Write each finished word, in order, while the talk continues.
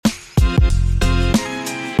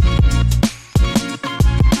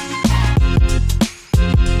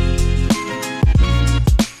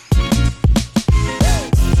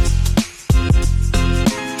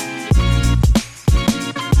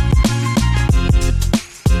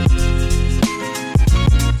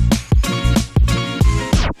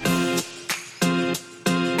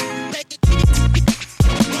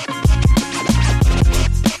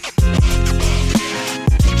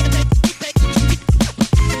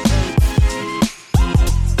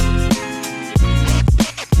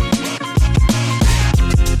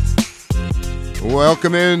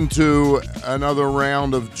Welcome into another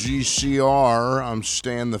round of GCR. I'm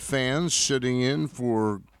Stan the Fan, sitting in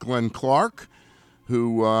for Glenn Clark,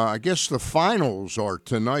 who I guess the finals are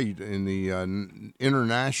tonight in the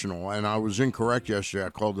international, and I was incorrect yesterday.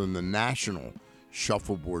 I called them the National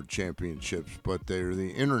Shuffleboard Championships, but they're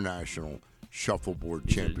the International Shuffleboard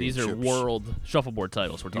Championships. These are world shuffleboard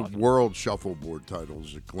titles we're talking World shuffleboard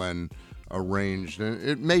titles that Glenn arranged, and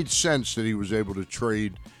it made sense that he was able to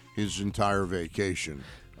trade his entire vacation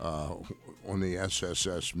on the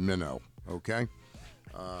SSS Minnow, okay?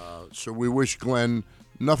 So we wish Glenn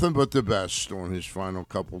nothing but the best on his final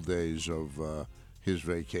couple days of his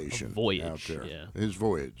vacation out there. Yeah. His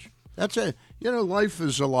voyage. That's it. You know, life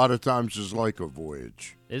is a lot of times is like a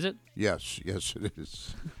voyage. Is it? Yes, it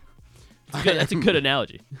is. That's a good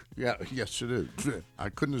analogy. Yeah, yes, it is. I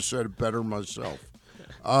couldn't have said it better myself.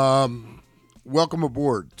 Welcome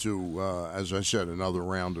aboard to, as I said, another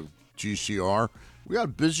round of GCR. We got a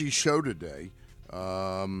busy show today.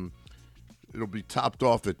 It'll be topped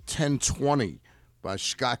off at 10:20 by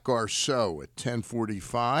Scott Garceau. At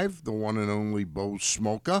 10:45, the one and only Bo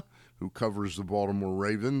Smolka, who covers the Baltimore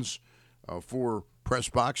Ravens for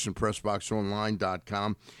PressBox and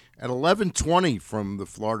PressBoxOnline.com. At 11:20 from the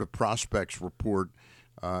Florida Prospects Report,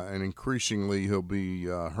 and increasingly he'll be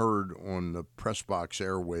heard on the PressBox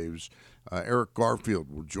airwaves. Eric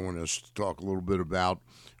Garfield will join us to talk a little bit about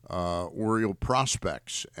Orioles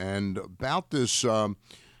prospects and about this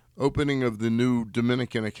opening of the new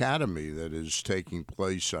Dominican Academy that is taking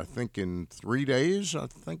place, I think, in 3 days. I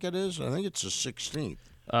think it is. I think it's the 16th.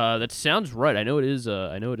 That sounds right. I know it is.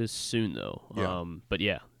 I know it is soon, though. Yeah. But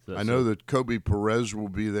yeah. I know that Kobe Perez will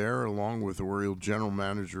be there, along with Oriole General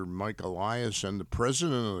Manager Mike Elias and the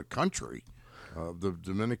President of the country of the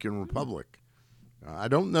Dominican Republic. I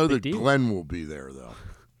don't know that Glenn will be there, though.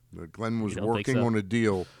 Glenn was working on a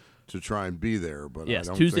deal to try and be there, but yes, I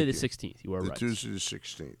don't Tuesday think the 16th. You are right. Tuesday the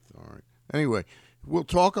 16th. All right. Anyway, we'll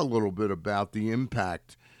talk a little bit about the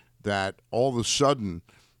impact that all of a sudden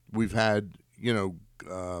we've had,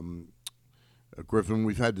 Griffin,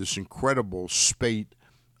 we've had this incredible spate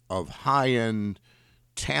of high-end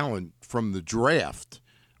talent from the draft.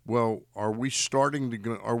 Well, are we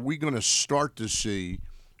going to start to see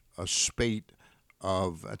a spate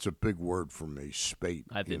of, that's a big word for me, spate.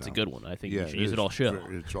 I think it's a good one. I think you should use it all show.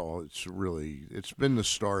 It's been the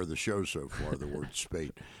star of the show so far, the word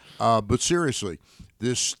spate. But seriously,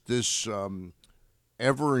 this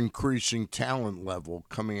ever-increasing talent level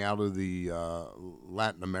coming out of the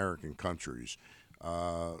Latin American countries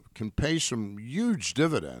can pay some huge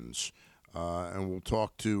dividends, and we'll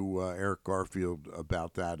talk to Eric Garfield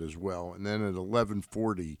about that as well. And then at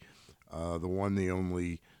 11:40, the one, the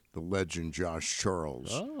only, the legend Josh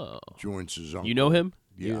Charles joins his uncle. You know him?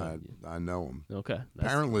 Yeah, I know him. Okay.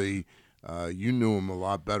 Apparently, you knew him a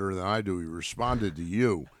lot better than I do. He responded to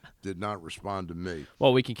you, did not respond to me.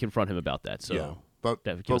 Well, we can confront him about that. So yeah, but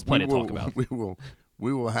give us plenty to talk about.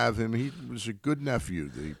 We will have him. He was a good nephew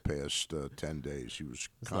the past 10 days. He was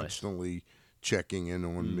constantly checking in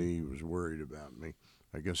on me. He was worried about me.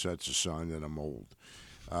 I guess that's a sign that I'm old.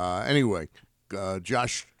 Anyway,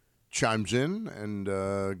 Josh chimes in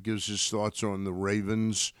and gives his thoughts on the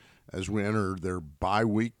Ravens as we enter their bye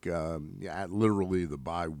week, literally the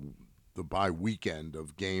bye weekend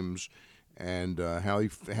of games, and how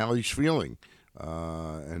he's feeling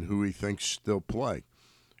and who he thinks they'll play.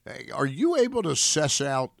 Hey, are you able to suss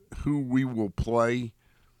out who we will play?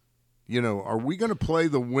 Are we going to play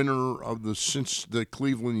the winner of the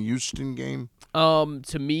Cleveland-Houston game?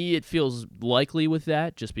 To me, it feels likely with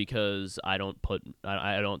that, just because I don't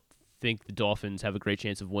think the Dolphins have a great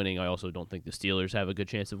chance of winning. I also don't think the Steelers have a good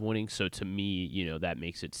chance of winning. So to me, that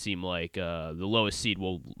makes it seem like the lowest seed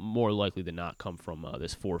will more likely than not come from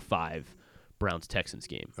this 4-5 Browns-Texans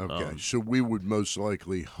game. Okay, so we would most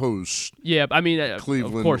likely host. Yeah, I mean,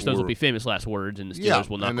 Cleveland, of course, those will be famous last words, and the Steelers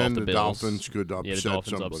will knock off the Bills. Dolphins could upset the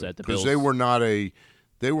Dolphins somebody upset the because Bills.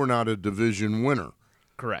 they were not a division winner.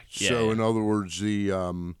 Correct. So in other words, the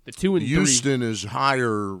 2 and Houston 3 is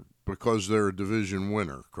higher because they're a division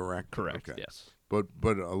winner. Correct. Correct. Okay. Yes. But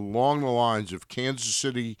along the lines, if Kansas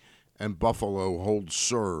City and Buffalo hold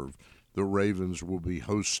serve, the Ravens will be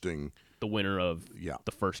hosting the winner of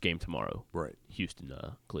the first game tomorrow. Right. Houston,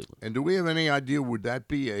 Cleveland. And do we have any idea, would that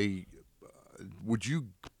be would you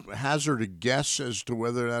hazard a guess as to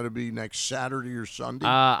whether that'll be next Saturday or Sunday?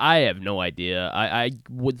 I have no idea. I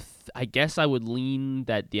guess I would lean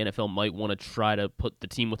that the NFL might want to try to put the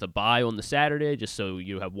team with a bye on the Saturday, just so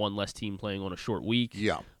you have one less team playing on a short week.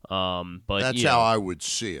 Yeah. But that's how I would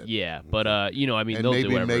see it. Yeah, but I mean, and they'll maybe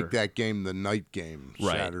do whatever. make that game the night game,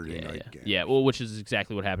 right. Saturday night game. Yeah, well, which is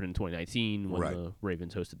exactly what happened in 2019 when the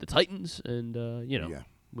Ravens hosted the Titans, and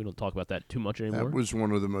we don't talk about that too much anymore. That was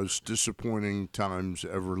one of the most disappointing times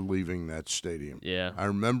ever leaving that stadium. Yeah, I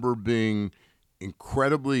remember being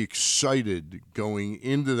incredibly excited going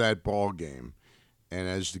into that ball game, and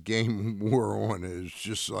as the game wore on, it was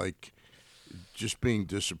just being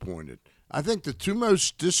disappointed. I think the two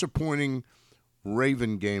most disappointing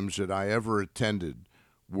Raven games that I ever attended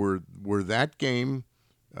were that game,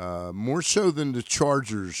 more so than the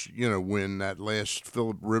Chargers, win that last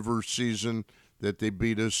Phillip Rivers season that they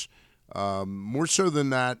beat us. More so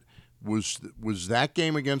than that was that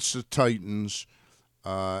game against the Titans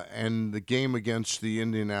and the game against the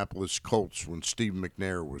Indianapolis Colts when Steve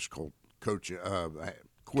McNair was quarterback.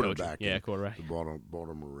 Quarterback. The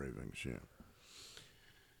Baltimore Ravens, yeah.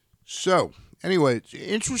 So, anyway, it's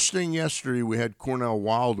interesting. Yesterday we had Cornell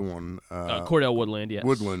Wilde on. Cordell Woodland, yes.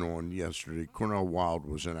 Woodland on yesterday. Cornell Wilde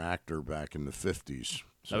was an actor back in the 50s.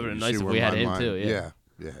 So that would have been nice if we had him too. Yeah.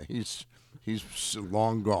 He's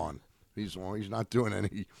long gone. He's not doing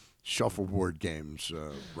any shuffleboard games,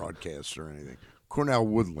 broadcasts or anything. Cornell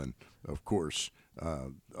Woodland, of course,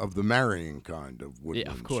 of the marrying kind of Woodlands.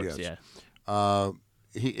 Yeah, of course. Yes. Yeah.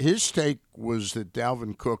 His take was that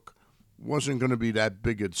Dalvin Cook wasn't going to be that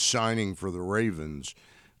big a signing for the Ravens.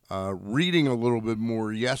 Reading a little bit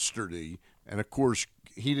more yesterday, and of course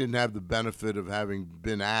he didn't have the benefit of having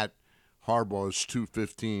been at Harbaugh's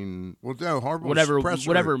 2:15. Well, no, Harbaugh's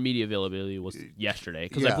whatever media availability was yesterday,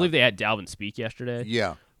 because I believe they had Dalvin speak yesterday.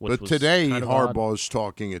 Yeah, but today Harbaugh's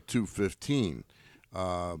talking at 2:15.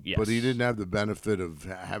 Yes. But he didn't have the benefit of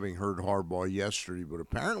having heard Harbaugh yesterday. But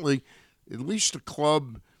apparently, at least the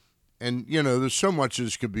club. And, there's so much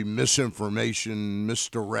as could be misinformation,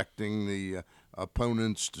 misdirecting the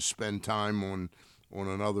opponents to spend time on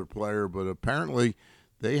another player. But apparently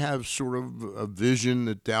they have sort of a vision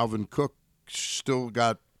that Dalvin Cook still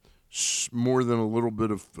got more than a little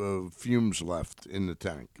bit of fumes left in the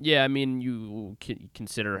tank. Yeah, I mean, you can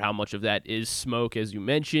consider how much of that is smoke, as you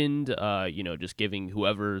mentioned, just giving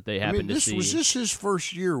whoever they happen to see. Was this his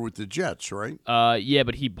first year with the Jets, right? Yeah,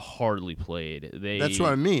 but he hardly played. That's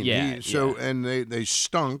what I mean. Yeah. And they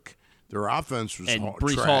stunk. Their offense was and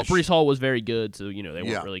trash. Breece Hall was very good, so they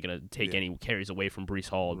weren't really going to take any carries away from Breece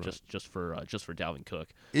Hall just for Dalvin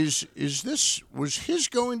Cook. Was his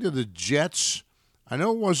going to the Jets? I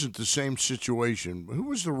know it wasn't the same situation. Who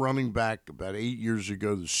was the running back about 8 years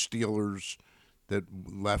ago, the Steelers, that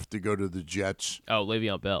left to go to the Jets? Oh,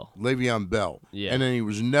 Le'Veon Bell. Le'Veon Bell. Yeah. And then he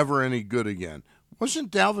was never any good again.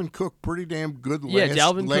 Wasn't Dalvin Cook pretty damn good last year?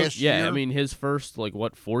 Yeah, I mean, his first,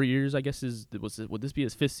 4 years, I guess, would this be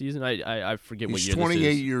his fifth season? I forget what year this is. He's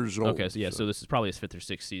 28 years old. Okay, so this is probably his fifth or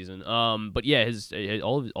sixth season. But yeah,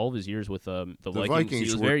 all of his years with the Vikings, he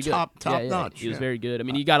was very good. Top notch. He was very good. I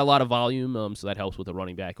mean, he got a lot of volume, so that helps with a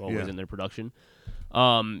running back always in their production.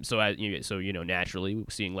 Naturally,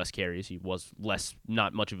 seeing less carries, he was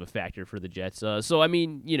not much of a factor for the Jets. So I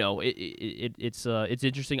mean, it's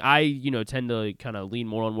interesting. I tend to kind of lean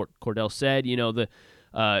more on what Cordell said.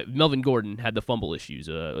 Melvin Gordon had the fumble issues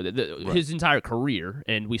his entire career,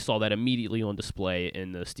 and we saw that immediately on display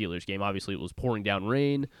in the Steelers game. Obviously, it was pouring down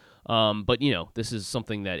rain. But this is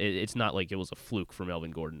something that it's not like it was a fluke for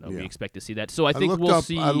Melvin Gordon. We expect to see that. So I think we'll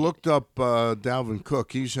see. I looked up Dalvin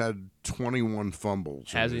Cook. He's had 21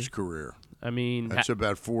 fumbles in his career. I mean, that's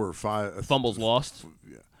about 4 or 5 fumbles lost.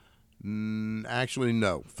 Actually,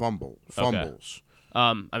 no fumbles. Okay.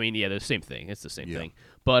 I mean, the same thing. It's the same thing.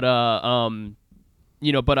 But I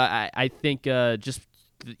think just.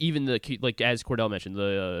 Even as Cordell mentioned,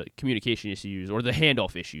 the communication issues or the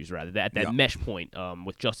handoff issues, rather, that mesh point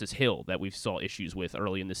with Justice Hill that we saw issues with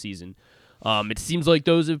early in the season. It seems like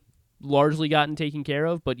those have largely gotten taken care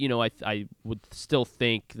of, but I would still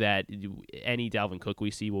think that any Dalvin Cook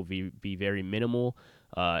we see will be very minimal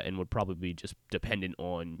and would probably be just dependent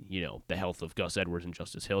on the health of Gus Edwards and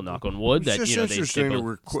Justice Hill. Knock on wood. It's just interesting. There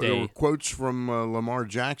were quotes from Lamar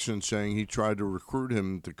Jackson saying he tried to recruit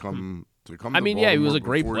him to come. I mean, he was a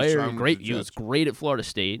great player. He was great at Florida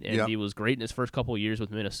State, and he was great in his first couple of years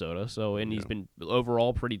with Minnesota. So, and he's been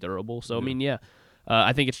overall pretty durable. So, I mean,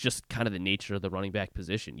 I think it's just kind of the nature of the running back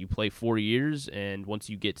position. You play 4 years, and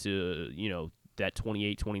once you get to that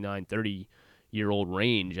 28, 29, 30-year-old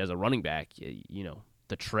range as a running back,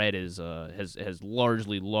 the tread is has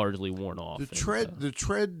largely worn off. The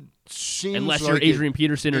tread seems unless like you're Adrian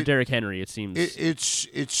Peterson or Derrick Henry, it seems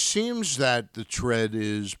it seems that the tread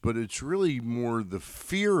is, but it's really more the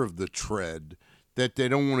fear of the tread that they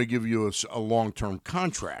don't want to give you a long-term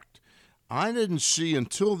contract. I didn't see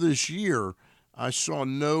until this year. I saw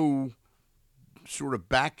no sort of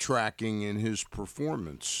backtracking in his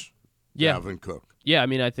performance. Dalvin Cook. Yeah, I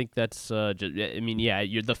mean, I think that's.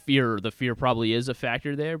 The fear probably is a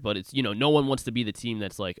factor there, but it's no one wants to be the team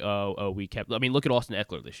that's like, we kept. I mean, look at Austin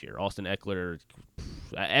Eckler this year. Austin Eckler,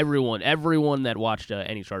 everyone that watched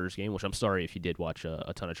any Chargers game, which I'm sorry if you did watch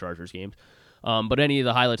a ton of Chargers games, but any of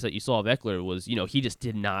the highlights that you saw of Eckler was, he just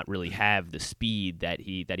did not really have the speed that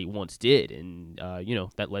he once did, and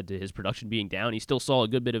that led to his production being down. He still saw a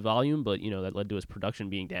good bit of volume, but that led to his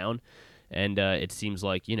production being down, and it seems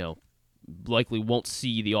like likely won't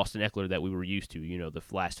see the Austin Eckler that we were used to, the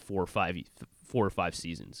last 4 or 5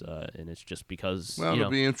 seasons, and it's just because. Well,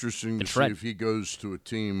 it'll be interesting to see if he goes to a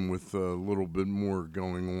team with a little bit more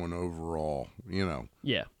going on overall,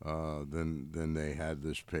 Yeah. Than they had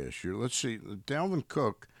this past year. Let's see, Dalvin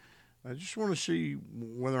Cook. I just want to see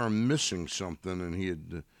whether I'm missing something, and he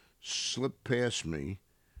had slipped past me.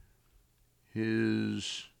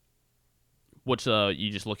 His. What's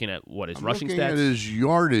you just looking at? What his rushing stats? Looking at his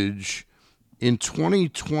yardage. In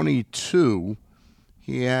 2022,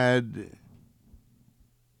 he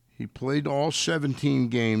played all 17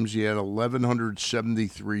 games. He had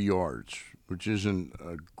 1,173 yards, which isn't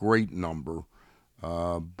a great number.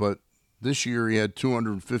 But this year he had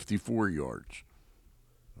 254 yards.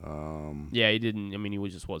 He didn't. I mean, he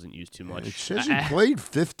just wasn't used too much. It says he played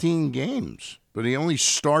 15 games, but he only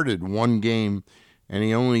started one game, and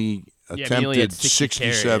he only attempted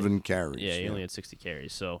 67 carries. Yeah, he only had 60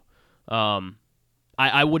 carries. So.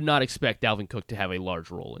 I would not expect Dalvin Cook to have a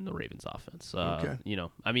large role in the Ravens offense. Okay.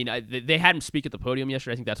 I mean, they had him speak at the podium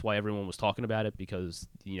yesterday. I think that's why everyone was talking about it, because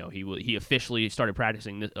he officially started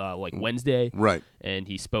practicing Wednesday, right? And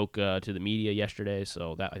he spoke to the media yesterday.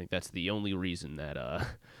 So I think that's the only reason that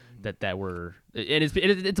we're, and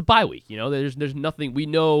it's a bye week. There's nothing we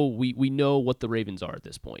know. We know what the Ravens are at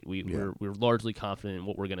this point. We're largely confident in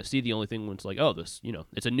what we're going to see. The only thing was like,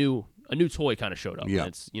 it's a new toy kind of showed up. Yeah. And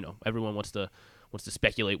it's everyone wants to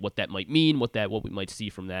speculate what that might mean, what we might see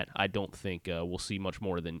from that. I don't think we'll see much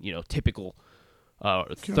more than typical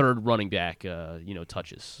third running back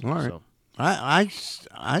touches. All right. So.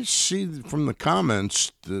 I see from the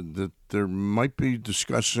comments that there might be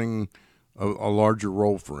discussing a larger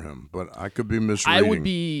role for him, but I could be misreading.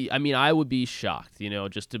 I would be shocked,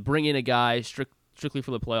 just to bring in a guy strictly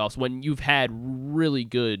for the playoffs when you've had really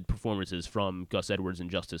good performances from Gus Edwards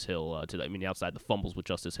and Justice Hill. Outside the fumbles with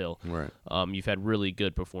Justice Hill, right? You've had really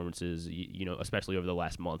good performances, especially over the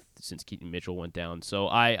last month since Keaton Mitchell went down. So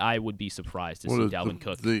I would be surprised to see Dalvin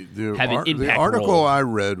Cook have an impact The article role. I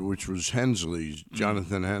read, which was Hensley's,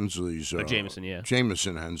 Jonathan Hensley's,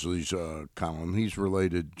 Jameson Hensley's column. He's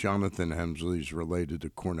related. Jonathan Hensley's related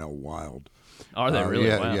to Cornell Wilde. Are they really?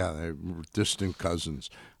 Wow. Yeah, they're distant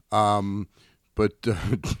cousins. But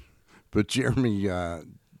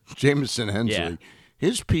Jameson Hensley,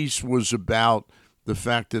 his piece was about the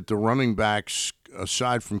fact that the running backs,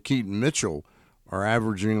 aside from Keaton Mitchell, are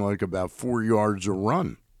averaging like about 4 yards a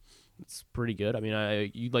run. It's pretty good. I mean,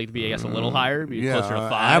 you'd like to be, I guess, a little higher, be closer to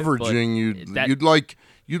 5. Averaging, you'd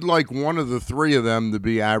like one of the three of them to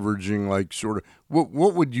be averaging like sort of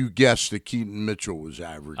what would you guess that Keaton Mitchell was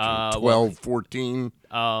averaging? 12, 14?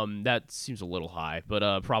 That seems a little high,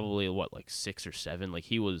 but probably like 6 or 7. Like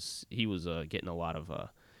he was getting a lot of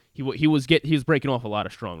he was breaking off a lot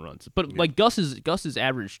of strong runs. But like Gus's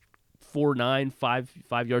averaged 4.9,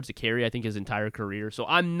 5 yards a carry, I think, his entire career. So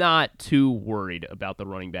I'm not too worried about the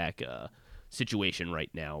running back situation right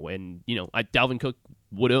now. And Dalvin Cook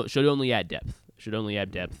should only add depth.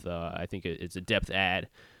 I think it's a depth add,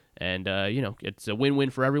 and it's a win-win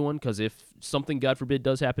for everyone, because if something, God forbid,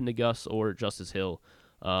 does happen to Gus or Justice Hill,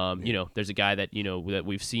 there's a guy that that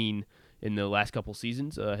we've seen in the last couple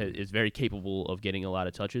seasons is very capable of getting a lot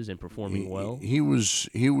of touches and performing well.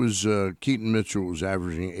 Keaton Mitchell was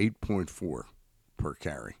averaging 8.4 per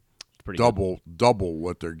carry. Pretty double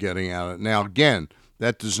what they're getting out of it. Now, again,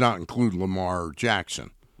 that does not include Lamar or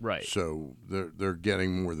Jackson. Right. So they're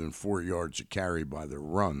getting more than 4 yards a carry by their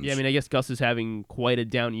runs. Yeah, I mean, I guess Gus is having quite a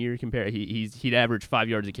down year compared. He'd averaged 5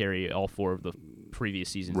 yards a carry all 4 of the previous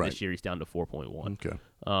seasons. Right. This year he's down to 4.1. Okay.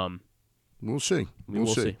 We'll see. We will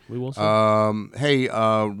see. Hey,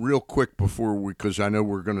 real quick because I know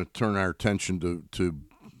we're going to turn our attention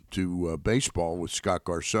to baseball with Scott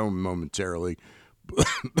Garceau momentarily,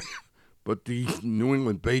 but the New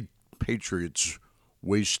England Patriots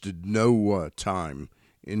wasted no time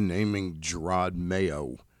in naming Gerard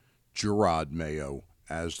Mayo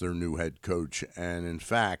as their new head coach. And in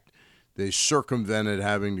fact, they circumvented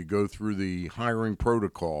having to go through the hiring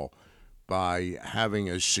protocol by having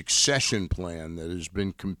a succession plan that has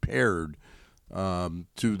been compared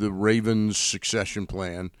to the Ravens' succession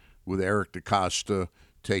plan with Eric DeCosta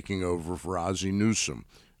taking over for Ozzie Newsome.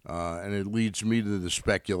 And it leads me to the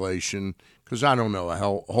speculation, because I don't know a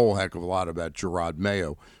whole heck of a lot about Gerard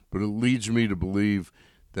Mayo, but it leads me to believe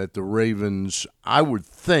that the Ravens, I would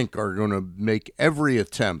think, are going to make every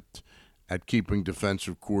attempt at keeping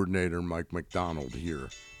defensive coordinator Mike Macdonald here.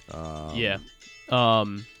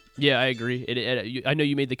 Yeah, I agree. I know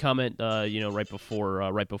you made the comment, right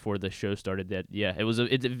before the show started that. Yeah, it was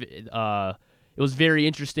very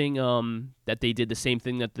interesting that they did the same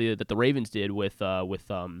thing that the Ravens did with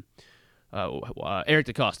Eric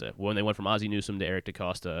DeCosta when they went from Ozzie Newsome to Eric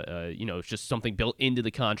DeCosta. It's just something built into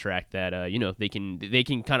the contract that they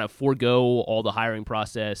can kind of forego all the hiring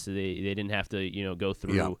process. They didn't have to go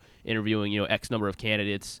through interviewing X number of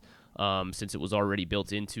candidates. Since it was already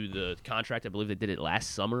built into the contract. I believe they did it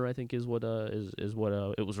last summer, I think is what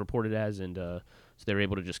it was reported as, and so they were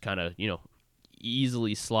able to just kind of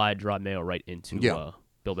easily slide Gerard Mayo right into Bill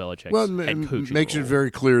Belichick's head coaching makes role. It very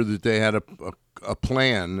clear that they had a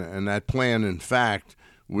plan, and that plan, in fact,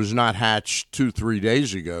 was not hatched 2-3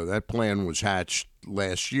 days ago. That plan was hatched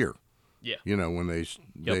last year. Yeah, when they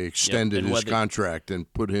extended his contract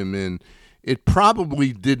and put him in. It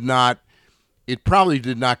probably did not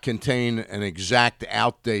contain an exact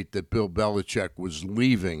out date that Bill Belichick was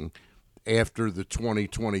leaving after the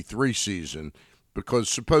 2023 season, because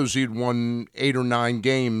suppose he'd won 8 or 9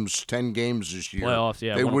 games, 10 games this year, playoffs,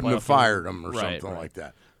 they wouldn't have fired him or something like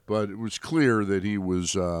that. But it was clear that he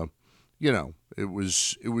was, it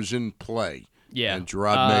was in play. Yeah, and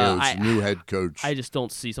Gerard Mayo's new head coach. I just don't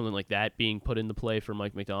see something like that being put into play for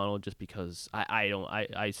Mike Macdonald, just because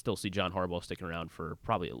I still see John Harbaugh sticking around for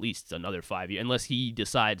probably at least another 5 years, unless he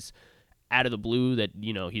decides out of the blue that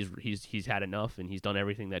he's had enough and he's done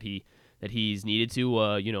everything that he's needed to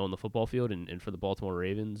on the football field and for the Baltimore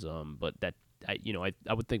Ravens. But that I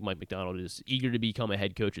would think Mike Macdonald is eager to become a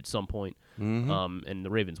head coach at some point, and the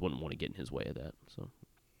Ravens wouldn't want to get in his way of that. So.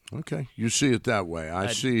 Okay, you see it that way. I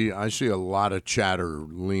see a lot of chatter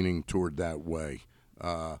leaning toward that way,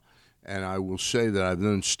 and I will say that I've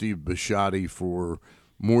known Steve Bisciotti for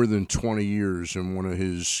more than 20 years, and one of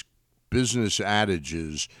his business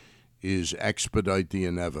adages is expedite the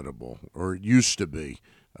inevitable, or it used to be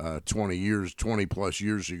 20 plus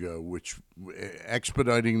years ago. Which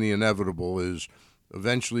expediting the inevitable is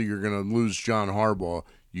eventually you're going to lose John Harbaugh.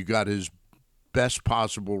 You got his best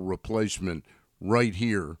possible replacement right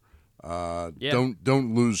here.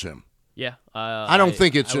 Don't lose him. Yeah, I don't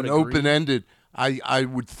think it's an agree. open-ended. I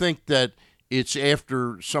would think that it's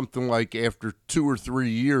after 2 or 3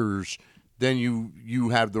 years, then you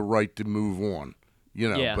have the right to move on.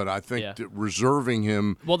 But I think that reserving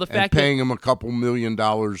him and paying him a couple $1 million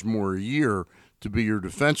more a year to be your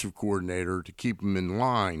defensive coordinator to keep him in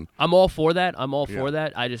line. I'm all for that. For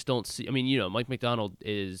that. I just don't see. I mean, Mike Macdonald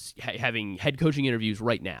is having head coaching interviews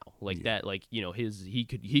right now, that. Like, he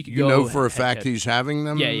could go. For a fact he's having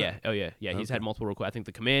them. Yeah. Oh yeah. Okay. He's had multiple requests. I think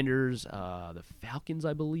the Commanders, the Falcons,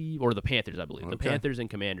 I believe, or the Panthers, I believe. Okay. The Panthers and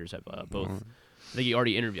Commanders have both. I think he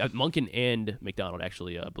already interviewed Munkin and McDonald.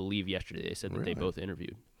 Actually, believe yesterday they said that they both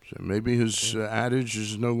interviewed. So maybe his adage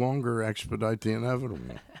is no longer expedite the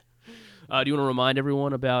inevitable. Do you want to remind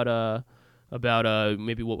everyone about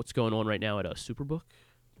maybe what's going on right now at Superbook?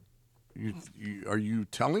 Are you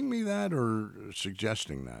telling me that or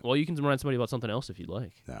suggesting that? Well, you can remind somebody about something else if you'd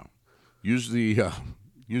like. Now, use the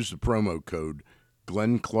promo code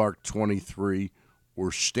Glenn Clark 23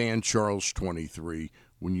 or Stan Charles 23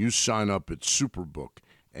 when you sign up at Superbook,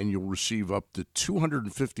 and you'll receive up to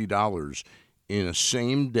 $250 in a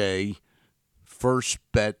same-day first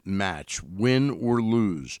bet match, win or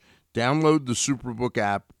lose. Download the Superbook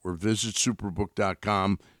app or visit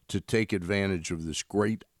superbook.com to take advantage of this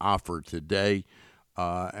great offer today.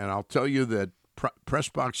 And I'll tell you that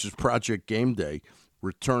PressBox's Project Game Day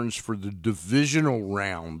returns for the divisional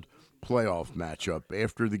round playoff matchup.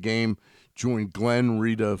 After the game, join Glenn,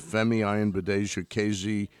 Rita, Femi, Ian, Badeja,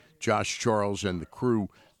 KZ, Josh Charles, and the crew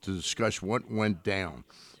to discuss what went down.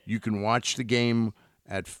 You can watch the game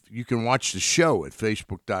you can watch the show at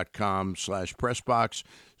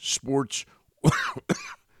facebook.com/PressBoxSports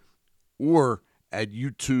or at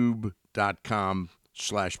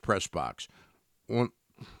youtube.com/PressBox.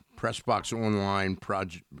 PressBox Online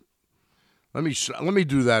project. Let me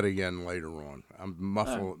do that again later on. I'm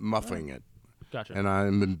muffing it. Gotcha. and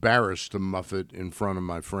I'm embarrassed to muff it in front of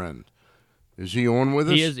my friend. Is he on with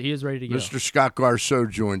us? He is ready to go. Mr. Scott Garceau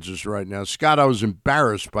joins us right now. Scott, I was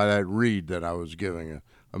embarrassed by that read that I was giving.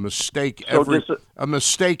 A mistake every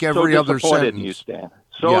other sentence. In you, Stan.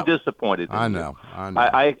 So disappointed in I you. know.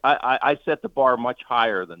 I set the bar much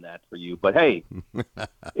higher than that for you. But, hey,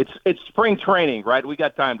 it's spring training, right? We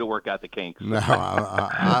got time to work out the kinks. No,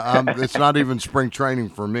 it's not even spring training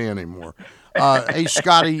for me anymore. Hey,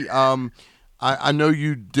 Scotty, I know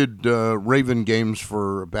you did Raven games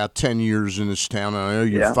for about 10 years in this town, and I know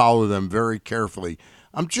you follow them very carefully.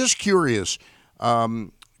 I'm just curious.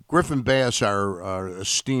 Griffin Bass, our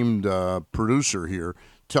esteemed producer here,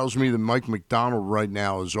 tells me that Mike McDonald right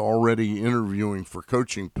now is already interviewing for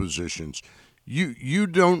coaching positions. You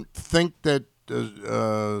don't think that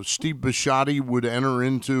Steve Bisciotti would enter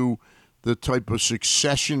into the type of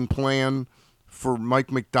succession plan for Mike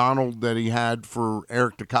McDonald that he had for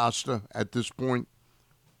Eric DaCosta at this point?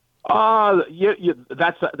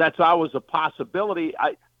 That's always a possibility.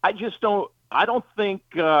 I just don't. I don't think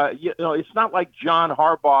it's not like John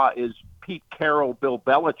Harbaugh is Pete Carroll, Bill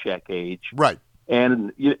Belichick age, right?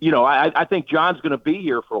 And I think John's going to be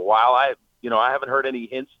here for a while. I haven't heard any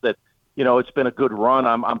hints that it's been a good run.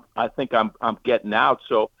 I think I'm getting out.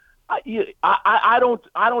 So I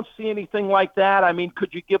don't see anything like that. I mean,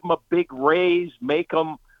 could you give him a big raise, make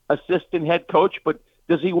him assistant head coach? But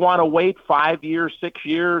does he want to wait 5 years, 6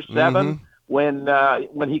 years, 7 when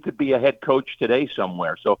he could be a head coach today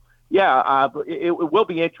somewhere? So. Yeah, it will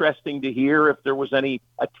be interesting to hear if there was any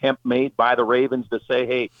attempt made by the Ravens to say,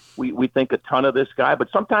 "Hey, we think a ton of this guy," but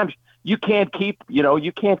sometimes you can't keep him.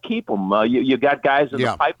 You got guys in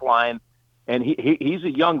the pipeline, and he's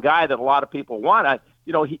a young guy that a lot of people want.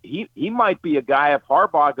 He might be a guy if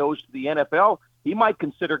Harbaugh goes to the NFL. He might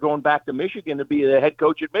consider going back to Michigan to be the head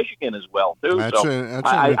coach at Michigan as well, too.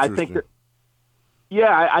 I think that.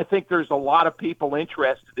 Yeah, I think there's a lot of people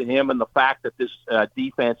interested in him, and the fact that this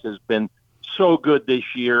defense has been so good this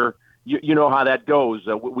year. You know how that goes.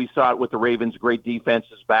 We saw it with the Ravens' great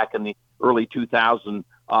defenses back in the early 2000s.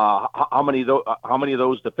 How many of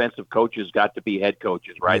those defensive coaches got to be head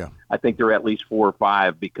coaches? Right? Yeah. I think there are at least 4 or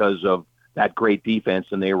 5 because of that great defense,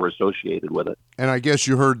 and they were associated with it. And I guess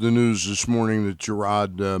you heard the news this morning that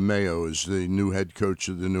Gerard Mayo is the new head coach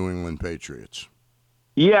of the New England Patriots.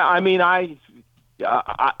 Yeah, I mean, I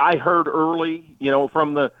heard early,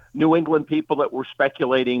 from the New England people that were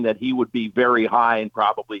speculating that he would be very high and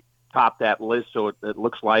probably top that list. So it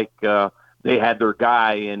looks like they had their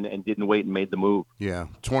guy and didn't wait and made the move. Yeah,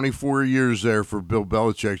 24 years there for Bill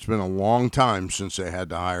Belichick. It's been a long time since they had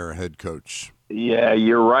to hire a head coach. Yeah,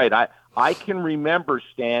 you're right. I can remember,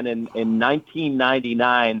 Stan, in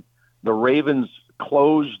 1999, the Ravens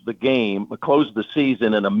closed the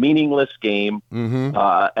season in a meaningless game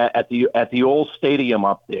at the old stadium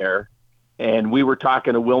up there, and we were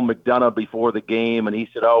talking to Will McDonough before the game, and he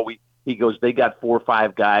said, he goes, they got 4 or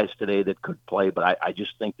 5 guys today that could play, but I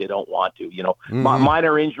just think they don't want to.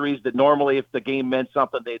 Minor injuries that normally if the game meant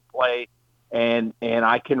something they'd play, and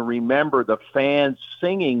I can remember the fans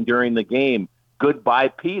singing during the game, "Goodbye,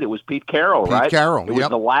 Pete." It was Pete Carroll, right? Pete Carroll. It was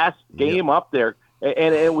the last game up there,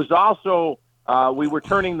 and it was also. We were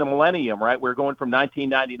turning the millennium, right? We were going from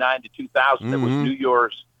 1999 to 2000. It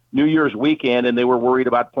was New Year's weekend, and they were worried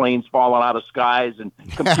about planes falling out of skies and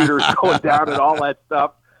computers going down and all that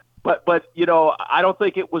stuff. But I don't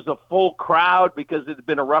think it was a full crowd because it had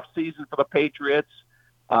been a rough season for the Patriots.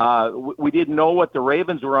 We didn't know what the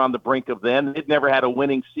Ravens were on the brink of then. They'd never had a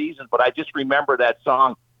winning season, but I just remember that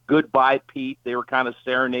song, "Goodbye, Pete." They were kind of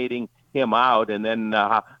serenading him out, and then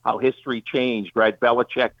how history changed, right?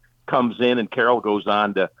 Belichick comes in, and Carroll goes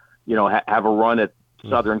on to, have a run at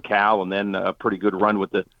Southern Cal, and then a pretty good run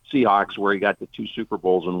with the Seahawks, where he got the 2 Super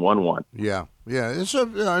Bowls and won one. Yeah. It's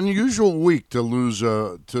an unusual week to lose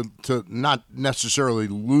to not necessarily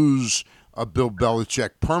lose a Bill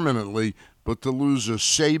Belichick permanently, but to lose a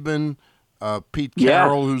Saban, Pete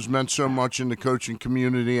Carroll, who's meant so much in the coaching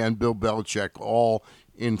community, and Bill Belichick all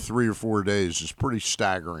in 3 or 4 days is pretty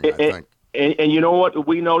staggering, I think. And you know what?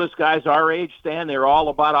 We notice guys our age, Stan, they're all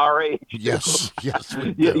about our age. Yes,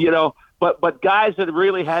 we do. But guys that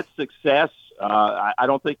really had success, I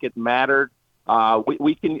don't think it mattered.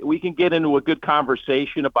 We can get into a good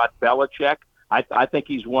conversation about Belichick. I think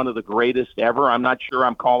he's one of the greatest ever. I'm not sure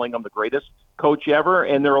I'm calling him the greatest coach ever,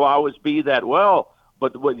 and there will always be that,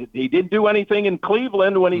 but he didn't do anything in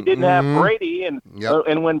Cleveland when he didn't have Brady, and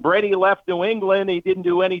when Brady left New England, he didn't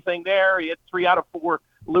do anything there. He had 3 out of 4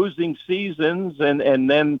 losing seasons, and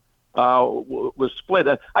then was split.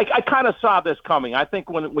 I kind of saw this coming. I think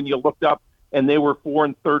when you looked up and they were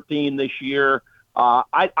 4-13 this year,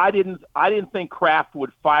 I didn't think Kraft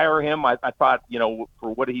would fire him. I thought,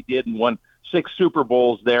 for what he did and won 6 Super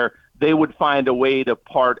Bowls there, they would find a way to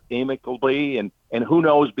part amicably. And who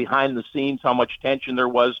knows behind the scenes how much tension there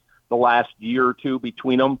was the last year or two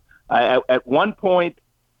between them. At one point,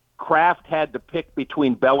 Kraft had to pick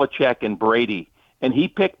between Belichick and Brady, and he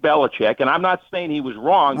picked Belichick. And I'm not saying he was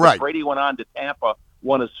wrong, right. But Brady went on to Tampa,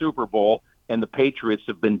 won a Super Bowl, and the Patriots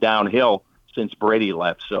have been downhill since Brady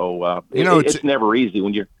left. So it's never easy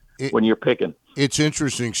when you're picking. It's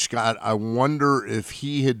interesting, Scott. I wonder if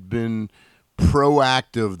he had been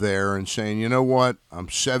proactive there and saying, you know what, I'm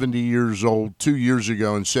 70 years old 2 years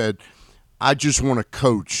ago, and said, I just want to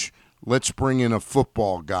coach. Let's bring in a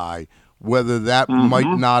football guy. Whether that might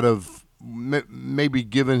not have maybe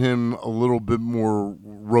given him a little bit more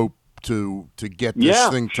rope to get this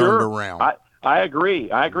thing turned around. I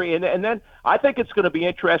agree. And then I think it's going to be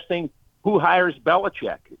interesting who hires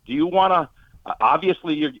Belichick. Do you want to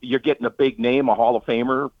obviously you're getting a big name, a Hall of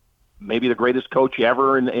Famer, maybe the greatest coach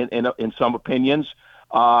ever in some opinions.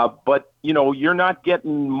 But you're not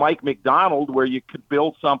getting Mike McDonald where you could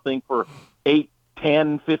build something for 8,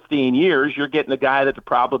 10, 15 years. You're getting a guy that will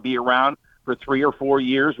probably be around for 3 or 4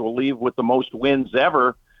 years, will leave with the most wins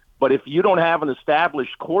ever. But if you don't have an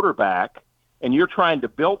established quarterback and you're trying to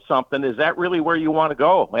build something, is that really where you want to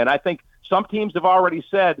go? And I think some teams have already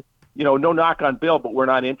said, no knock on Bill, but we're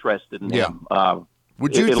not interested in him.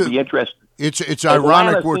 It'll be interesting. It's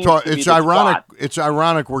ironic we're talking. It's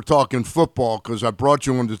ironic we're talking football because I brought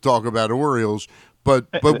you on to talk about Orioles. But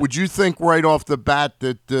would you think right off the bat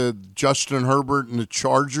that Justin Herbert and the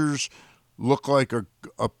Chargers look like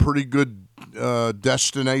a pretty good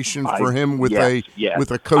destination for him with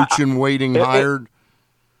a coach in waiting hired?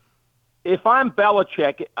 If I'm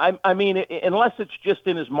Belichick, I mean, unless it's just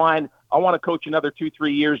in his mind, I want to coach another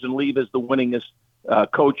 2-3 years and leave as the winningest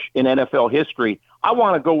coach in NFL history. I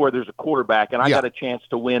want to go where there's a quarterback and I got a chance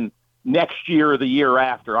to win next year or the year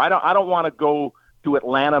after. I don't want to go to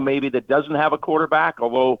Atlanta maybe that doesn't have a quarterback,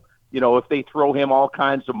 although, if they throw him all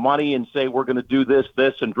kinds of money and say we're going to do this,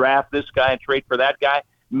 and draft this guy and trade for that guy,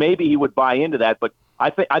 maybe he would buy into that. But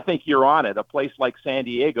I think you're on it. A place like San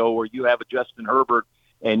Diego where you have a Justin Herbert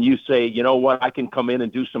and you say, you know what, I can come in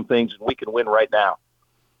and do some things and we can win right now.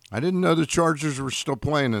 I didn't know the Chargers were still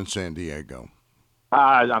playing in San Diego.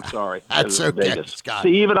 I'm sorry. That's okay, Scott.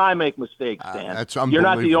 See, even I make mistakes, Dan. That's unbelievable.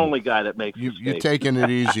 You're not the only guy that makes mistakes. You're taking it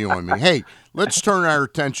easy on me. Hey, let's turn our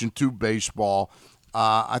attention to baseball.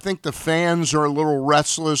 I think the fans are a little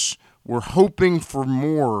restless. We're hoping for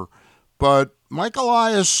more. But Mike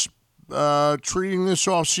Elias treating this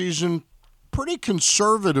offseason pretty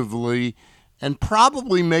conservatively and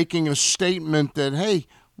probably making a statement that, hey,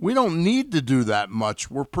 we don't need to do that much.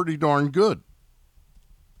 We're pretty darn good.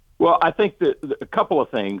 Well, I think that a couple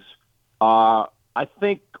of things. I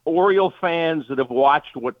think Oriole fans that have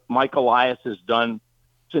watched what Mike Elias has done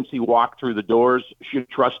since he walked through the doors should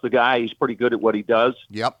trust the guy. He's pretty good at what he does.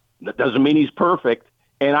 Yep. That doesn't mean he's perfect.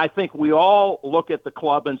 And I think we all look at the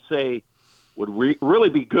club and say, would really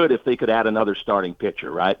be good if they could add another starting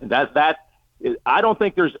pitcher, right? And I don't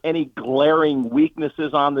think there's any glaring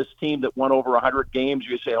weaknesses on this team that won over 100 games.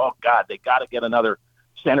 You say, oh, God, they got to get another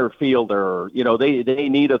center fielder. They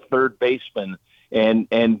need a third baseman. And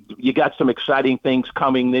you got some exciting things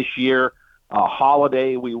coming this year.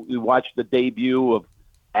 Holiday, we watched the debut of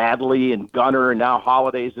Adley and Gunnar, and now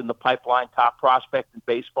Holiday's in the pipeline, top prospect in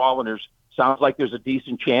baseball, and sounds like there's a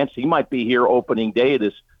decent chance he might be here opening day,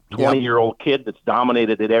 this 20-year-old kid that's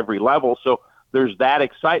dominated at every level. So there's that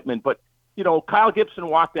excitement. But, Kyle Gibson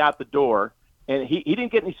walked out the door, and he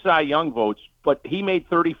didn't get any Cy Young votes, but he made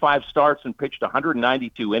 35 starts and pitched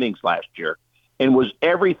 192 innings last year and was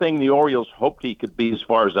everything the Orioles hoped he could be as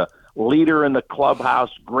far as a leader in the clubhouse,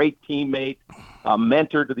 great teammate, a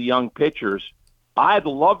mentor to the young pitchers. I'd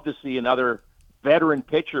love to see another veteran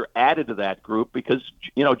pitcher added to that group because,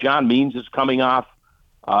 John Means is coming off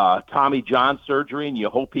Tommy John surgery, and you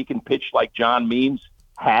hope he can pitch like John Means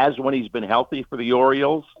has when he's been healthy for the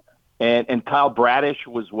Orioles. And Kyle Bradish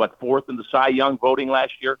was, fourth in the Cy Young voting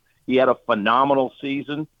last year. He had a phenomenal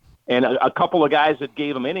season. And a couple of guys that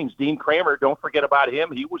gave him innings. Dean Kramer, don't forget about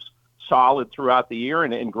him. He was solid throughout the year.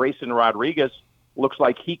 And Grayson Rodriguez looks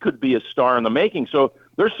like he could be a star in the making. So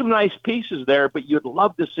there's some nice pieces there, but you'd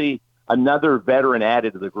love to see another veteran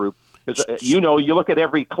added to the group. Because, you look at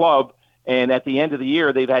every club, and at the end of the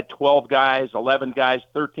year, they've had 12 guys, 11 guys,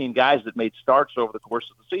 13 guys that made starts over the course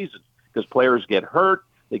of the season because players get hurt.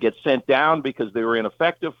 They get sent down because they were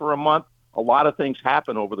ineffective for a month. A lot of things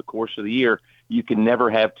happen over the course of the year. You can never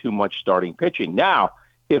have too much starting pitching. Now,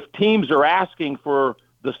 if teams are asking for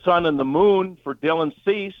the sun and the moon for Dylan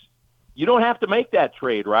Cease, you don't have to make that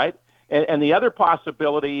trade, right? And the other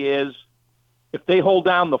possibility is if they hold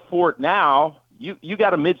down the fort now, you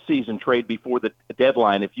got a midseason trade before the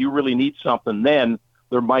deadline. If you really need something, then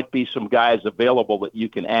there might be some guys available that you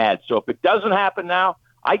can add. So if it doesn't happen now,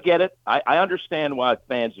 I get it. I understand why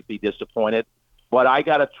fans would be disappointed, but I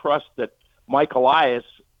got to trust that Mike Elias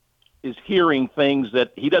is hearing things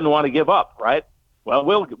that he doesn't want to give up, right?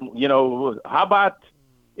 Well, how about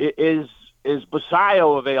is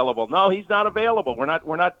Basayo available? No, he's not available. We're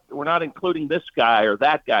not including this guy or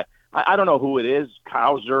that guy. I don't know who it is.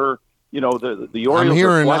 Kauser, the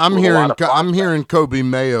Orioles. I'm hearing Kobe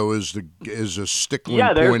Mayo is a stickling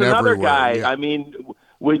point everywhere. Yeah, there's another guy. Yeah. I mean,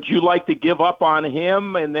 would you like to give up on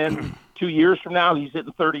him and then 2 years from now he's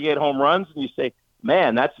hitting 38 home runs and you say,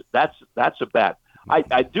 man, that's a bet.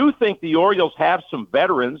 I do think the Orioles have some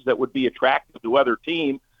veterans that would be attractive to other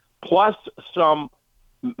teams, plus some,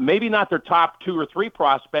 maybe not their top 2 or 3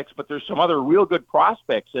 prospects, but there's some other real good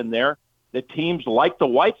prospects in there that teams like the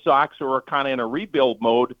White Sox, who are kind of in a rebuild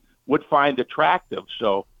mode, would find attractive.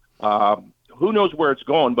 So who knows where it's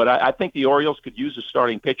going, but I think the Orioles could use a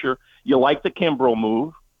starting pitcher. You like the Kimbrel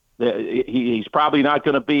move. He's probably not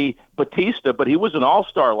going to be Batista, but he was an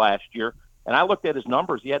all-star last year. And I looked at his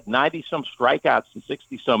numbers. He had 90-some strikeouts and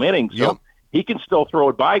 60-some innings. So he can still throw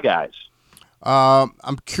it by guys.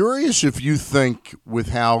 I'm curious if you think with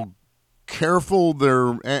how careful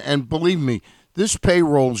they're – and believe me, this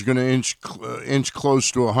payroll is going to inch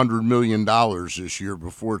close to $100 million this year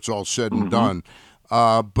before it's all said and done.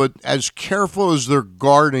 But as careful as they're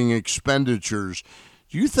guarding expenditures,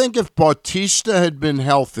 do you think if Bautista had been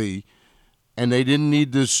healthy and they didn't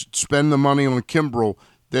need to spend the money on Kimbrel,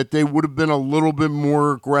 that they would have been a little bit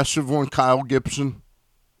more aggressive on Kyle Gibson?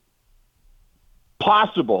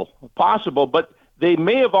 Possible, but they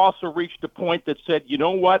may have also reached a point that said, you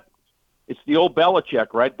know what, it's the old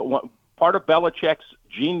Belichick, right? But part of Belichick's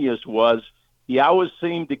genius was he always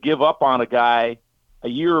seemed to give up on a guy a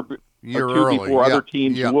year or two early. Before other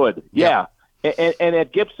teams would. Yeah. And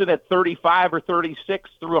at Gibson at 35 or 36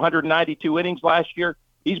 through 192 innings last year,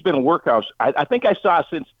 he's been a workhorse. I think I saw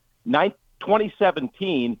since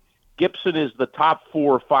 2017, Gibson is the top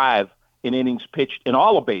 4 or 5 in innings pitched in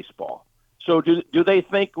all of baseball. So do they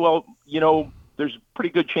think, well, there's a pretty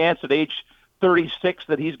good chance at age 36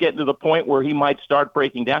 that he's getting to the point where he might start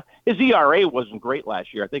breaking down? His ERA wasn't great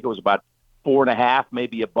last year. I think it was about 4.5,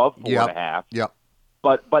 maybe above 4.5. Yep.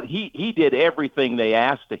 But he did everything they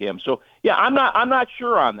asked of him. So yeah, I'm not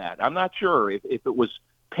sure on that. I'm not sure if it was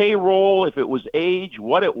payroll, if it was age,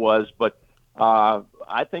 what it was, but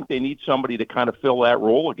I think they need somebody to kind of fill that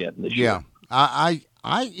role again this year. I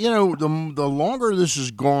the longer this has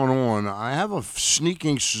gone on, I have a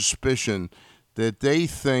sneaking suspicion that they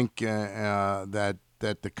think that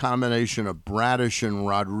the combination of Bradish and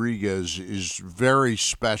Rodriguez is very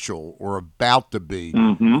special, or about to be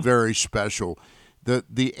very special.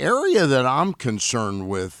 The area that I'm concerned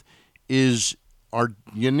with is, are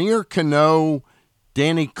Yanier Cano,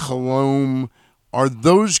 Danny Colomé, are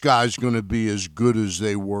those guys going to be as good as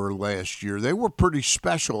they were last year? They were pretty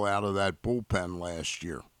special out of that bullpen last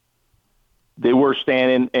year. They were,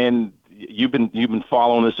 Stan, and you've been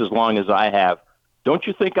following this as long as I have. Don't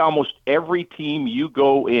you think almost every team you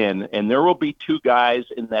go in, and there will be 2 guys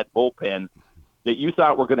in that bullpen that you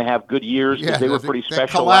thought were going to have good years because they were pretty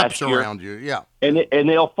special last year. Around you, yeah. And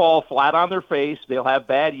they'll fall flat on their face. They'll have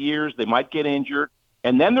bad years. They might get injured.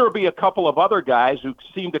 And then there will be a couple of other guys who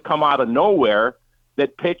seem to come out of nowhere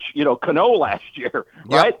that pitch, Cano last year,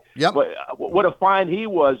 right? Yep. What a find he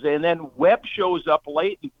was. And then Webb shows up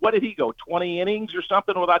late. And what did he go, 20 innings or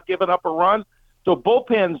something without giving up a run? So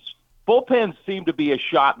bullpens seem to be a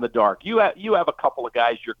shot in the dark. You have a couple of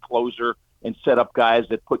guys, your closer, and set up guys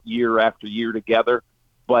that put year after year together.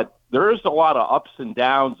 But there is a lot of ups and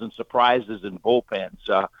downs and surprises in bullpens.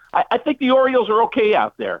 I think the Orioles are okay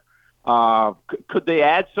out there. Could they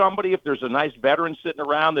add somebody if there's a nice veteran sitting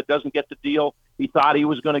around that doesn't get the deal he thought he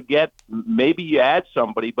was going to get? Maybe you add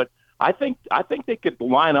somebody, but I think they could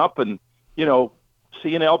line up and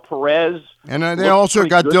Cionel Perez, and they also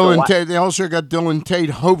got Dylan Tate. They also got Dylan Tate.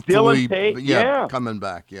 Hopefully, coming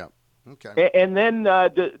back. Yeah. Okay. And then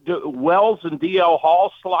do Wells and DL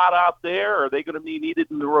Hall slot out there? Are they going to be needed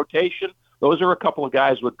in the rotation? Those are a couple of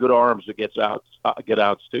guys with good arms that get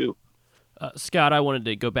outs too. Scott, I wanted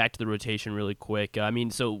to go back to the rotation really quick. I mean,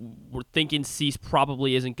 so we're thinking Cease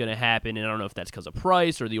probably isn't going to happen, and I don't know if that's because of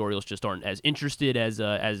price or the Orioles just aren't as interested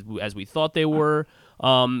as we thought they were. So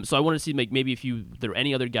I wanted to see maybe if there are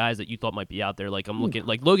any other guys that you thought might be out there. Like I'm looking,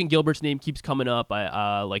 like Logan Gilbert's name keeps coming up.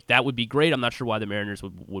 Like that would be great. I'm not sure why the Mariners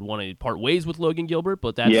would want to part ways with Logan Gilbert,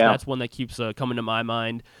 but that's one that keeps coming to my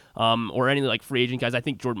mind. Or any like free agent guys. I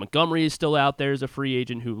think Jordan Montgomery is still out there as a free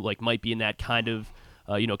agent who like might be in that kind of.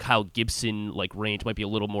 Kyle Gibson like range might be a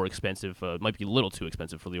little more expensive, might be a little too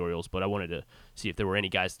expensive for the Orioles. But I wanted to see if there were any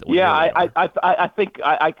guys that. I think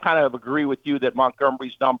I kind of agree with you that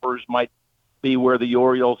Montgomery's numbers might be where the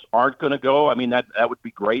Orioles aren't going to go. I mean that would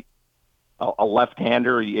be great. A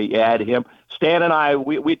left-hander, you add him. Stan and I,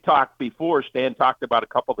 we talked before. Stan talked about a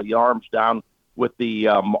couple of the arms down with the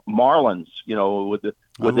Marlins. With the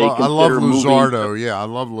I love Luzardo. Yeah, I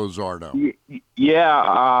love Luzardo.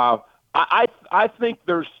 Yeah. I think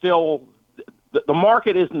there's still the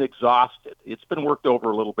market isn't exhausted. It's been worked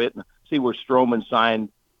over a little bit. And see where Stroman signed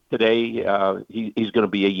today. He's going to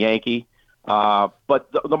be a Yankee.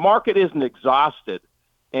 But the market isn't exhausted.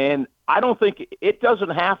 And I don't think it doesn't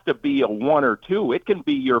have to be a 1 or 2. It can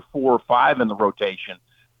be your 4 or 5 in the rotation.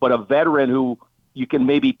 But a veteran who you can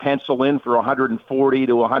maybe pencil in for 140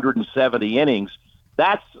 to 170 innings,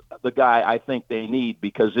 that's the guy I think they need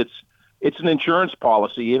because it's an insurance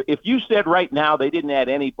policy. If you said right now they didn't add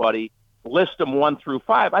anybody, list them 1 through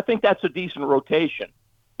 5, I think that's a decent rotation.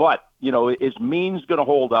 But, is Means going to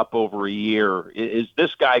hold up over a year? Is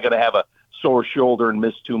this guy going to have a sore shoulder and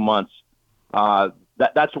miss 2 months?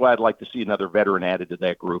 That's why I'd like to see another veteran added to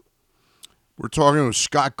that group. We're talking with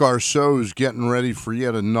Scott Garceau, who's getting ready for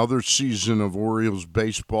yet another season of Orioles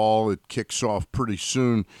baseball. It kicks off pretty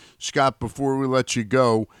soon. Scott, before we let you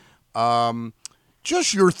go,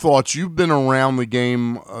 just your thoughts. You've been around the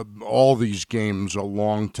game, all these games, a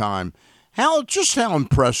long time. How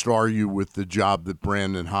impressed are you with the job that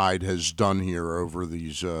Brandon Hyde has done here over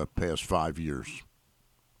these past 5 years?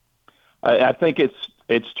 I think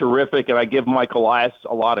it's terrific, and I give Mike Elias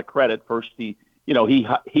a lot of credit. First, he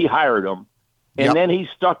hired him, and then he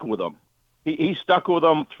stuck with him. He stuck with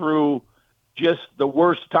them through just the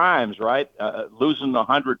worst times, right? Losing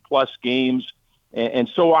 100-plus games, and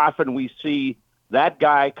so often we see that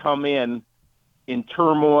guy come in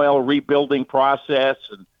turmoil, rebuilding process,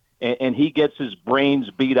 and he gets his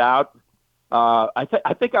brains beat out. I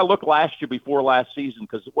think I looked last year before last season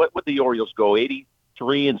because what would the Orioles go,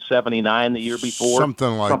 83 and 79 the year before?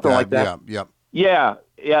 Something like that. Yeah.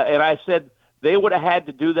 And I said they would have had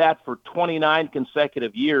to do that for 29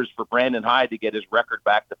 consecutive years for Brandon Hyde to get his record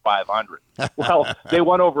back to 500. Well, they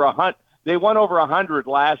won over 100. They won over 100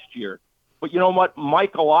 last year. But you know what,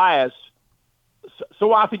 Mike Elias.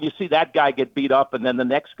 So often you see that guy get beat up, and then the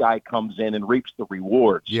next guy comes in and reaps the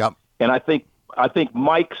rewards. Yep. And I think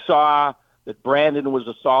Mike saw that Brandon was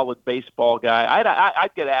a solid baseball guy.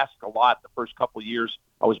 I'd get asked a lot the first couple of years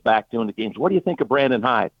I was back doing the games. What do you think of Brandon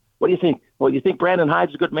Hyde? What do you think? Well, you think Brandon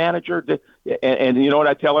Hyde's a good manager? And you know what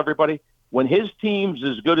I tell everybody? When his team's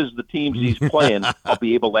as good as the teams he's playing, I'll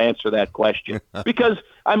be able to answer that question. Because,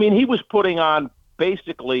 I mean, he was putting on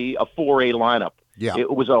basically a 4A lineup. Yeah.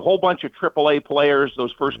 It was a whole bunch of AAA players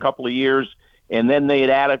those first couple of years, and then they'd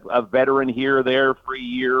add a veteran here or there for a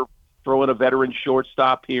year, throw in a veteran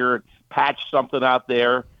shortstop here, patch something out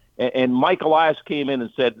there. And Mike Elias came in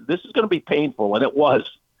and said, this is going to be painful, and it was.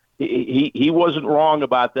 He wasn't wrong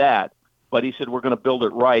about that, but he said we're going to build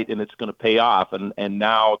it right, and it's going to pay off. And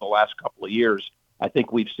now the last couple of years, I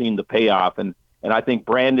think we've seen the payoff. And I think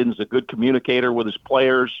Brandon's a good communicator with his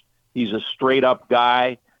players. He's a straight-up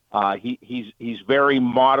guy. He's very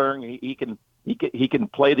modern. He can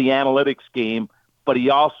play the analytics game, but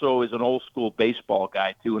he also is an old school baseball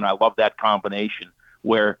guy too. And I love that combination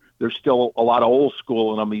where there's still a lot of old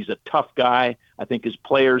school in him. He's a tough guy. I think his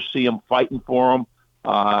players see him fighting for him.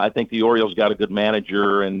 I think the Orioles got a good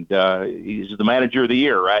manager, and he's the manager of the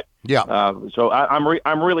year, right? Yeah. So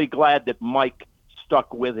I'm really glad that Mike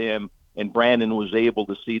stuck with him, and Brandon was able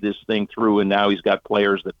to see this thing through, and now he's got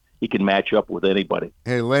players that he can match up with anybody.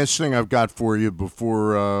 Hey, last thing I've got for you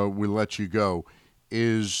before we let you go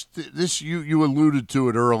is this. You alluded to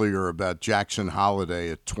it earlier about Jackson Holliday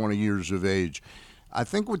at 20 years of age. I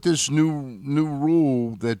think with this new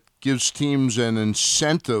rule that gives teams an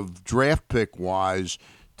incentive draft pick wise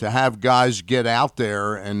to have guys get out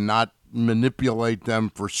there and not manipulate them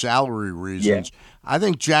for salary reasons, I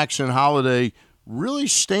think Jackson Holliday really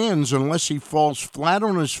stands unless he falls flat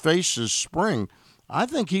on his face this spring. I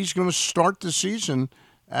think he's going to start the season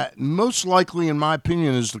most likely, in my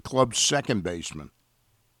opinion, as the club's second baseman.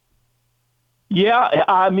 Yeah,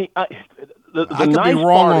 I mean, I could nice be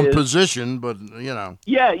wrong part on is, position, but, you know.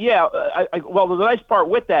 Yeah. Well, the nice part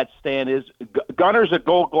with that, Stan, is Gunner's a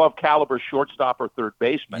Gold Glove caliber shortstop or third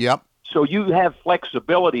baseman. Yep. So you have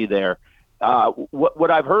flexibility there.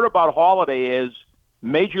 What I've heard about Holiday is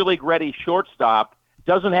major league ready shortstop,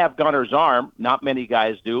 doesn't have Gunner's arm. Not many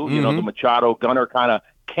guys do. Mm-hmm. You know, the Machado Gunner kind of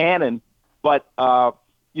cannon, but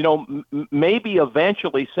maybe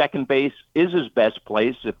eventually second base is his best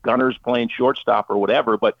place if Gunner's playing shortstop or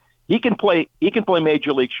whatever. But he can play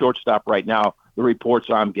major league shortstop right now. The reports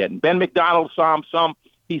I'm getting. Ben McDonald saw him some.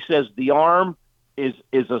 He says the arm is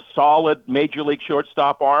a solid major league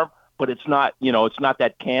shortstop arm, but it's not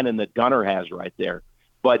that cannon that Gunner has right there.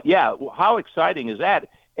 But yeah, how exciting is that?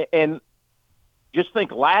 And just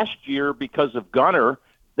think last year, because of Gunner,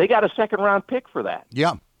 they got a second-round pick for that.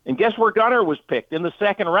 Yeah. And guess where Gunner was picked? In the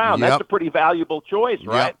second round. Yep. That's a pretty valuable choice,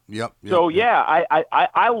 right? Yep. So, yeah,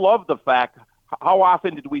 I love the fact, how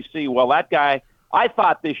often did we see, well, that guy, I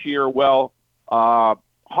thought this year,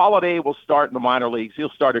 Holiday will start in the minor leagues. He'll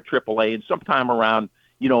start at AAA, and sometime around,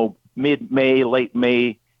 mid-May, late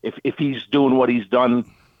May, if he's doing what he's done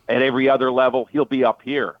at every other level, he'll be up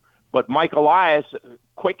here. But Mike Elias,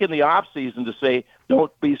 quick in the offseason to say,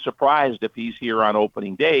 don't be surprised if he's here on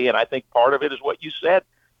opening day. And I think part of it is what you said,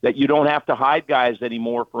 that you don't have to hide guys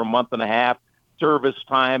anymore for a month and a half, service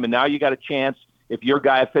time. And now you got a chance, if your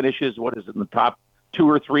guy finishes, in the top 2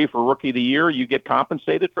 or 3 for Rookie of the Year, you get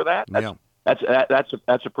compensated for that.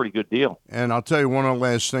 That's a pretty good deal. And I'll tell you one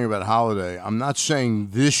last thing about Holiday. I'm not saying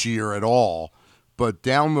this year at all, but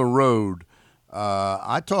down the road,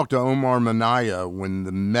 I talked to Omar Minaya when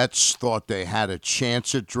the Mets thought they had a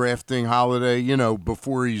chance at drafting Holiday,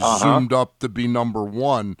 before he zoomed up to be number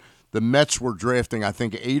 1. The Mets were drafting, I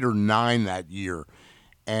think, 8 or 9 that year.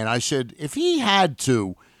 And I said, if he had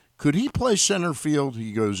to, could he play center field?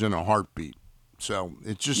 He goes, in a heartbut. So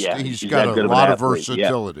it's just he's got a lot of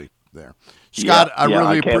versatility there. Scott, I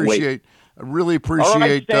really appreciate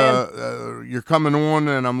you're coming on,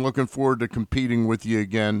 and I'm looking forward to competing with you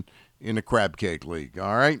again in the Crab Cake League.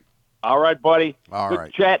 All right? All right, buddy.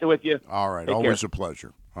 Good chatting with you. All right. Take Always care. a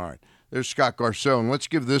pleasure. All right. There's Scott Garceau, and let's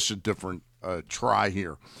give this a different try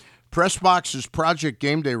here. Pressbox's Project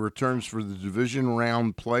Game Day returns for the division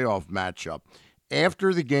round playoff matchup.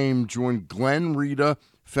 After the game, join Glenn, Rita,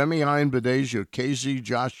 Femi Ayan-Badejo, KZ,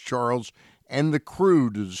 Josh Charles, and the crew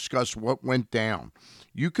to discuss what went down.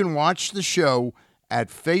 You can watch the show at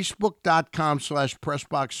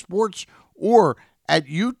facebook.com/PressboxSports or at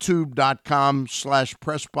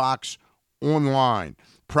youtube.com/PressboxOnline.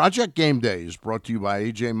 Project Game Day is brought to you by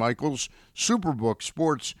A.J. Michaels, Superbook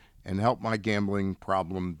Sports, and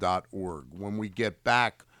HelpMyGamblingProblem.org. When we get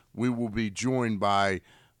back, we will be joined by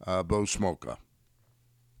Bo Smoka.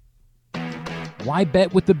 Why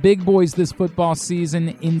bet with the big boys this football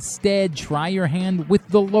season? Instead, try your hand with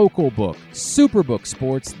the local book, Superbook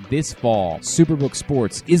Sports, this fall. Superbook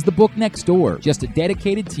Sports is the book next door. Just a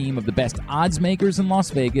dedicated team of the best odds makers in Las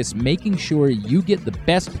Vegas, making sure you get the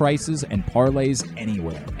best prices and parlays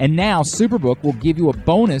anywhere. And now, Superbook will give you a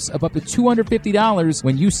bonus of up to $250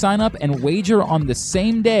 when you sign up and wager on the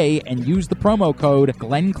same day and use the promo code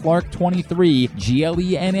GlennClark23,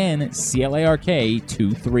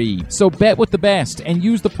 GLENNCLARK23. So bet with the best and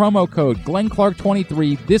use the promo code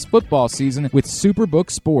GlennClark23 this football season with Superbook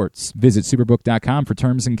Sports. Visit superbook.com for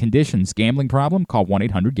terms and conditions. Gambling problem? Call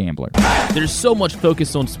 1-800-GAMBLER. There's so much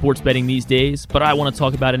focus on sports betting these days, but I want to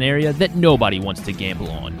talk about an area that nobody wants to gamble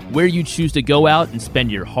on, where you choose to go out and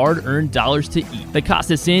spend your hard-earned dollars to eat. The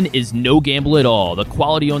Costas Inn is no gamble at all. The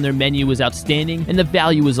quality on their menu is outstanding, and the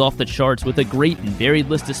value is off the charts with a great and varied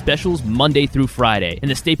list of specials Monday through Friday. And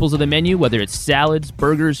the staples of the menu, whether it's salads,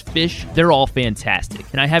 burgers, fish, they're all fantastic.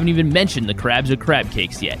 And I haven't even mentioned the crabs or crab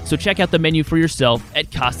cakes yet. So check out the menu for yourself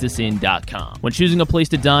at CostasInn.com. When choosing a place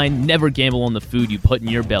to dine, never gamble on the food you put in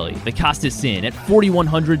your belly. The Costas Inn at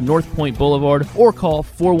 4100 North Point Boulevard, or call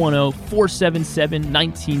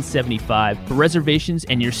 410-477-1975 for reservations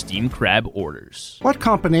and your steamed crab orders. What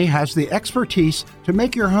company has the expertise to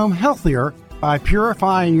make your home healthier by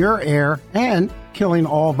purifying your air and killing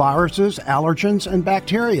all viruses, allergens, and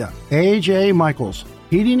bacteria? A.J. Michaels,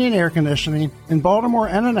 Heating and Air Conditioning in Baltimore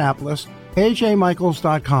and Annapolis,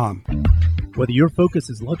 ajmichaels.com. Whether your focus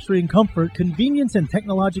is luxury and comfort, convenience and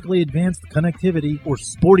technologically advanced connectivity, or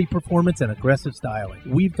sporty performance and aggressive styling,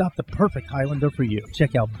 we've got the perfect Highlander for you.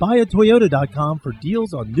 Check out buyatoyota.com for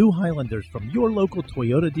deals on new Highlanders from your local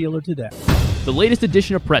Toyota dealer today. The latest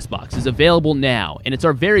edition of Pressbox is available now, and it's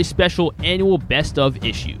our very special annual Best Of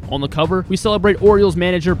issue. On the cover, we celebrate Orioles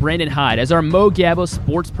manager Brandon Hyde as our Mo Gabba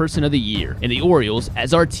Sports Person of the Year, and the Orioles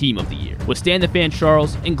as our Team of the Year, with Stan the Fan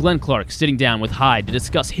Charles and Glenn Clark sitting down with Hyde to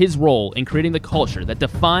discuss his role in creating creating the culture that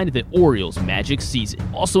defined the Orioles' magic season.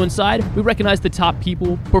 Also inside, we recognize the top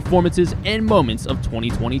people, performances, and moments of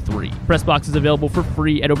 2023. Pressbox is available for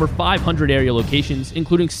free at over 500 area locations,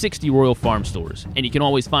 including 60 Royal Farm stores. And you can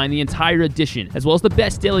always find the entire edition, as well as the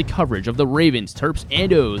best daily coverage of the Ravens, Terps,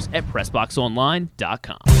 and O's at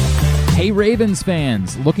PressBoxOnline.com. Hey Ravens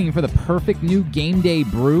fans, looking for the perfect new game day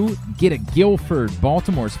brew? Get a Guilford,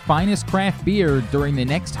 Baltimore's finest craft beer during the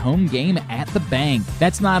next home game at the Bank.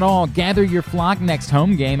 That's not all. Gather your flock next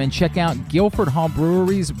home game and check out Guilford Hall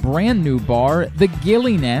Brewery's brand new bar, the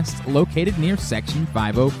Gilly Nest, located near Section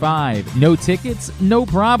 505. No tickets? No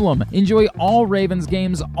problem. Enjoy all Ravens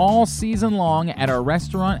games all season long at our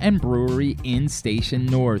restaurant and brewery in Station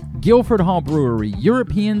North. Guilford Hall Brewery,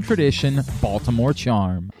 European tradition, Baltimore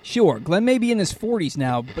charm. Sure, Glenn may be in his 40s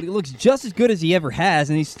now, but he looks just as good as he ever has,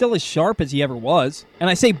 and he's still as sharp as he ever was. And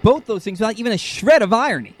I say both those things without even a shred of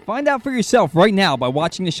irony. Find out for yourself right now by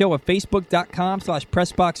watching the show at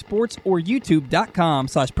Facebook.com/PressBoxSports or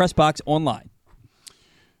YouTube.com/PressBoxOnline.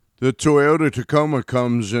 The Toyota Tacoma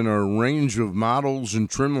comes in a range of models and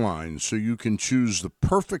trim lines, so you can choose the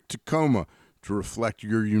perfect Tacoma to reflect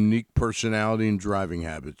your unique personality and driving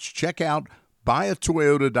habits. Check out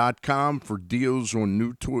buyatoyota.com for deals on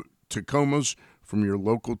new Tacomas from your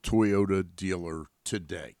local Toyota dealer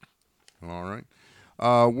today. All right.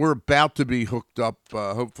 We're about to be hooked up,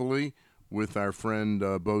 hopefully, with our friend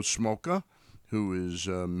Bo Smolka, who is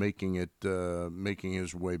making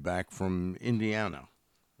his way back from Indiana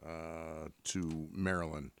to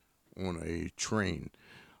Maryland on a train.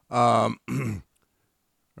 Are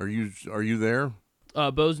you there?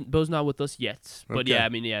 Bo's not with us yet, but Okay. yeah, I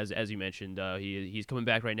mean, yeah, as you mentioned, he's coming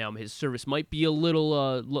back right now. His service might be a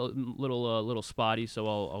little spotty, so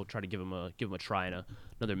I'll try to give him a try in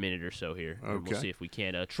another minute or so here. And Okay. we'll see if we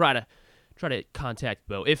can try to contact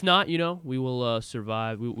Bo. If not, we will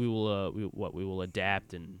survive. We will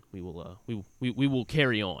adapt, and we will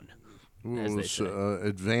carry on. We'll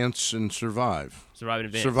advance and survive. Survive in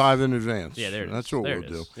advance. Survive in advance. Yeah, there it is. That's what There we'll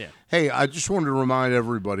it do. is. Yeah. Hey, I just wanted to remind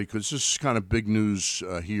everybody, because this is kind of big news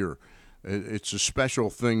here. It's a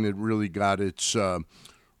special thing that really got its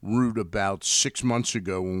root about 6 months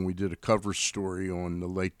ago when we did a cover story on the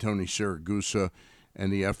late Tony Siragusa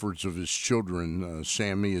and the efforts of his children,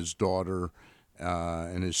 Sammy, his daughter,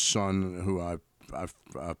 and his son, who I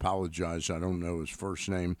apologize, I don't know his first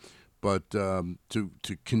name, but to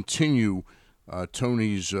continue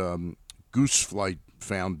Tony's Goose Flight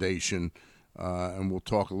Foundation, and we'll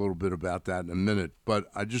talk a little bit about that in a minute. But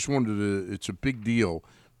I just wanted to, it's a big deal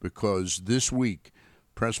because this week,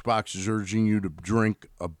 Pressbox is urging you to drink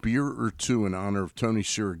a beer or two in honor of Tony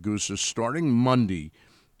Siragusa starting Monday,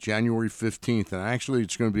 January 15th. And actually,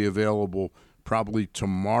 it's going to be available probably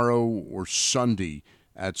tomorrow or Sunday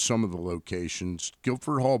at some of the locations.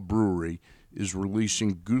 Guilford Hall Brewery is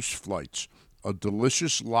releasing Goose Flights, a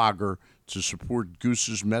delicious lager to support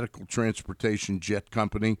Goose's medical transportation jet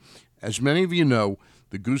company. As many of you know,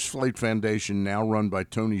 the Goose Flight Foundation, now run by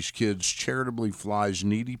Tony's kids, charitably flies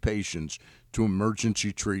needy patients to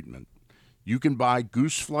emergency treatment. You can buy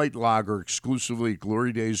Goose Flight Lager exclusively at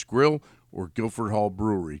Glory Days Grill or Guilford Hall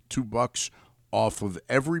Brewery. $2 off of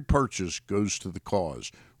every purchase goes to the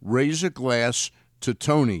cause. Raise a glass to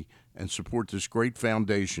Tony and support this great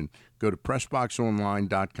foundation. Go to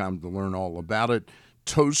PressBoxOnline.com to learn all about it.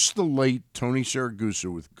 Toast the late Tony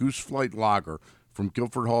Siragusa with Goose Flight Lager from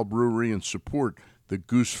Guilford Hall Brewery and support the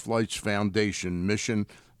Goose Flights Foundation mission.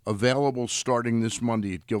 Available starting this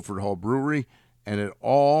Monday at Guilford Hall Brewery and at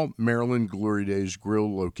all Maryland Glory Days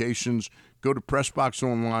Grill locations. Go to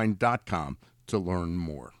PressBoxOnline.com to learn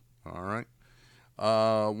more. All right.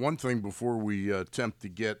 One thing before we attempt to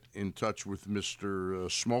get in touch with Mr.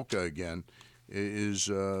 Smolka again is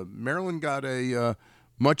Maryland got a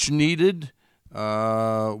much-needed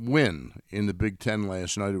win in the Big Ten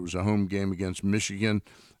last night. It was a home game against Michigan.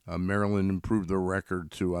 Maryland improved their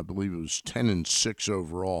record to, I believe it was 10-6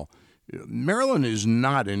 overall. Maryland is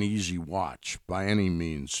not an easy watch by any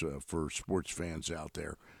means for sports fans out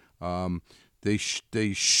there. They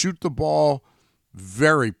shoot the ball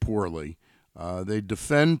very poorly. They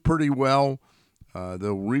defend pretty well.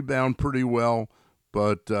 They'll rebound pretty well.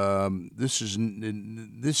 But this is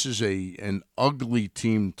an ugly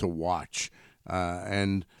team to watch.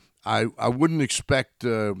 And I wouldn't expect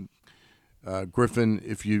Griffin,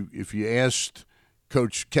 if you asked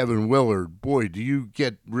Coach Kevin Willard, boy, do you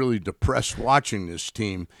get really depressed watching this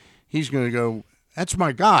team? He's going to go, that's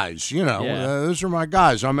my guys, those are my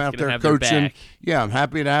guys. I'm out there coaching. Yeah, I'm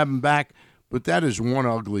happy to have them back. But that is one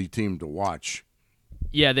ugly team to watch.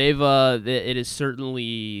 Yeah, it is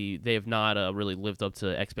certainly they have not really lived up to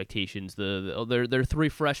expectations. Their three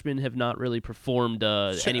freshmen have not really performed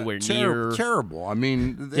anywhere near terrible. I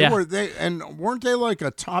mean, weren't they like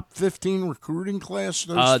a top 15 recruiting class?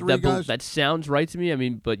 Those three guys. That sounds right to me. I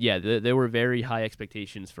mean, but yeah, there were very high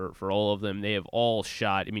expectations for all of them. They have all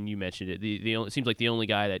shot. I mean, you mentioned it. It seems like the only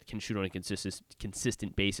guy that can shoot on a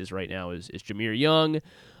consistent basis right now is Jameer Young.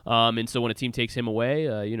 And so when a team takes him away,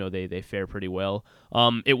 they fare pretty well.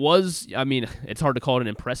 It's hard to call it an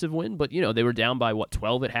impressive win, but, they were down by,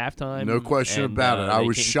 12 at halftime? No question about it. I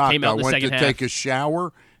was shocked. I went to take a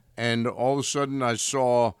shower, and all of a sudden I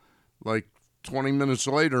saw, 20 minutes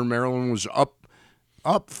later, Maryland was up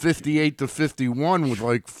 58-51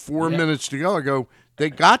 with, 4 minutes to go. I go, they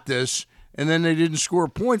got this. And then they didn't score a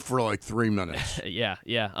point for 3 minutes. Yeah.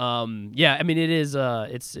 I mean, it is.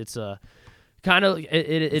 It's a kind of.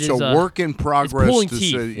 It's a work in progress. It's pulling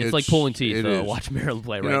teeth. It's like pulling teeth. Watch Maryland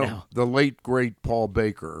play now. The late great Paul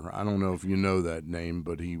Baker. I don't know if you know that name,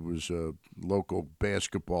 but he was a local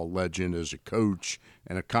basketball legend as a coach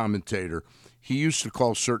and a commentator. He used to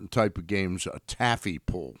call certain type of games a taffy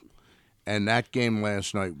pull, and that game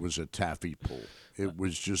last night was a taffy pull. It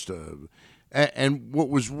was just a. And what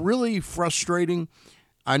was really frustrating,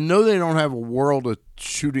 I know they don't have a world of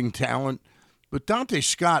shooting talent, but Dante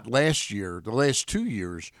Scott last year, the last 2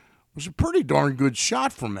 years, was a pretty darn good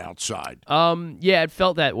shot from outside. Yeah, it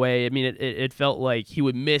felt that way. I mean, it felt like he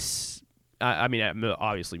would miss.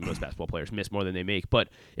 Obviously most basketball players miss more than they make, but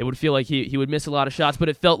it would feel like he would miss a lot of shots. But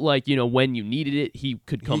it felt like when you needed it, he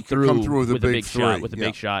could come through with a big shot.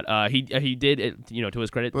 Big shot. He did. To his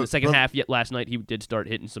credit, the second half last night he did start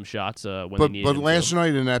hitting some shots when they needed. But last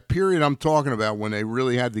night in that period I'm talking about, when they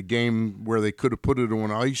really had the game where they could have put it on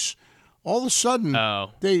ice. All of a sudden,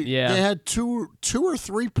 they had two or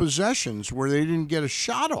three possessions where they didn't get a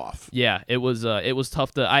shot off. Yeah, it was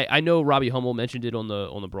tough to. I know Robbie Hummel mentioned it on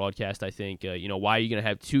the broadcast. I think why are you going to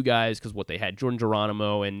have two guys? Because what they had, Jordan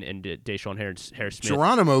Geronimo and Deshaun Harris-Smith.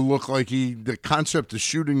 Geronimo looked like the concept of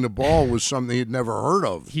shooting the ball was something he'd never heard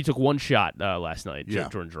of. He took one shot last night. Yeah.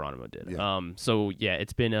 Jordan Geronimo did. Yeah. So yeah,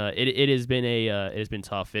 it's been it has been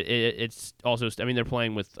tough. It's also, I mean, they're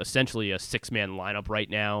playing with essentially a 6-man lineup right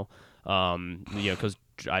now. Because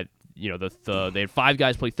they had 5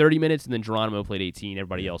 guys play 30 minutes, and then Geronimo played 18.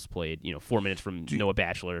 Everybody else played 4 minutes from Noah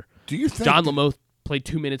Batchelor. Do you think John Lamoth played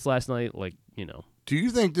 2 minutes last night? Do you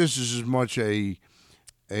think this is as much a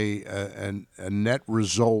net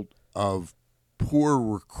result of poor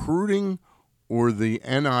recruiting, or the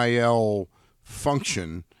NIL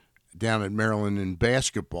function down at Maryland in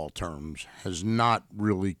basketball terms has not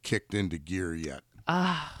really kicked into gear yet?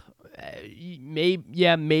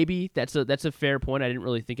 Maybe that's a fair point. I didn't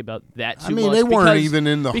really think about that too much. I mean, they weren't even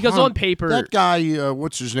in the because hunt. On paper, that guy,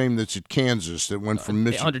 what's his name, that's at Kansas that went from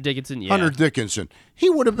Michigan, Hunter Dickinson. Yeah. Hunter Dickinson. He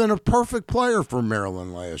would have been a perfect player for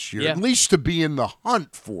Maryland last year, at least to be in the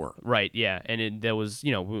hunt for. Right. Yeah, and it was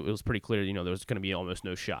it was pretty clear there was going to be almost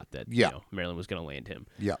no shot that Maryland was going to land him.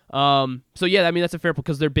 Yeah. So yeah, I mean that's a fair point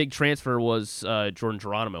because their big transfer was Jordan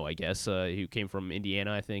Geronimo, I guess, who came from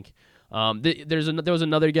Indiana, I think. There was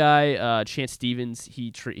another guy, Chance Stevens.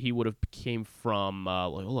 He would have came from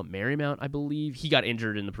Marymount, I believe. He got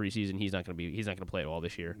injured in the preseason. He's not going to play at all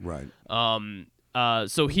this year. Right.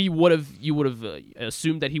 So you would have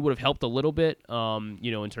assumed that he would have helped a little bit,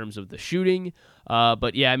 in terms of the shooting.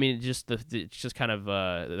 But yeah, I mean, it's just kind of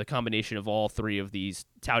the combination of all three of these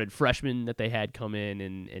touted freshmen that they had come in,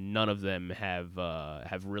 and none of them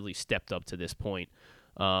have really stepped up to this point.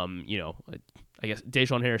 I guess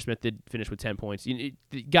Deshaun Harris-Smith did finish with 10 points. The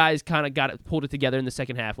guys kind of pulled it together in the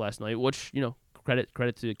second half last night, which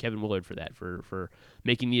credit to Kevin Willard for that, for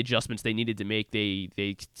making the adjustments they needed to make.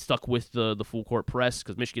 They stuck with the full court press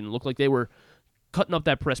because Michigan looked like they were cutting up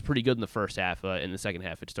that press pretty good in the first half. In the second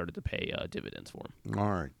half, it started to pay dividends for them.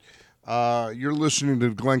 All right. You're listening to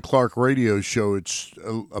the Glenn Clark Radio Show. It's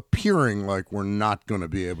appearing like we're not going to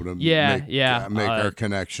be able to make our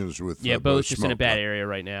connections with Bo's just in a bad area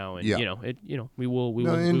right now, and we will.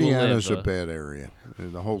 Indiana's a bad area.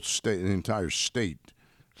 The whole state, the entire state,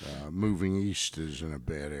 moving east is in a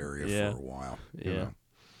bad area for a while.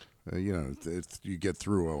 If you get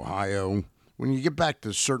through Ohio. When you get back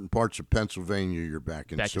to certain parts of Pennsylvania, you're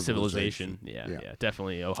back in civilization. Yeah,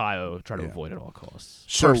 definitely. Ohio, try to avoid at all costs.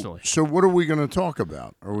 Personally. So what are we going to talk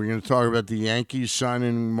about? Are we going to talk about the Yankees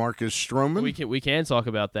signing Marcus Stroman? We can talk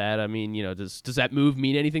about that. I mean, does that move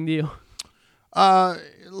mean anything to you?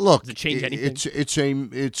 Look, does it change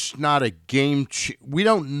anything? It's not a game. We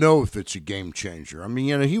don't know if it's a game changer. I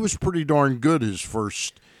mean, he was pretty darn good his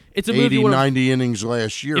first 80, 90 innings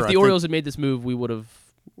last year. If the Orioles had made this move, we would have.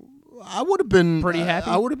 I would have been pretty happy.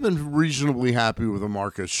 I would have been reasonably happy with a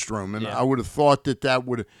Marcus Stroman. Yeah. I would have thought that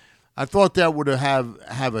would. I thought that would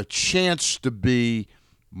have a chance to be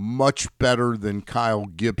much better than Kyle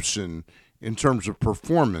Gibson in terms of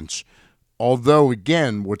performance. Although,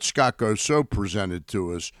 again, what Scott Garceau presented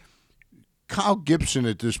to us, Kyle Gibson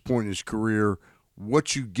at this point in his career,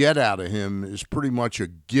 what you get out of him is pretty much a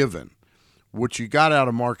given. What you got out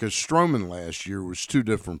of Marcus Stroman last year was two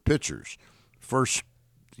different pitchers. First,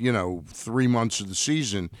 3 months of the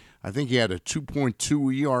season, I think he had a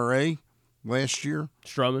 2.2 ERA last year.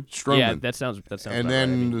 Stroman. Yeah, that sounds. And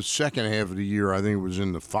then the second half of the year, I think it was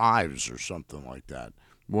in the fives or something like that.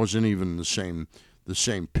 Wasn't even the same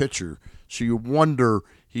pitcher. So you wonder,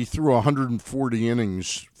 he threw 140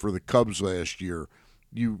 innings for the Cubs last year.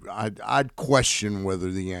 I'd question whether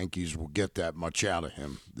the Yankees will get that much out of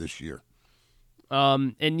him this year.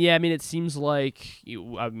 And yeah, I mean, it seems like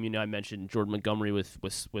I mentioned Jordan Montgomery with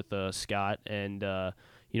Scott, and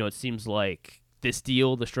it seems like this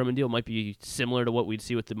deal, the Stroman deal, might be similar to what we'd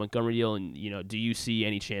see with the Montgomery deal. And do you see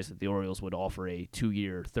any chance that the Orioles would offer a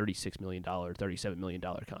 2-year, $36 million, $37 million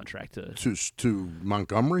contract to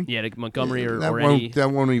Montgomery? Yeah, to Montgomery or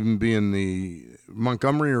that won't even be in the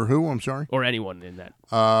Montgomery or who? I'm sorry, or anyone in that.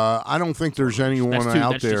 I don't think there's anyone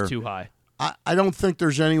out there. That's just too high. I don't think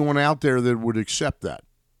there's anyone out there that would accept that.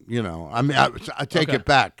 I mean, I take it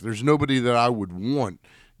back. There's nobody that I would want.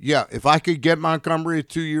 Yeah, if I could get Montgomery at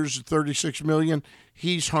 2 years at $36 million,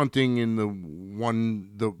 he's hunting in the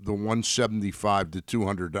 175 to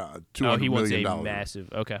 200 he wants million a dollars. Massive.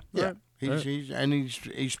 Okay. Yeah,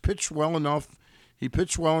 he's pitched well enough. He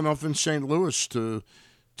pitched well enough in St. Louis to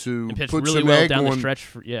pitched put really some well egg down on, the stretch.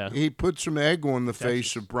 He put some egg on the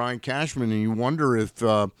face of Brian Cashman, and you wonder if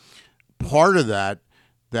part of that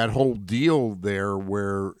whole deal there,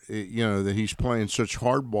 where that he's playing such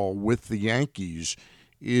hardball with the Yankees,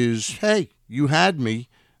 is, hey, you had me,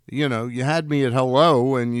 you had me at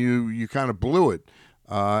hello, and you kind of blew it,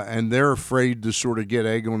 and they're afraid to sort of get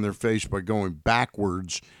egg on their face by going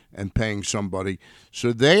backwards and paying somebody.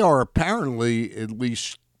 So they are apparently at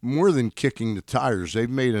least more than kicking the tires. They've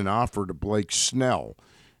made an offer to Blake Snell.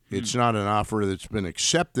 It's not an offer that's been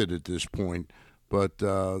accepted at this point, but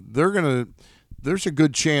there's a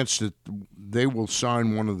good chance that they will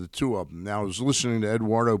sign one of the two of them. Now, I was listening to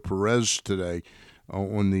Eduardo Perez today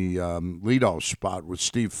on the leadoff spot with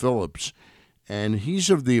Steve Phillips, and he's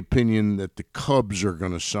of the opinion that the Cubs are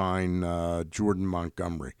going to sign Jordan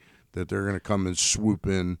Montgomery, that they're going to come and swoop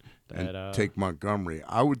in and take Montgomery.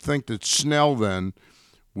 I would think that Snell then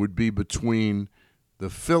would be between the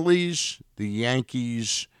Phillies, the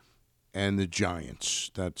Yankees, and the Giants.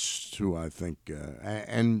 That's who I think.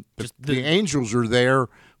 And the Angels are there,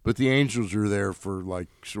 but the Angels are there for like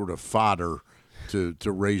sort of fodder to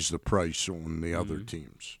raise the price on the other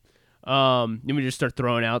teams. Let me just start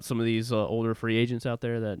throwing out some of these older free agents out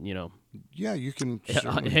there that, Yeah, you can.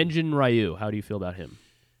 Hyun-Jin Ryu, how do you feel about him?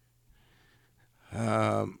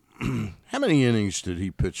 How many innings did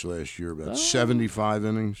he pitch last year? About 75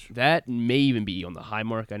 innings? That may even be on the high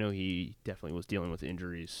mark. I know he definitely was dealing with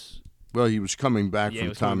injuries. Well, he was coming back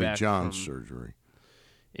from Tommy John surgery.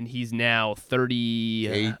 And he's now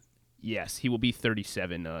 38. Yes, he will be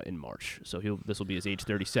 37 in March. So this will be his age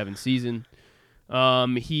 37 season.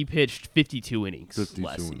 He pitched 52 innings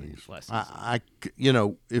last season. I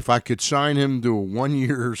if I could sign him to a 1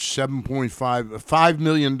 year, $5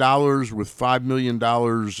 million with $5 million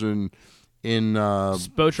in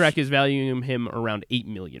Spotrac is valuing him around $8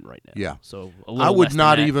 million right now. Yeah, so a little I would less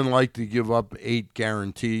not than that. even like to give up 8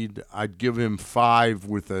 guaranteed. I'd give him 5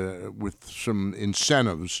 with some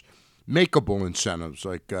incentives, makeable incentives,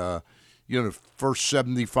 like first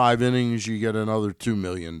 75 innings you get another $2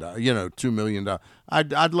 million. $2 million.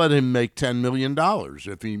 I'd let him make $10 million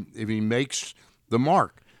if he makes the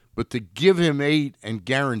mark. But to give him 8 and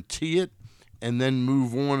guarantee it, and then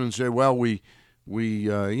move on and say, well, we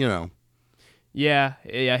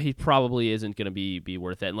Yeah, he probably isn't going to be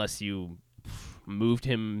worth it unless you moved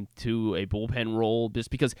him to a bullpen role, just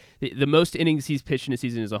because the most innings he's pitched in a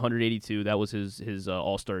season is 182. That was his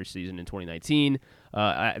All-Star season in 2019.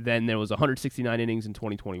 Then there was 169 innings in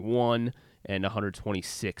 2021 and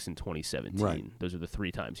 126 in 2017. Right. Those are the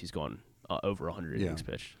 3 times he's gone over 100 innings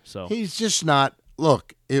pitched. So he's just not.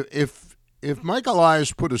 Look, if Mike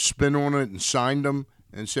Elias put a spin on it and signed him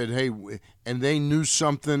and said, hey, and they knew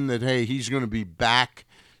something that, hey, he's going to be back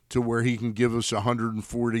to where he can give us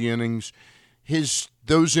 140 innings,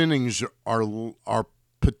 those innings are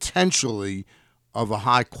potentially of a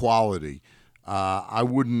high quality. I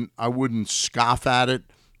wouldn't scoff at it,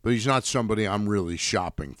 but he's not somebody I'm really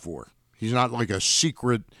shopping for. He's not like a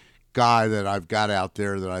secret guy that I've got out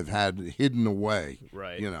there that I've had hidden away.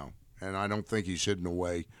 Right. And I don't think he's hidden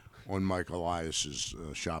away on Mike Elias's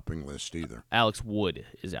shopping list either. Alex Wood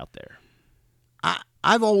is out there.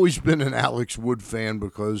 I've always been an Alex Wood fan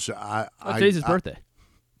because today's his birthday.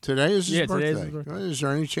 Today is his birthday. Today's his birthday. Is there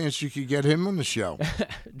any chance you could get him on the show?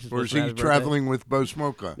 Or is he traveling with Bo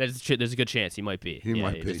Smoka? There's a good chance he might be. He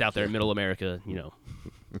might be. Just out there in middle America,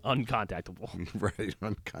 uncontactable. Right,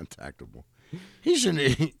 uncontactable. He's an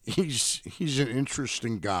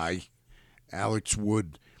interesting guy, Alex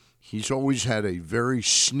Wood. He's always had a very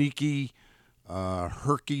sneaky,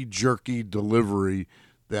 herky-jerky delivery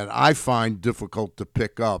that I find difficult to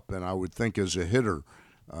pick up, and I would think as a hitter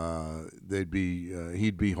he'd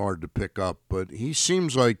be hard to pick up. But he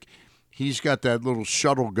seems like he's got that little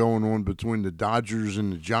shuttle going on between the Dodgers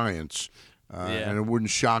and the Giants, and it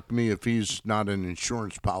wouldn't shock me if he's not an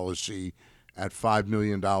insurance policy at $5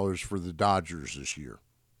 million for the Dodgers this year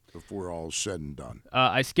before all is said and done.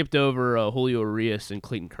 I skipped over Julio Urias and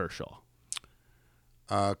Clayton Kershaw.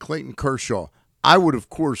 Clayton Kershaw. I would, of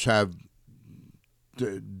course, have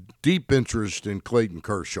deep interest in Clayton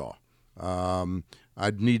Kershaw.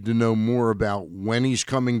 I'd need to know more about when he's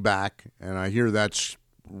coming back, and I hear that's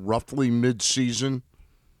roughly mid-season.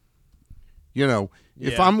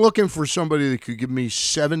 If I'm looking for somebody that could give me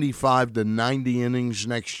 75 to 90 innings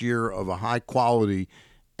next year of a high quality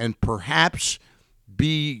and perhaps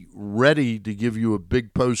be ready to give you a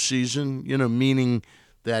big postseason, meaning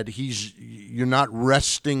that you're not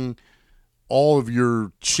resting all of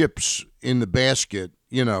your chips in the basket,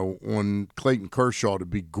 on Clayton Kershaw to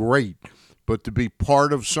be great, but to be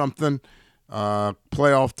part of something,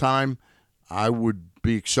 playoff time, I would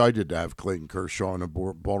be excited to have Clayton Kershaw in a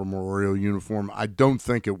Baltimore Oriole uniform. I don't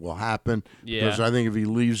think it will happen because I think if he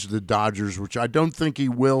leaves the Dodgers, which I don't think he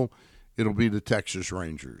will, it'll be the Texas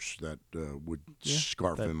Rangers that would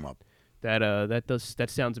scarf him up. That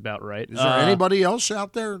sounds about right. Is there anybody else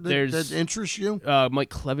out there that interests you? Mike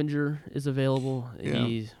Clevenger is available.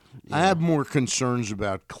 Yeah. I have more concerns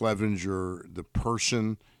about Clevenger, the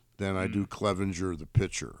person, than I do Clevenger, the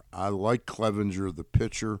pitcher. I like Clevenger, the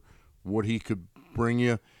pitcher, what he could bring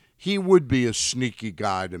you. He would be a sneaky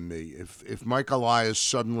guy to me. If Mike Elias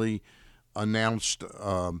suddenly announced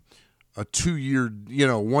a 2-year,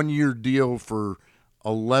 1-year deal for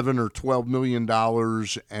 $11 or $12 million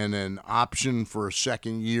and an option for a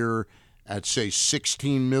second year at, say,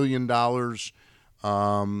 $16 million,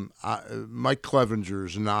 Mike Clevenger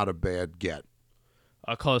is not a bad get.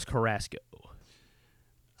 Carlos Carrasco.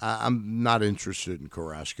 I'm not interested in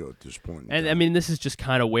Carrasco at this point. And I mean, this is just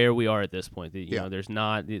kind of where we are at this point. You know, there's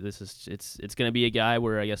not. It's going to be a guy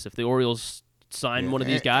where I guess if the Orioles sign one of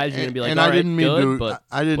these guys, you're going to be like, all right, good.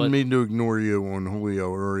 I didn't mean to ignore you on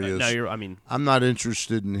Julio Urias. No, I'm not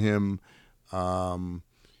interested in him. I'd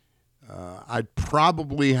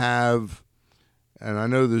probably have, and I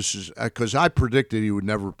know this is because I predicted he would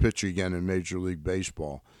never pitch again in Major League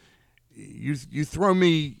Baseball. You throw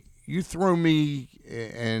me,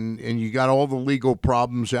 and you got all the legal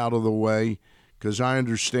problems out of the way, because I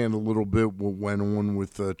understand a little bit what went on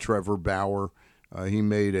with Trevor Bauer. He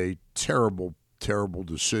made a terrible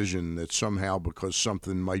decision that somehow, because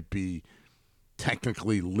something might be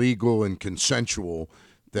technically legal and consensual,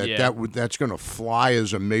 that's going to fly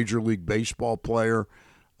as a Major League Baseball player.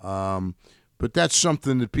 But that's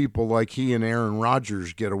something that people like he and Aaron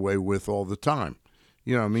Rodgers get away with all the time.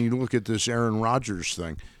 You know, I mean, you look at this Aaron Rodgers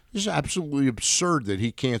thing. It's absolutely absurd that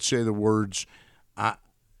he can't say the words,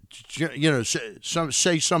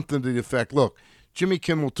 say something to the effect, look, Jimmy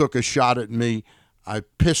Kimmel took a shot at me. I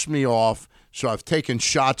pissed me off, so I've taken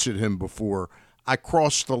shots at him before. I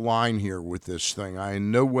crossed the line here with this thing. I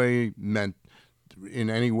in no way meant in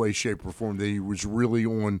any way, shape, or form that he was really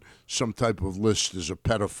on some type of list as a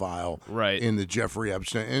pedophile in the Jeffrey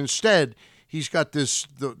Epstein. And instead, he's got this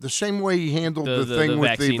the same way he handled the thing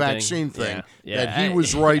with the vaccine thing that he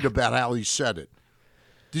was right about how he said it.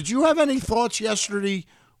 Did you have any thoughts yesterday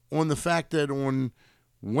on the fact that on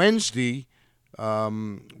Wednesday,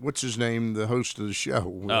 what's his name, the host of the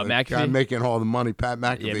show, McAfee, guy making all the money, Pat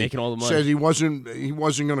McAfee, making all the money, said he wasn't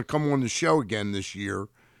going to come on the show again this year,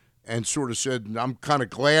 and sort of said, I'm kind of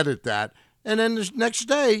glad at that. And then the next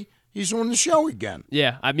day, he's on the show again.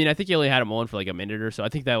 Yeah, I mean, I think he only had him on for like a minute or so. I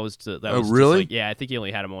think that was really? I think he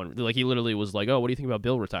only had him on. Like, he literally was like, "Oh, what do you think about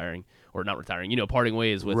Bill retiring or not retiring? You know, parting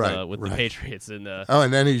ways with the Patriots." And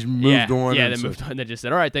and then he's moved on. Yeah, then moved on. Then just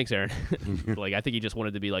said, "All right, thanks, Aaron." Like, I think he just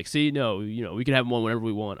wanted to be like, "See, no, we can have him on whenever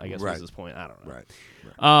we want." I guess was his point. I don't know.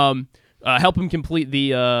 Right. Help him complete the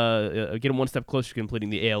get him one step closer to completing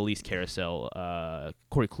the AL East carousel.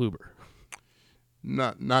 Corey Kluber.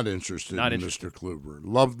 Not interested Not in interested. Mr. Kluber.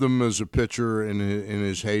 Loved him as a pitcher in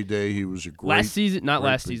his heyday. He was a great Last season, not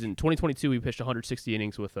great last pitcher. season, 2022, he pitched 160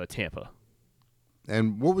 innings with Tampa.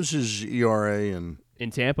 And what was his ERA? And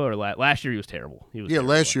In Tampa, or last year he was terrible. He was terrible.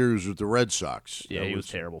 last year he was with the Red Sox. Yeah, That he was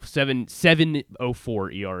terrible.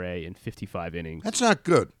 7.04 ERA in 55 innings. That's not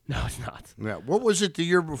good. No, it's not. Yeah. What was it the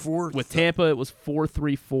year before? With Tampa, it was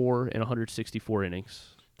 4.34 in 164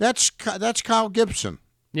 innings. That's Kyle Gibson.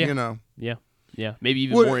 Yeah. You know. Yeah. Maybe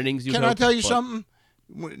even What- more innings. Can I tell you something?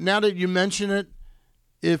 Now that you mention it,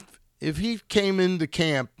 if he came into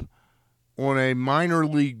camp on a minor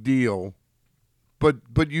league deal,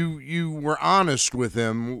 but you were honest with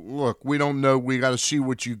him. Look, we don't know. We got to see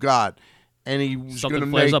what you got, and he was going to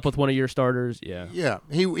Something flares make up with one of your starters. Yeah. Yeah,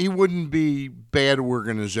 he wouldn't be bad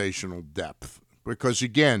organizational depth because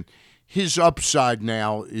again, his upside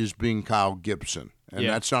now is being Kyle Gibson, and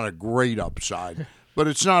Yeah. that's not a great upside, but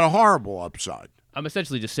it's not a horrible upside. I'm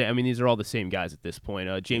essentially just saying, I mean, these are all the same guys at this point.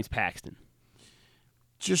 James Paxton.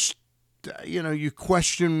 Just you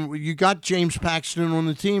question. You got James Paxton on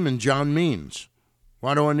the team and John Means.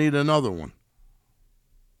 Why do I need another one?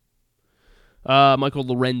 Michael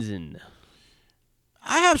Lorenzen.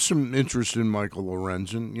 I have some interest in Michael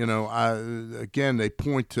Lorenzen. Again, they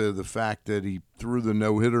point to the fact that he threw the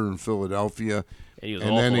no-hitter in Philadelphia, And he was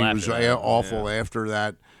and awful then he after was that. awful Yeah. after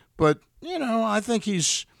that. But I think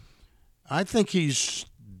he's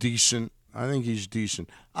decent. I think he's decent.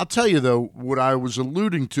 I'll tell you though, what I was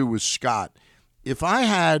alluding to with Scott, if I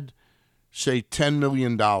had, say, $10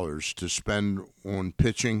 million to spend on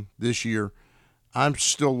pitching this year, I'm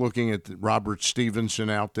still looking at Robert Stevenson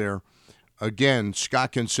out there. Again,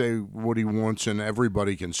 Scott can say what he wants, and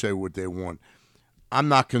everybody can say what they want. I'm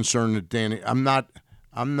not concerned that Danny. I'm not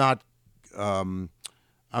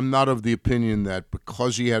of the opinion that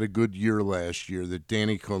because he had a good year last year, that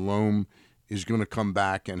Danny Colomé is going to come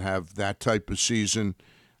back and have that type of season.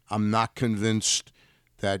 I'm not convinced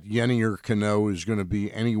that Yennier Cano is going to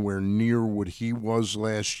be anywhere near what he was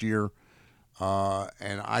last year.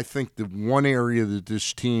 And I think the one area that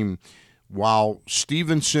this team, while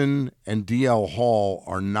Stevenson and DL Hall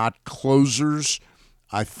are not closers,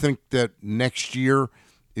 I think that next year,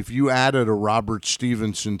 if you added a Robert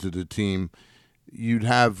Stevenson to the team, you'd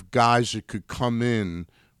have guys that could come in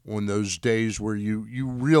on those days where you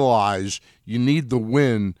realize you need the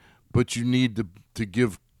win, but you need to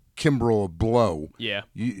give Kimbrel a blow. Yeah.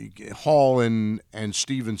 Hall and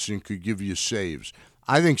Stevenson could give you saves.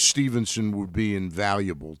 I think Stevenson would be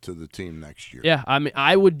invaluable to the team next year. Yeah, I mean,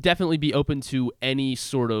 I would definitely be open to any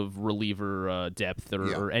sort of reliever depth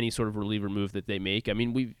or any sort of reliever move that they make. I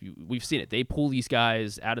mean, we've seen it. They pull these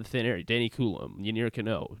guys out of thin air. Danny Coulombe, Yennier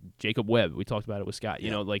Cano, Jacob Webb. We talked about it with Scott. You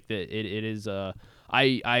know, like it is.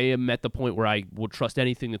 I am at the point where I would trust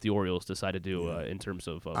anything that the Orioles decide to do in terms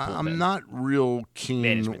of. I'm not real keen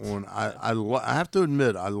management. on. I have to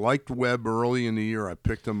admit, I liked Webb early in the year. I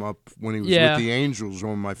picked him up when he was Yeah. with the Angels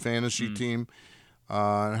on my fantasy team.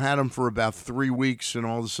 I had him for about 3 weeks, and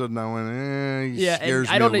all of a sudden I went, he Yeah, scares and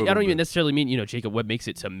me I a don't little even bit. necessarily mean Jacob Webb makes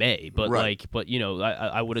it to May, but Right. I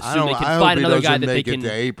would I assume they hope can find he another doesn't guy that they make can. it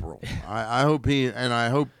to April. I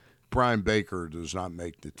hope Brian Baker does not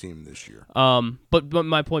make the team this year. But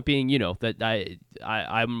my point being, that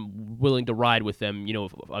I'm willing to ride with them.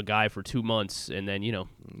 A guy for 2 months, and then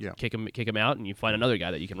kick him out, and you find another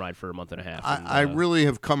guy that you can ride for a month and a half. I really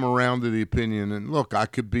have come around to the opinion, and look, I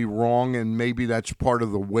could be wrong, and maybe that's part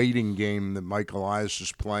of the waiting game that Mike Elias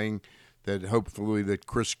is playing, that hopefully that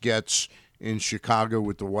Chris Getz in Chicago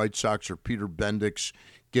with the White Sox or Peter Bendix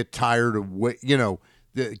get tired of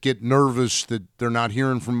get nervous that they're not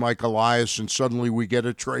hearing from Mike Elias, and suddenly we get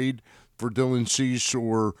a trade for Dylan Cease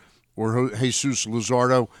or Jesus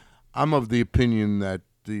Luzardo. I'm of the opinion that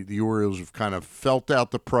the Orioles have kind of felt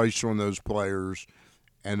out the price on those players,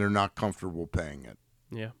 and they're not comfortable paying it.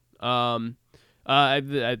 Yeah. We're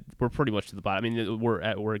pretty much to the bottom. I mean,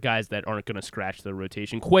 we're guys that aren't going to scratch the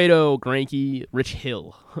rotation. Cueto, Greinke, Rich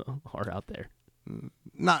Hill are out there.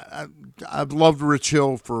 I've loved Rich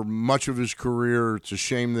Hill for much of his career. It's a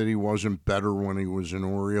shame that he wasn't better when he was an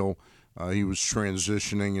Oriole. He was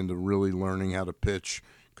transitioning into really learning how to pitch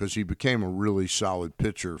because he became a really solid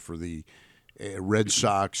pitcher for the Red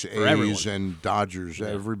Sox, A's, and Dodgers,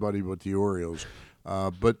 everybody but the Orioles.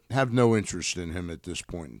 But have no interest in him at this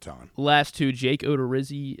point in time. Last two, Jake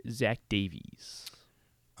Odorizzi, Zach Davies.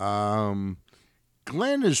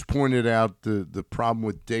 Glenn has pointed out the problem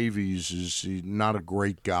with Davies is he's not a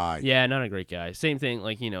great guy. Yeah, not a great guy. Same thing,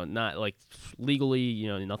 not like legally,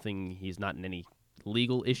 nothing. He's not in any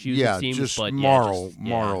legal issues. Yeah, it seems, just but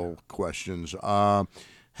moral questions.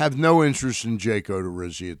 have no interest in Jake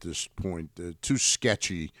Odorizzi at this point. Too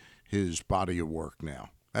sketchy, his body of work now.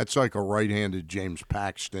 That's like a right-handed James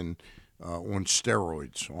Paxton on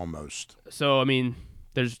steroids almost. So, I mean,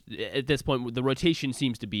 there's at this point, the rotation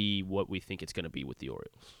seems to be what we think it's going to be with the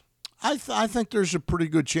Orioles. I think there's a pretty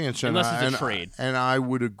good chance. Unless it's a trade. And I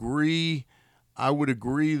would agree with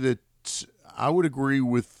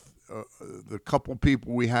the couple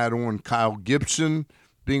people we had on, Kyle Gibson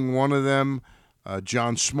being one of them,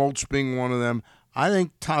 John Smoltz being one of them. I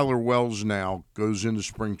think Tyler Wells now goes into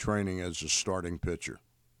spring training as a starting pitcher.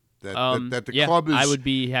 That the club is, I would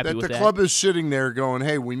be happy with that. The club is sitting there going,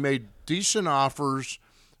 hey, we made decent offers.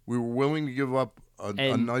 We were willing to give up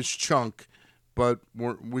a nice chunk, but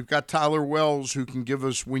we've got Tyler Wells who can give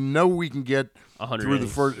us – we know we can get through innings. The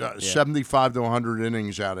first 75 to 100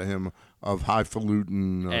 innings out of him of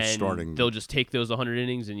highfalutin starting. They'll just take those 100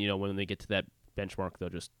 innings, and, when they get to that benchmark, they'll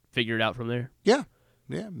just figure it out from there. Yeah.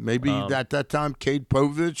 Maybe at that time Cade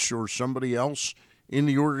Povich or somebody else in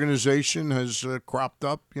the organization has cropped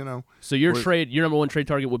up, So your number one trade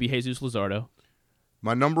target would be Jesus Luzardo.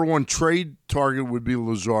 My number one trade target would be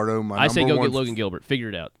Luzardo. I say go get Logan Gilbert. Figure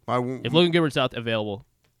it out. If Logan Gilbert's out available,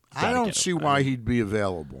 I don't see why he'd be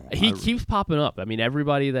available. He keeps popping up. I mean,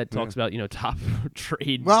 everybody that talks about top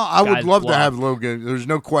trade. Well, I would love to have Logan. There's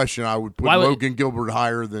no question I would put Logan Gilbert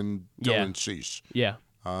higher than Dylan Cease. Yeah.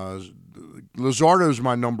 Luzardo's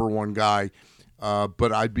my number one guy,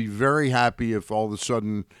 but I'd be very happy if all of a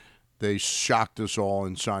sudden they shocked us all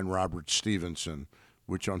and signed Robert Stevenson,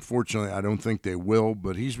 which unfortunately I don't think they will,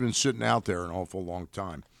 but he's been sitting out there an awful long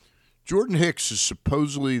time. Jordan Hicks is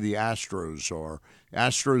supposedly the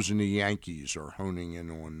Astros and the Yankees are honing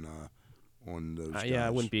in on those guys. Yeah,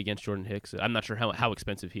 I wouldn't be against Jordan Hicks. I'm not sure how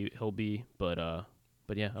expensive he'll be, but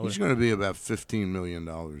yeah. He's going to be about $15 million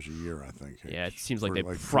a year, I think. Yeah, it seems like they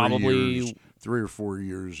probably 3 or 4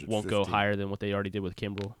 years won't 15. go higher than what they already did with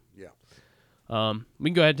Kimbrel. Yeah. We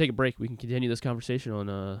can go ahead and take a break. We can continue this conversation on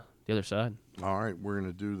the other side. All right, we're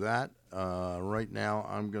going to do that. Right now,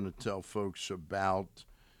 I'm going to tell folks about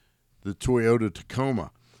the Toyota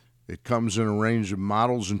Tacoma. It comes in a range of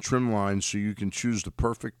models and trim lines, so you can choose the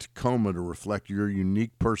perfect Tacoma to reflect your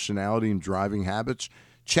unique personality and driving habits.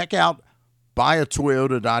 Check out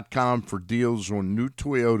buyatoyota.com for deals on new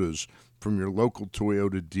Toyotas from your local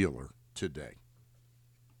Toyota dealer today.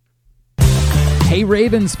 Hey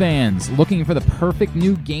Ravens fans, looking for the perfect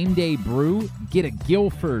new game day brew? Get a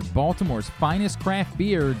Guilford, Baltimore's finest craft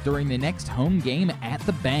beer during the next home game at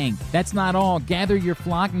the bank. That's not all. Gather your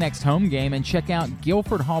flock next home game and check out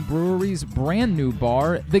Guilford Hall Brewery's brand new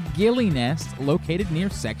bar, the Gilly Nest, located near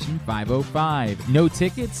Section 505. No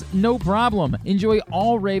tickets? No problem. Enjoy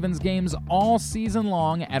all Ravens games all season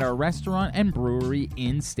long at our restaurant and brewery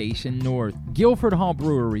in Station North. Guilford Hall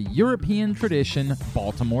Brewery, European tradition,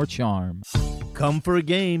 Baltimore charm. Come for a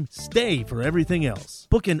game, stay for everything else.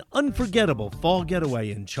 Book an unforgettable fall getaway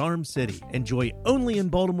in Charm City. Enjoy only in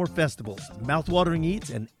Baltimore festivals, mouthwatering eats,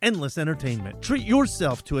 and endless entertainment. Treat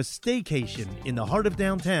yourself to a staycation in the heart of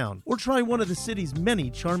downtown, or try one of the city's many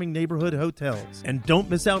charming neighborhood hotels. And don't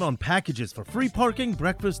miss out on packages for free parking,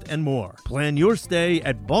 breakfast, and more. Plan your stay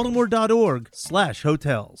at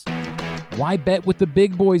baltimore.org/hotels. Why bet with the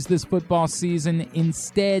big boys this football season?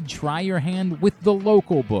 Instead, try your hand with the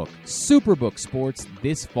local book, Superbook Sports,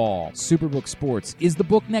 this fall. Superbook Sports is the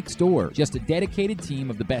book next door. Just a dedicated team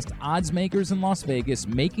of the best odds makers in Las Vegas,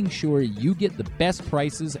 making sure you get the best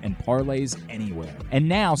prices and parlays anywhere. And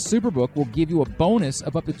now, Superbook will give you a bonus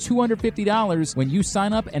of up to $250 when you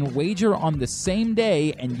sign up and wager on the same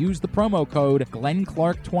day and use the promo code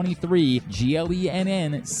GlennClark23,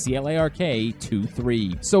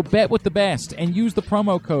 GLENNCLARK23. So bet with the best and use the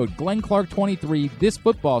promo code GlennClark23 this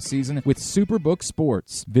football season with Superbook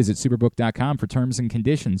Sports. Visit superbook.com for terms and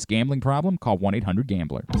conditions. Gambling problem? Call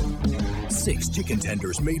 1-800-GAMBLER. 6 chicken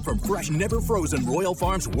tenders made from fresh, never frozen Royal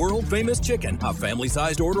Farms world-famous chicken, a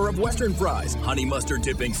family-sized order of Western fries, honey mustard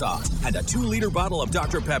dipping sauce, and a 2-liter bottle of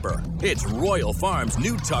Dr. Pepper. It's Royal Farms'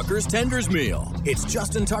 new Tucker's Tenders Meal. It's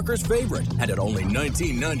Justin Tucker's favorite, and at only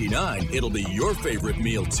 $19.99, it'll be your favorite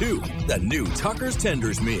meal, too. The new Tucker's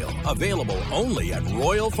Tenders Meal, available only at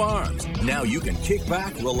Royal Farms. Now you can kick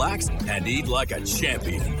back, relax, and eat like a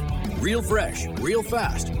champion. Real fresh, real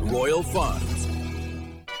fast, Royal Farms.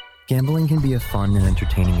 Gambling can be a fun and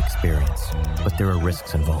entertaining experience, but there are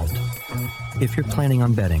risks involved. If you're planning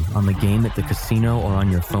on betting on the game at the casino or on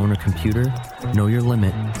your phone or computer, know your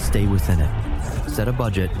limit, stay within it. Set a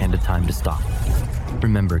budget and a time to stop.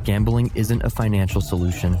 Remember, gambling isn't a financial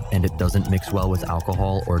solution, and it doesn't mix well with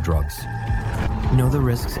alcohol or drugs. Know the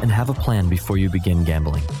risks and have a plan before you begin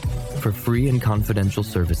gambling. For free and confidential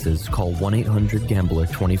services, call 1-800-GAMBLER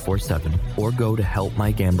 24/7 or go to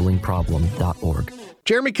helpmygamblingproblem.org.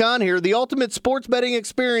 Jeremy Kahn here. The ultimate sports betting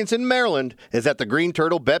experience in Maryland is at the Green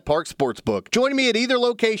Turtle Bet Park Sportsbook. Join me at either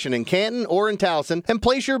location in Canton or in Towson and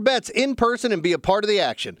place your bets in person and be a part of the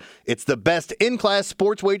action. It's the best in-class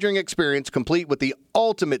sports wagering experience, complete with the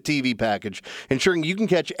ultimate TV package, ensuring you can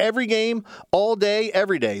catch every game all day,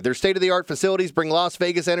 every day. Their state-of-the-art facilities bring Las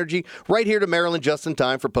Vegas energy right here to Maryland just in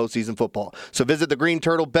time for postseason football. So visit the Green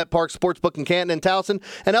Turtle Bet Park Sportsbook in Canton and Towson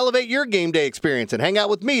and elevate your game day experience and hang out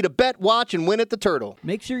with me to bet, watch, and win at the Turtle.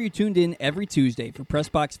 Make sure you tuned in every Tuesday for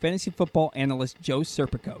PressBox fantasy football analyst Joe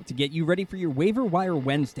Serpico to get you ready for your Waiver Wire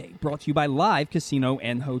Wednesday, brought to you by Live Casino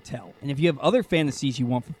and Hotel. And if you have other fantasies you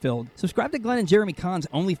want fulfilled, subscribe to Glenn and Jeremy Kahn's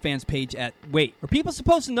OnlyFans page at... Wait, are people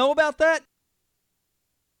supposed to know about that?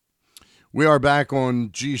 We are back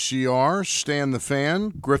on GCR. Stan the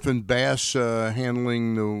Fan, Griffin Bass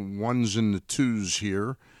handling the ones and the twos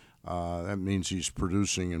here. That means he's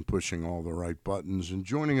producing and pushing all the right buttons. And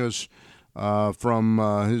joining us from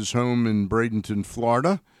his home in Bradenton,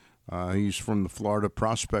 Florida. He's from the Florida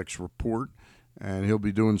Prospects Report, and he'll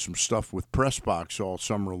be doing some stuff with PressBox all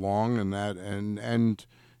summer long, and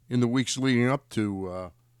in the weeks leading up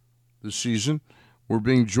to the season. We're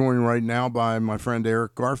being joined right now by my friend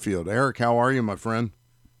Eric Garfield. Eric, how are you, my friend?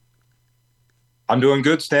 I'm doing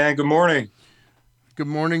good, Stan. Good morning. Good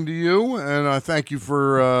morning to you, and I thank you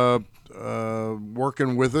for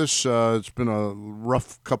working with us. It's been a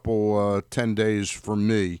rough couple 10 days for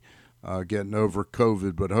me getting over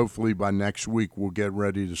COVID, but hopefully by next week we'll get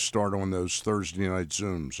ready to start on those Thursday night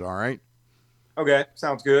Zooms, all right? Okay,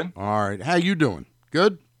 sounds good. All right. How you doing?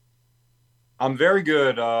 Good? I'm very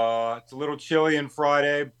good. It's a little chilly in it's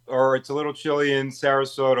a little chilly in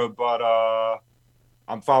Sarasota, but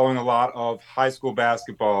I'm following a lot of high school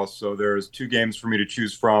basketball, so there's 2 games for me to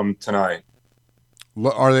choose from tonight.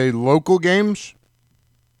 Are they local games?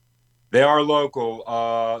 They are local,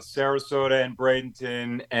 Sarasota and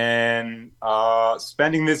Bradenton, and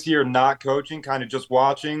spending this year not coaching, kind of just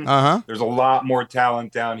watching. There's a lot more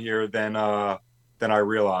talent down here than I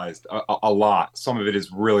realized. A lot. Some of it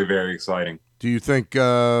is really very exciting. Do you think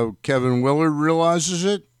Kevin Willard realizes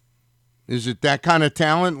it? Is it that kind of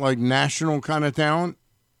talent, like national kind of talent?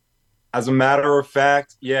 As a matter of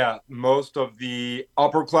fact, yeah, most of the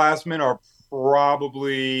upperclassmen are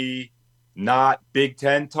probably not Big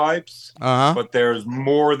Ten types, but there's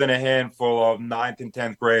more than a handful of 9th and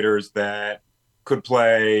 10th graders that could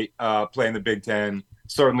play in the Big Ten.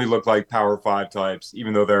 Certainly look like Power 5 types,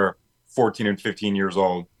 even though they're 14 and 15 years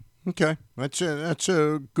old. Okay, that's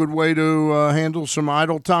a good way to handle some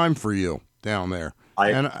idle time for you down there. I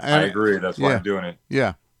agree. That's why I'm doing it.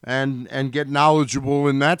 Yeah, and get knowledgeable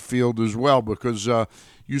in that field as well, because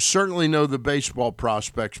you certainly know the baseball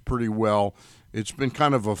prospects pretty well. It's been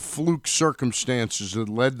kind of a fluke circumstances that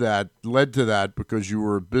led to that because you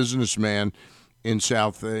were a businessman in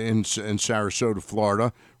Sarasota,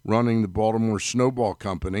 Florida, running the Baltimore Snowball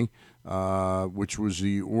Company, which was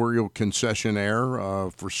the Oriole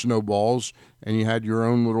concessionaire for snowballs, and you had your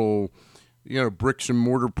own little, bricks and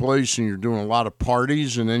mortar place, and you're doing a lot of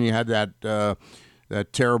parties, and then you had that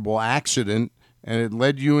terrible accident, and it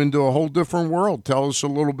led you into a whole different world. Tell us a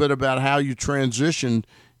little bit about how you transitioned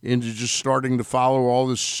into just starting to follow all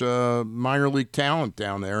this minor league talent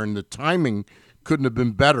down there, and the timing couldn't have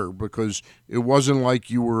been better because it wasn't like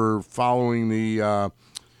you were following the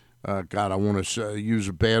I want to use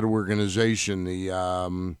a bad organization, the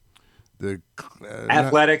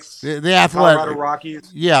Athletics, the Athletic, Colorado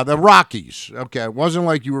Rockies. Yeah, the Rockies. Okay, it wasn't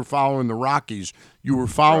like you were following the Rockies. You were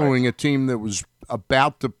following a team that was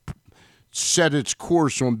about to set its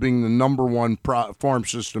course on being the number one farm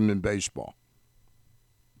system in baseball.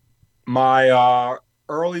 My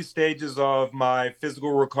early stages of my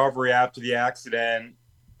physical recovery after the accident,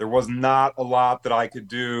 there was not a lot that I could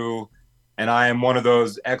do. And I am one of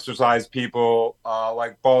those exercise people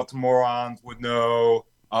like Baltimoreans would know,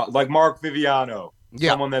 like Mark Viviano,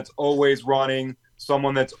 someone that's always running,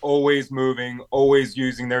 someone that's always moving, always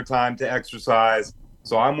using their time to exercise.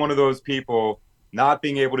 So I'm one of those people. Not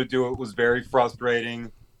being able to do it was very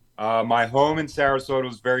frustrating. My home in Sarasota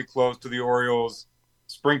was very close to the Orioles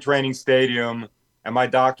spring training stadium, and my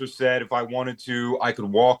doctor said if I wanted to, I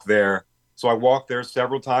could walk there. So I walked there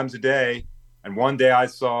several times a day. And one day I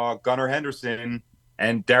saw Gunnar Henderson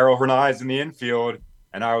and Darryl Hernandez in the infield,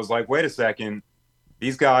 and I was like, wait a second,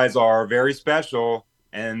 these guys are very special.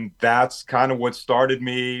 And that's kind of what started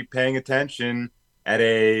me paying attention at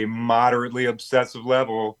a moderately obsessive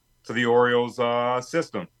level to the Orioles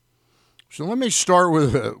system. So let me start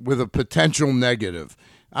with a potential negative.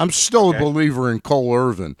 I'm still a believer in Cole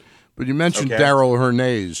Irvin, but you mentioned Okay. Darryl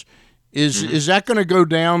Hernandez. Is that going to go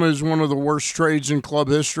down as one of the worst trades in club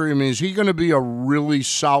history? I mean, is he going to be a really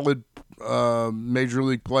solid major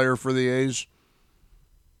league player for the A's?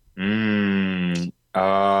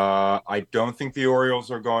 I don't think the Orioles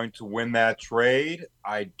are going to win that trade.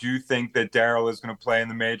 I do think that Darryl is going to play in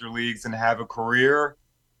the major leagues and have a career.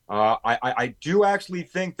 I do actually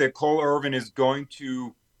think that Cole Irvin is going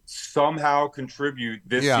to somehow contribute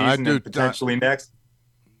this season and potentially next.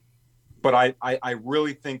 But I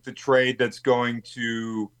really think the trade that's going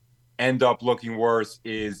to end up looking worse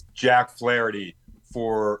is Jack Flaherty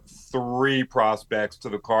for 3 prospects to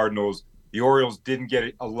the Cardinals. The Orioles didn't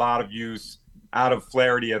get a lot of use out of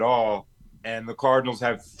Flaherty at all, and the Cardinals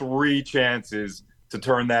have 3 chances to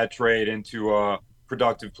turn that trade into a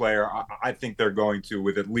productive player. I think they're going to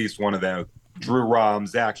with at least one of them. Drew Rom,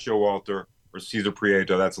 Zach Showalter, or Cesar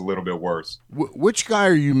Prieto. That's a little bit worse. Which guy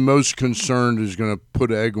are you most concerned is going to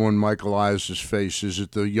put egg on Michael Elias's face? Is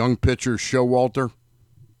it the young pitcher Showalter?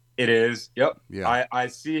 It is. Yep. Yeah. I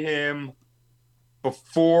see him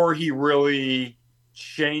before he really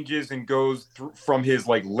changes and goes through from his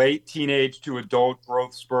late teenage to adult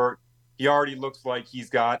growth spurt. He already looks like he's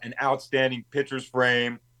got an outstanding pitcher's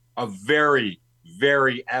frame, a very,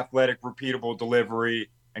 very athletic, repeatable delivery,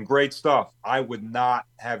 and great stuff. I would not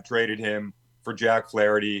have traded him for Jack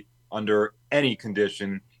Flaherty under any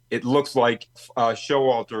condition. It looks like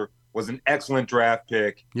Showalter was an excellent draft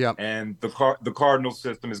pick. Yeah. And the Cardinals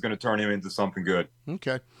system is going to turn him into something good.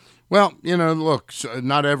 Okay. Well, look,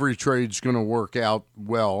 not every trade's going to work out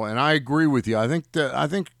well, and I agree with you. I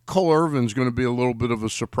think Cole Irvin's going to be a little bit of a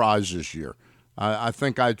surprise this year. I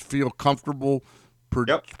think I'd feel comfortable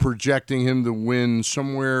projecting him to win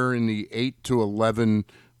somewhere in the 8 to 11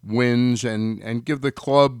 wins and give the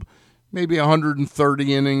club maybe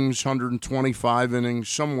 130 innings, 125 innings,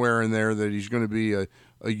 somewhere in there, that he's going to be a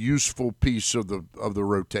useful piece of the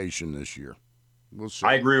rotation this year. We'll see.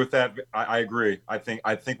 I agree with that. I agree. I think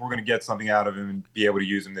we're going to get something out of him and be able to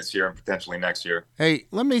use him this year and potentially next year. Hey,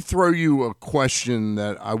 let me throw you a question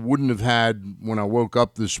that I wouldn't have had when I woke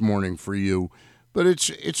up this morning for you, but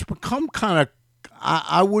it's become kind of,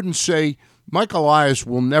 I wouldn't say Michael Elias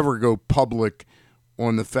will never go public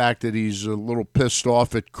on the fact that he's a little pissed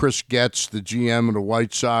off at Chris Getz, the GM of the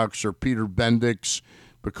White Sox, or Peter Bendix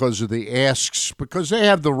because of the asks, because they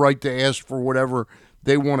have the right to ask for whatever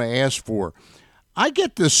they want to ask for. I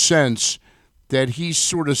get the sense that he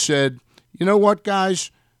sort of said, you know what,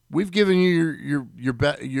 guys, we've given you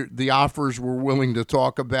the offers we're willing to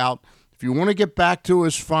talk about. If you want to get back to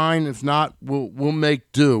us, fine. If not, we'll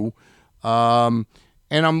make do. And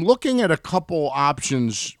I'm looking at a couple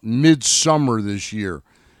options midsummer this year.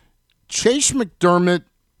 Chase McDermott,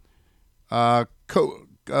 Povich,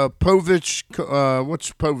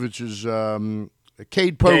 what's Povich's?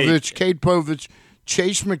 Cade Povich,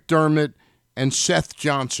 Chase McDermott, and Seth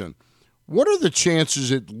Johnson. What are the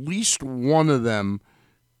chances at least one of them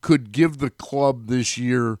could give the club this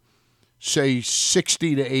year, say,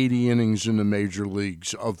 60 to 80 innings in the major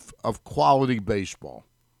leagues of quality baseball?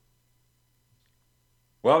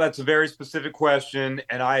 Well, that's a very specific question,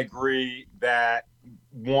 and I agree that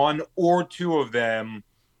 1 or 2 of them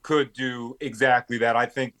could do exactly that. I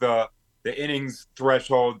think the innings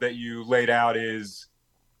threshold that you laid out is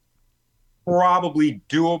probably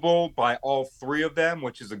doable by all 3 of them,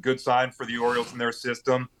 which is a good sign for the Orioles in their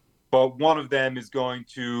system. But one of them is going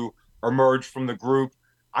to emerge from the group.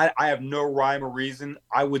 I have no rhyme or reason.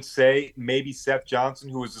 I would say maybe Seth Johnson,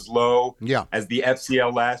 who was as low as the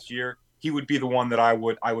FCL last year. He would be the one that I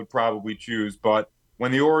would probably choose. But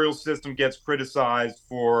when the Orioles system gets criticized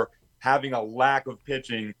for having a lack of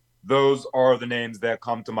pitching, those are the names that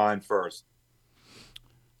come to mind first.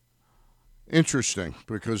 Interesting,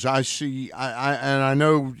 because I see, I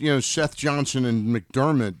know, Seth Johnson and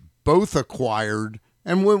McDermott both acquired,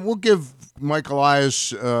 and we'll give Mike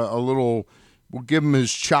Elias we'll give him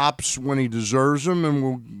his chops when he deserves them, and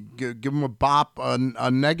we'll give him a bop,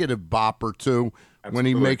 a negative bop or two. Absolutely. When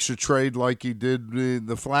he makes a trade like he did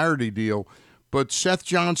the Flaherty deal. But Seth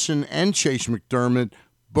Johnson and Chase McDermott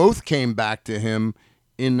both came back to him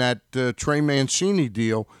in that Trey Mancini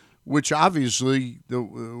deal, which obviously,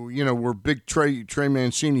 we're big Trey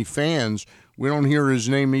Mancini fans. We don't hear his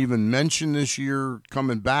name even mentioned this year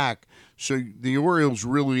coming back. So the Orioles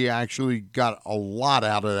really actually got a lot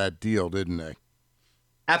out of that deal, didn't they?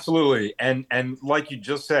 Absolutely. And like you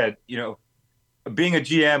just said, being a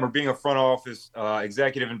GM or being a front office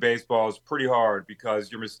executive in baseball is pretty hard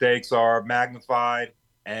because your mistakes are magnified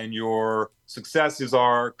and your successes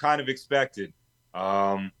are kind of expected.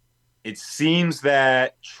 It seems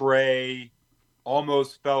that Trey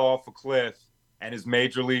almost fell off a cliff and his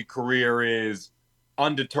major league career is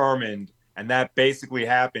undetermined. And that basically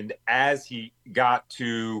happened as he got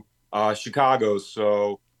to Chicago.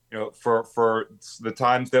 So, for the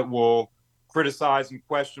times that we'll criticize and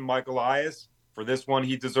question Mike Elias, for this one,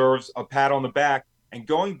 he deserves a pat on the back. And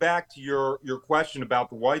going back to your question about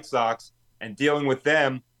the White Sox and dealing with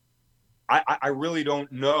them, I really don't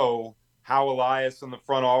know how Elias and the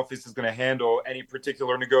front office is going to handle any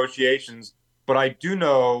particular negotiations, but I do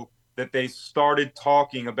know that they started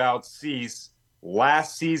talking about Cease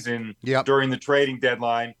last season during the trading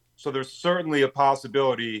deadline. So there's certainly a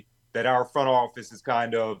possibility that our front office is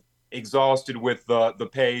kind of exhausted with the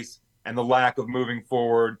pace and the lack of moving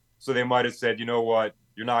forward. So they might have said, you know what,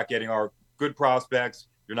 you're not getting our good prospects,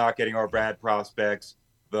 you're not getting our bad prospects.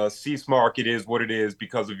 The Cease market is what it is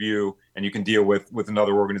because of you, and you can deal with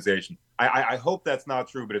another organization. I hope that's not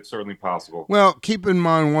true, but it's certainly possible. Well, keep in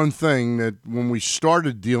mind one thing, that when we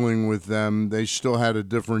started dealing with them, they still had a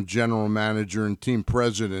different general manager and team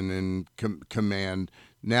president in command.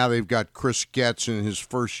 Now they've got Chris Getz in his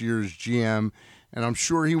first year as GM, and I'm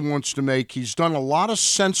sure he's done a lot of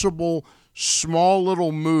sensible, small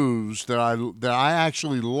little moves that I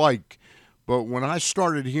actually like. But when I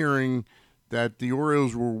started hearing that the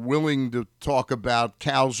Orioles were willing to talk about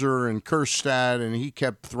Cowser and Kjerstad, and he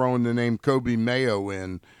kept throwing the name Kobe Mayo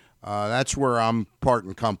in, that's where I'm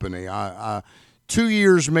parting company. 2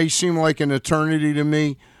 years may seem like an eternity to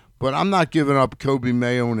me, but I'm not giving up Kobe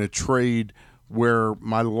Mayo in a trade where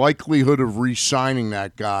my likelihood of re-signing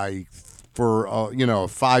that guy for a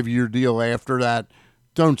 5-year deal after that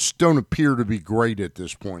don't appear to be great at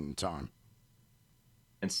this point in time.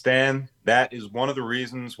 And Stan, that is one of the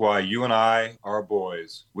reasons why you and I are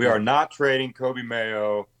boys. We are not trading Kobe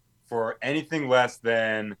Mayo for anything less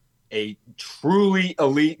than a truly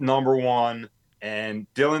elite number one. And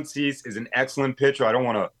Dylan Cease is an excellent pitcher. I don't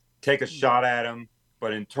want to take a shot at him,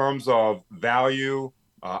 but in terms of value,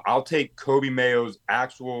 I'll take Kobe Mayo's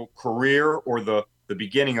actual career or the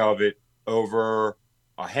beginning of it over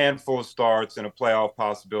a handful of starts and a playoff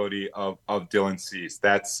possibility of Dylan Cease.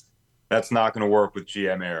 That's not going to work with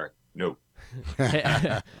GM Eric. No.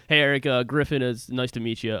 Hey, Eric, Griffin, is nice to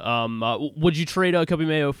meet you. Would you trade Kobe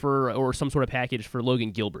Mayo or some sort of package for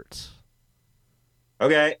Logan Gilbert?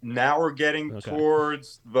 Okay, now we're getting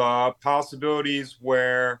towards the possibilities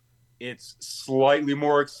where it's slightly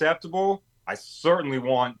more acceptable. I certainly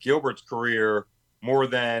want Gilbert's career more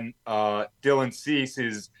than Dylan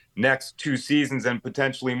Cease's next 2 seasons and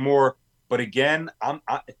potentially more. But again,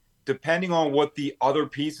 depending on what the other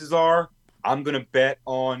pieces are, I'm going to bet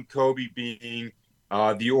on Kobe being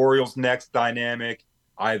the Orioles' next dynamic,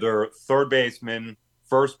 either third baseman,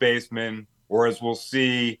 first baseman, or as we'll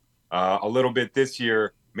see a little bit this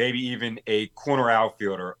year, maybe even a corner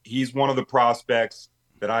outfielder. He's one of the prospects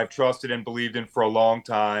that I've trusted and believed in for a long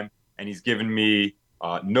time, and he's given me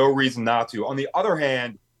no reason not to. On the other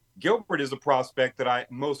hand, Gilbert is a prospect that I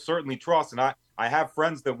most certainly trust, and I have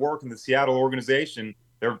friends that work in the Seattle organization.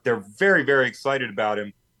 They're very, very excited about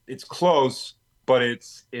him. It's close, but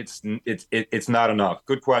it's not enough.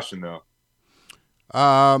 Good question, though.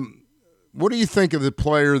 What do you think of the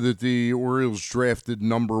player that the Orioles drafted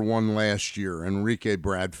number 1 last year, Enrique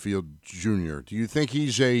Bradfield Jr.? Do you think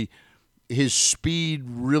his speed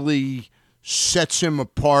really sets him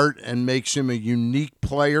apart and makes him a unique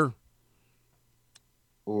player?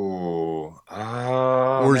 Ooh.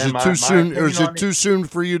 Or is it too soon? Or is it too soon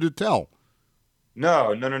for you to tell?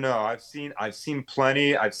 No. I've seen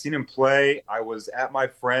plenty. I've seen him play. I was at my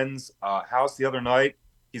friend's house the other night.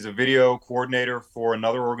 He's a video coordinator for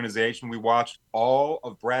another organization. We watched all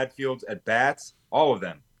of Bradfield's at-bats, all of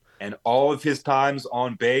them, and all of his times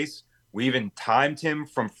on base. We even timed him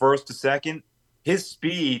from first to second. His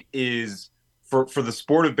speed is, for the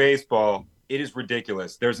sport of baseball, it is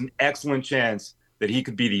ridiculous. There's an excellent chance that he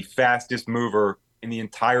could be the fastest mover in the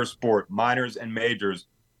entire sport, minors and majors.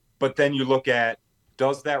 But then you look at,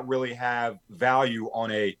 does that really have value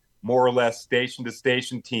on a more or less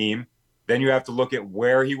station-to-station team? Then you have to look at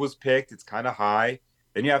where he was picked. It's kind of high.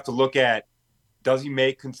 Then you have to look at, does he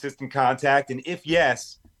make consistent contact? And if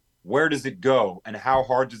yes, where does it go? And how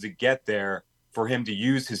hard does it get there for him to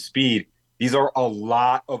use his speed? These are a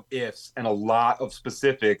lot of ifs and a lot of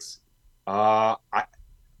specifics.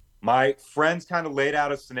 My friends kind of laid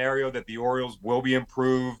out a scenario that the Orioles will be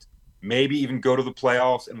improved, maybe even go to the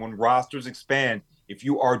playoffs. And when rosters expand, if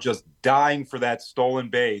you are just dying for that stolen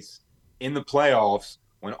base in the playoffs,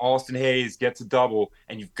 when Austin Hayes gets a double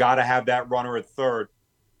and you've got to have that runner at third,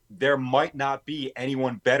 there might not be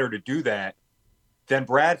anyone better to do that than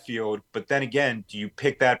Bradfield. But then again, do you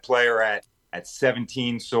pick that player at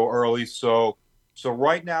 17 so early? So So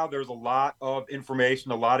right now there's a lot of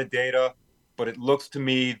information, a lot of data, but it looks to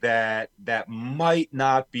me that that might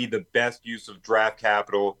not be the best use of draft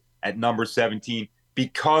capital at number 17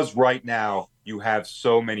 because right now you have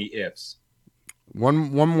so many ifs.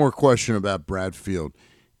 One more question about Bradfield.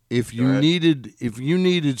 If you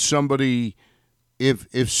needed somebody,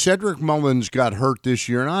 if Cedric Mullins got hurt this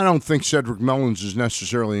year, and I don't think Cedric Mullins is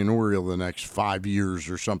necessarily an Oriole the next 5 years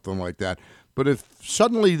or something like that, but if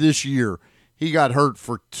suddenly this year he got hurt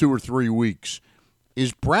for 2 or 3 weeks,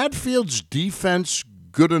 is Bradfield's defense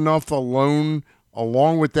good enough alone,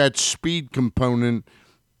 along with that speed component,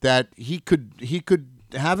 that he could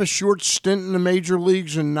have a short stint in the major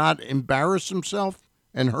leagues and not embarrass himself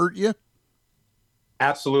and hurt you?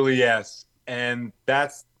 Absolutely, yes. And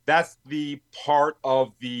that's the part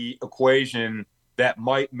of the equation that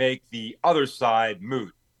might make the other side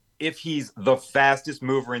moot. If he's the fastest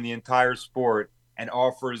mover in the entire sport and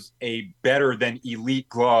offers a better than elite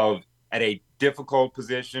glove at a difficult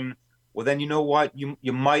position, well, then you know what? You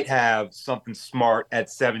might have something smart at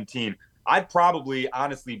 17. I'd probably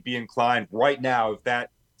honestly be inclined right now, if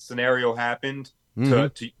that scenario happened,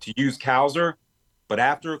 to use Cowser. But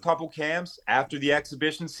after a couple camps, after the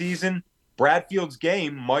exhibition season, Bradfield's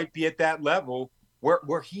game might be at that level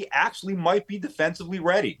where he actually might be defensively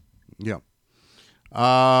ready. Yeah.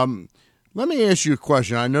 Let me ask you a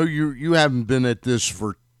question. I know you haven't been at this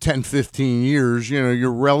for 10, 15 years. You know, you're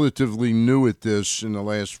relatively new at this in the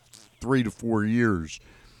last 3 to 4 years.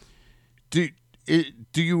 Do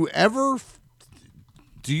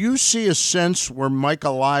you see a sense where Mike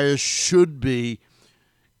Elias should be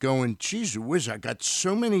going, geez whiz, I got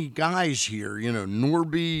so many guys here, you know,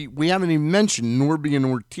 Norby, we haven't even mentioned Norby and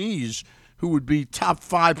Ortiz, who would be top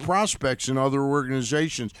 5 prospects in other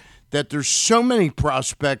organizations, that there's so many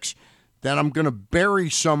prospects that I'm going to bury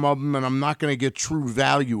some of them and I'm not going to get true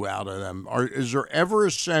value out of them? Is there ever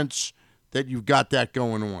a sense that you've got that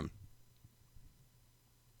going on?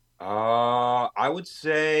 I would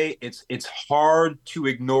say it's hard to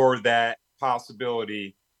ignore that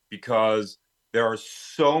possibility because there are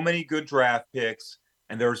so many good draft picks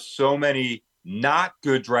and there are so many not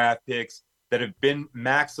good draft picks that have been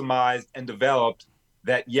maximized and developed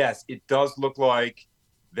that, yes, it does look like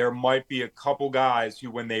there might be a couple guys who,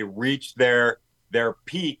 when they reach their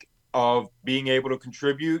peak of being able to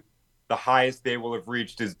contribute, the highest they will have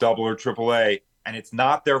reached is double or triple A. And it's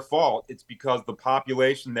not their fault. It's because the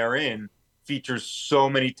population they're in features so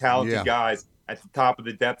many talented guys at the top of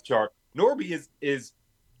the depth chart. Norby is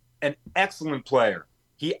an excellent player.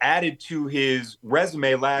 He added to his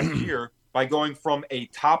resume last year by going from a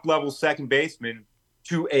top-level second baseman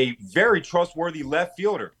to a very trustworthy left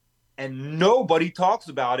fielder. And nobody talks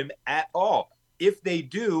about him at all. If they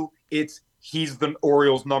do, he's the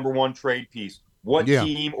Orioles' #1 trade piece. What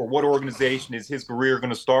team or what organization is his career going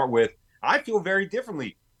to start with? I feel very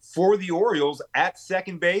differently. For the Orioles, at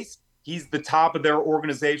second base, he's the top of their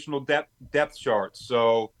organizational depth chart.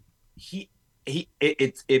 So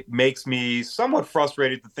it makes me somewhat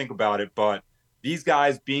frustrated to think about it, but these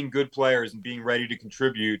guys being good players and being ready to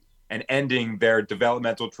contribute and ending their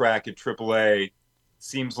developmental track at AAA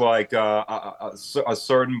seems like a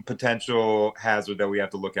certain potential hazard that we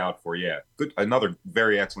have to look out for. Yeah, good. Another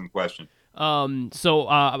very excellent question. So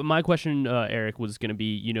my question, Eric, was going to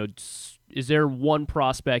be, you know, is there one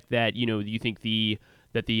prospect that, you know, you think the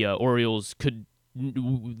Orioles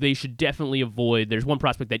they should definitely avoid? There's one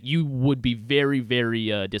prospect that you would be very,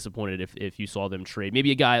 very disappointed if you saw them trade.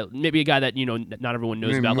 Maybe a guy that, you know, not everyone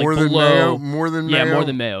knows about, like below. More than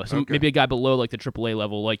Mayo? So maybe a guy below like the AAA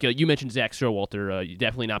level, like you mentioned Zach Sherwalter,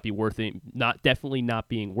 definitely not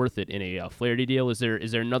being worth it in a Flaherty deal. Is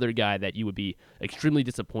there another guy that you would be extremely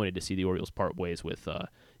disappointed to see the Orioles part ways with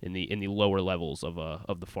in the lower levels of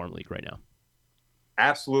the farm league right now?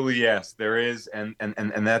 Absolutely, yes, there is, and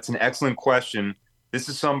that's an excellent question. This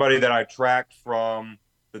is somebody that I tracked from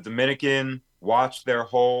the Dominican, watched their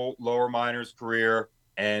whole lower minors career,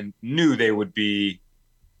 and knew they would be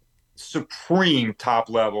supreme top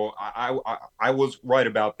level. I was right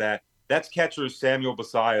about that. That's catcher Samuel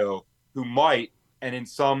Basayo, who might, and in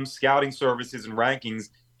some scouting services and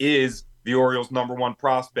rankings, is the Orioles' #1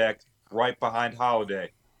 prospect, right behind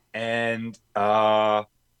Holiday. And I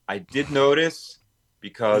did notice,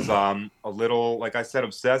 because I'm a little, like I said,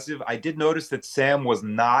 obsessive, I did notice that Sam was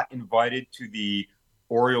not invited to the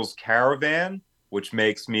Orioles caravan, which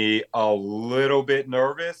makes me a little bit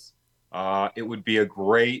nervous. It would be a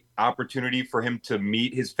great opportunity for him to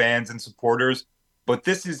meet his fans and supporters. But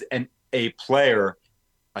this is a player,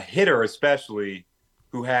 a hitter especially,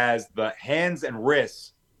 who has the hands and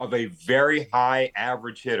wrists of a very high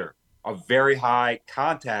average hitter, a very high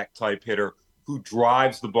contact type hitter, who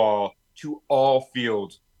drives the ball to all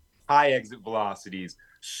fields, high exit velocities,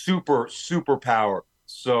 super power.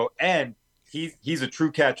 So, and he's a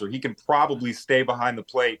true catcher. He can probably stay behind the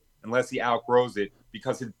plate unless he outgrows it,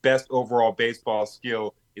 because his best overall baseball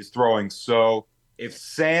skill is throwing. So if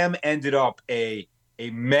Sam ended up a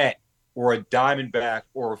Met or a Diamondback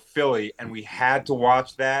or a Philly and we had to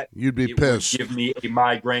watch that, you'd be it pissed. would give me a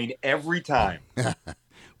migraine every time.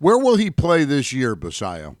 Where will he play this year,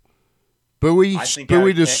 Basayo? Bowie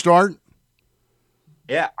to start?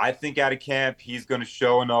 Yeah, I think out of camp he's going to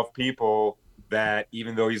show enough people that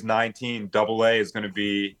even though he's 19, Double-A is going to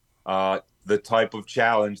be the type of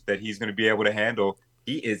challenge that he's going to be able to handle.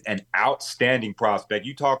 He is an outstanding prospect.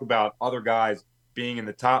 You talk about other guys being in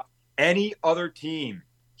the top. Any other team,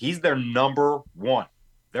 he's their number one.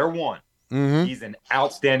 They're one. Mm-hmm. He's an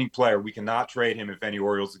outstanding player. We cannot trade him if any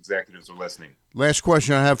Orioles executives are listening. Last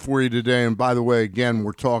question I have for you today, and by the way, again,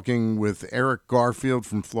 we're talking with Eric Garfield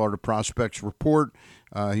from Florida Prospects Report.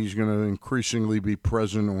 He's going to increasingly be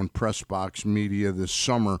present on Pressbox Media this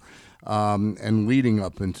summer, and leading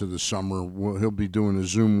up into the summer, he'll be doing a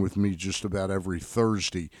Zoom with me just about every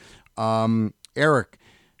Thursday. Eric,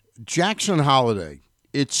 Jackson Holliday,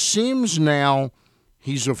 it seems now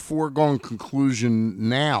he's a foregone conclusion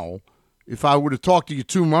now. If I would have talked to you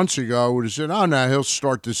 2 months ago, I would have said, oh, no, he'll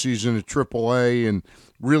start the season at AAA and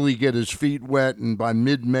really get his feet wet, and by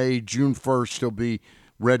mid-May, June 1st, he'll be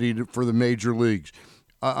ready for the major leagues.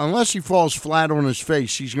 Unless he falls flat on his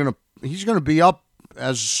face, he's gonna be up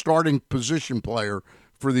as a starting position player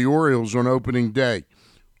for the Orioles on opening day.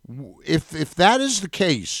 If that is the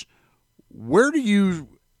case, where do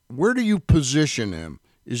you position him?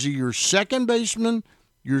 Is he your second baseman,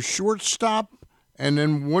 your shortstop? And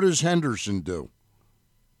then what does Henderson do?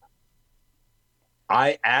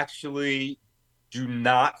 I actually do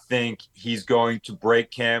not think he's going to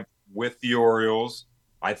break camp with the Orioles.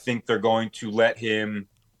 I think they're going to let him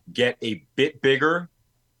get a bit bigger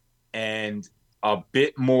and a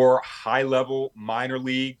bit more high-level minor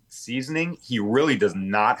league seasoning. He really does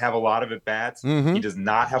not have a lot of at-bats. Mm-hmm. He does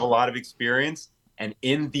not have a lot of experience. And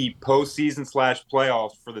in the postseason /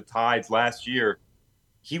 playoffs for the Tides last year,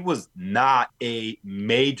 he was not a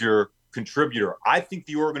major contributor. I think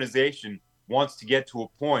the organization wants to get to a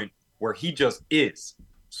point where he just is.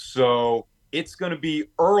 So it's going to be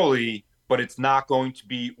early, but it's not going to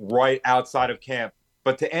be right outside of camp.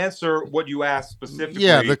 But to answer what you asked specifically.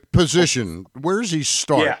 Yeah, the position. Where does he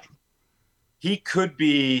start? Yeah, he could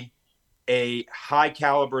be a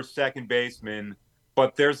high-caliber second baseman,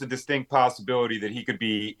 but there's a distinct possibility that he could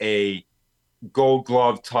be a Gold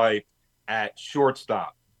Glove type at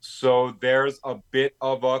shortstop. So there's a bit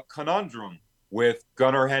of a conundrum with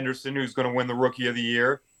Gunnar Henderson, who's going to win the Rookie of the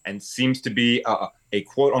Year and seems to be a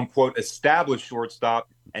quote-unquote established shortstop,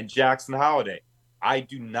 and Jackson Holliday. I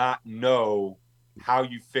do not know how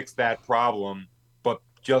you fix that problem, but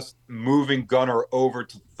just moving Gunnar over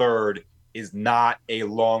to third is not a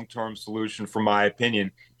long-term solution, from my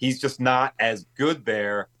opinion. He's just not as good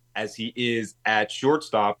there as he is at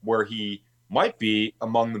shortstop, where he might be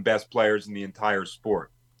among the best players in the entire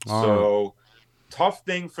sport. So tough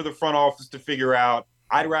thing for the front office to figure out.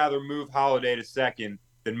 I'd rather move Holliday to second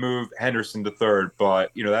than move Henderson to third,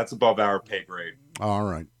 but that's above our pay grade. All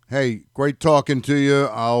right. Hey, great talking to you.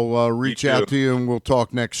 I'll reach out to you and we'll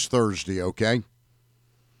talk next Thursday, okay?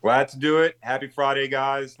 Glad to do it. Happy Friday,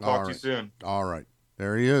 guys. Talk to you soon. All right.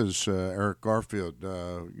 There he is, Eric Garfield.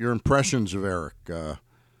 Your impressions of Eric?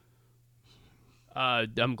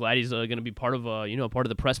 I'm glad he's going to be part of part of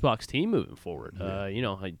the press box team moving forward.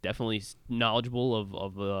 Definitely knowledgeable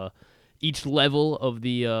of each level of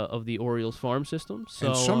the Orioles farm system. So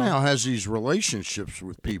and somehow has these relationships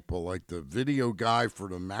with people, like the video guy for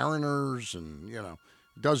the Mariners, and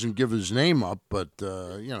doesn't give his name up, but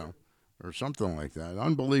or something like that.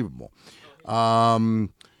 Unbelievable.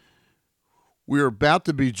 We're about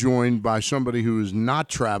to be joined by somebody who is not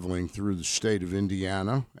traveling through the state of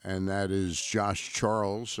Indiana, and that is Josh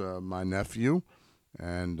Charles, my nephew.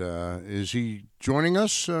 And is he joining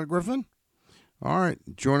us, Griffin? All right.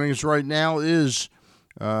 Joining us right now is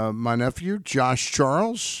my nephew, Josh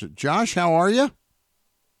Charles. Josh, how are you?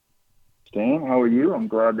 Stan, how are you? I'm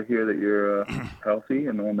glad to hear that you're healthy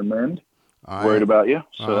and on the mend. Worried about you,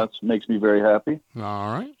 so that makes me very happy.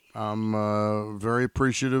 All right. I'm very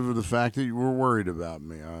appreciative of the fact that you were worried about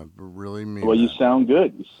me. I really mean Well, that. you sound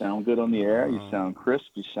good. You sound good on the air. You sound crisp.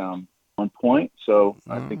 You sound on point. So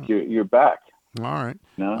I think you're back. All right.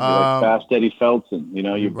 No, you're like Fast Eddie Felton. You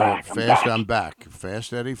know, you're right, back. I'm back.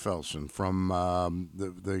 Fast Eddie Felton from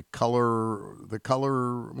the color.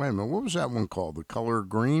 Wait a minute, what was that one called? The Color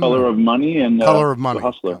Green. Color of Money and Color of Money. The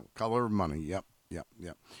Hustler. Color of Money. Yep.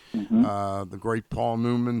 Mm-hmm. The great Paul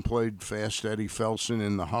Newman played Fast Eddie Felton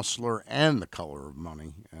in The Hustler and The Color of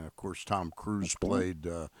Money, and of course Tom Cruise played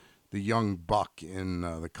the young buck in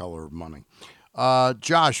The Color of Money.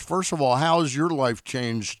 Josh, first of all, how has your life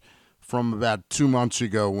changed from about 2 months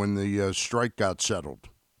ago when the strike got settled?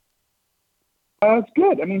 It's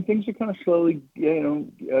good. I mean, things are kind of slowly,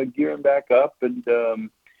 gearing back up, and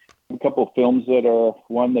a couple of films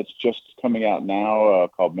one that's just coming out now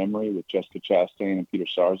called Memory with Jessica Chastain and Peter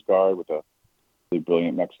Sarsgaard with a really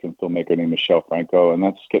brilliant Mexican filmmaker named Michelle Franco, and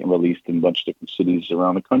that's getting released in a bunch of different cities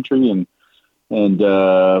around the country, and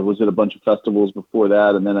was at a bunch of festivals before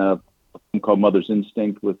that, and then a film called Mother's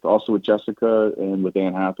Instinct with Jessica and with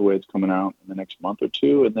Anne Hathaway. It's coming out in the next month or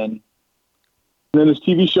two, and then this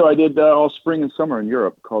TV show I did all spring and summer in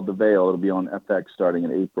Europe called The Veil. It'll be on FX starting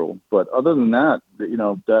in April. But other than that,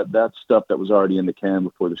 that stuff that was already in the can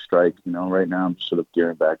before the strike. Right now I'm sort of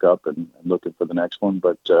gearing back up and looking for the next one.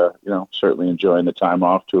 But certainly enjoying the time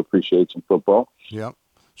off to appreciate some football. Yep.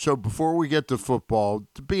 So before we get to football,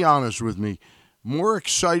 to be honest with me, more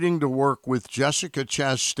exciting to work with Jessica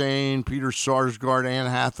Chastain, Peter Sarsgaard, Anne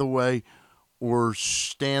Hathaway, or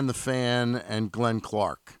Stan the Fan and Glenn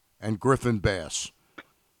Clark and Griffin Bass?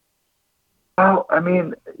 Well, I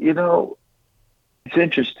mean, it's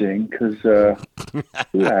interesting because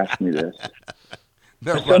who asked me this?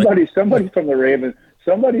 Somebody from the Ravens.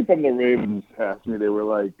 Somebody from the Ravens asked me. They were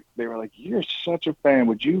like, "You're such a fan.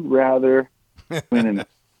 Would you rather win an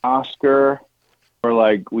Oscar or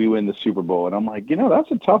like we win the Super Bowl?" And I'm like,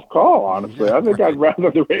 that's a tough call, honestly. I think I'd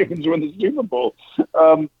rather the Ravens win the Super Bowl.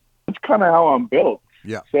 That's kind of how I'm built.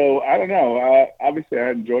 Yeah. So I don't know. Obviously, I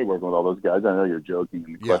enjoy working with all those guys. I know you're joking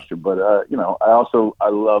in the question, but I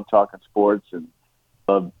love talking sports and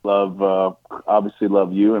obviously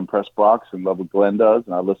love you and Press Box and love what Glenn does,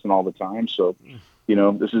 and I listen all the time. So,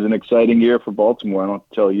 this is an exciting year for Baltimore. I don't have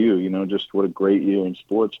to tell you, just what a great year in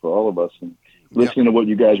sports for all of us. And listening to what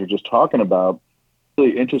you guys were just talking about,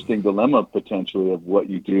 really interesting dilemma potentially of what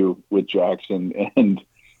you do with Jackson and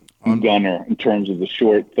Gunner in terms of the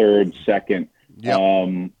short third, second.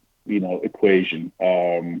 Equation.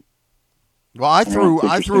 Well, I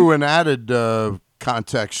threw an added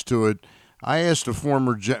context to it. I asked a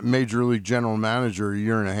former Major League general manager a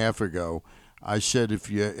year and a half ago. I said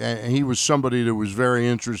and he was somebody that was very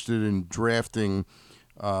interested in drafting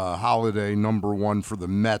Holiday number 1 for the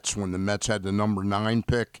Mets when the Mets had the number 9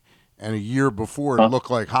 pick, and a year before it looked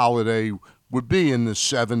like Holiday would be in the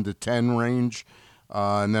 7 to 10 range,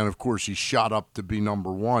 and then of course he shot up to be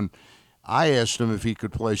number 1. I asked him if he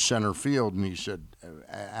could play center field, and he said,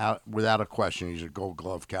 without a question, he's a Gold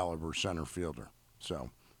Glove caliber center fielder.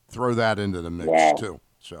 So throw that into the mix too.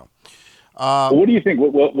 So, what do you think?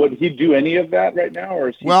 Would he do any of that right now, or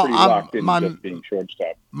is he pretty locked in just being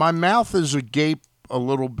shortstop? My mouth is agape a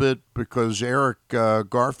little bit because Eric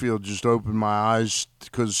Garfield just opened my eyes,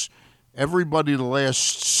 because everybody the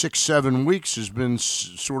last 6-7 weeks has been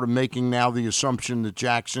sort of making now the assumption that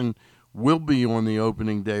Jackson will be on the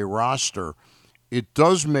opening day roster. It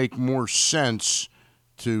does make more sense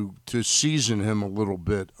to season him a little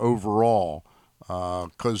bit overall,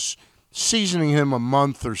 because seasoning him a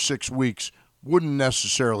month or 6 weeks wouldn't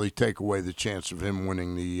necessarily take away the chance of him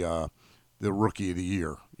winning the Rookie of the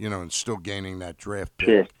Year, and still gaining that draft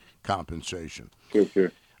pick compensation.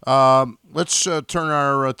 Sure. Let's turn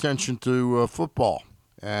our attention to football.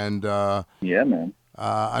 And man.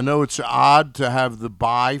 I know it's odd to have the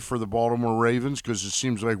bye for the Baltimore Ravens, because it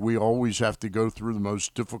seems like we always have to go through the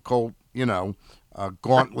most difficult,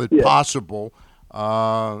 gauntlet possible.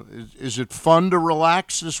 Is it fun to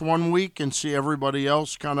relax this 1 week and see everybody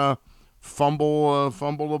else kind of fumble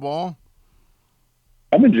the ball?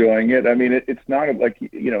 I'm enjoying it. I mean, it's not like,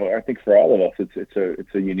 I think for all of us,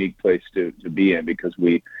 it's a unique place to be in, because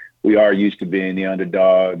we are used to being the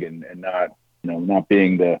underdog and not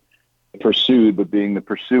being the pursued, but being the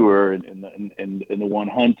pursuer and the one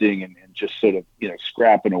hunting and just sort of,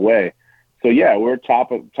 scrapping away. So yeah, we're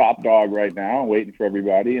top dog right now, waiting for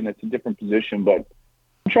everybody, and it's a different position, but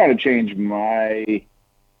I'm trying to change I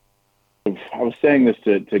was saying this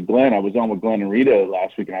to Glenn. I was on with Glenn and Rita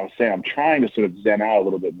last week, and I was saying I'm trying to sort of zen out a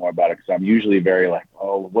little bit more about it, because I'm usually very like,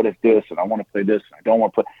 oh, what if this, and I want to play this, and I don't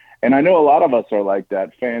want to play. And I know a lot of us are like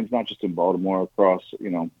that, fans, not just in Baltimore, across,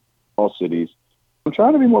 all cities. I'm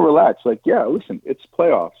trying to be more relaxed. Like, yeah, listen, it's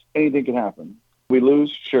playoffs. Anything can happen. We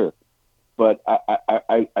lose, sure. But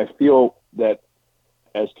I feel that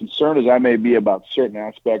as concerned as I may be about certain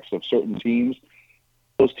aspects of certain teams,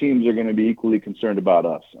 those teams are going to be equally concerned about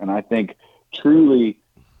us. And I think truly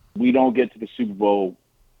we don't get to the Super Bowl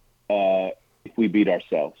if we beat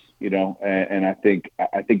ourselves, and I think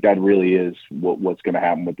that really is what's going to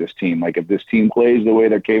happen with this team. Like if this team plays the way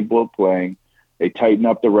they're capable of playing, they tighten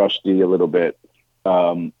up the rush D a little bit.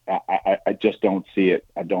 I just don't see it.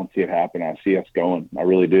 I don't see it happen. I see us going. I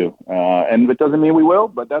really do. And it doesn't mean we will,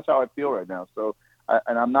 but that's how I feel right now. So,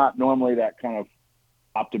 and I'm not normally that kind of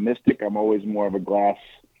optimistic. I'm always more of a glass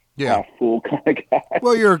half full kind of guy.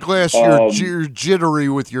 Well, you're a glass. You're jittery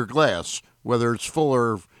with your glass, whether it's full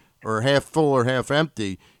or half full or half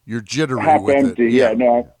empty. You're jittery half with empty. it. Yeah,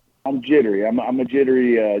 no, I'm jittery. I'm a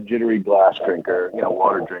jittery glass drinker.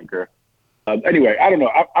 Water drinker. Anyway, I don't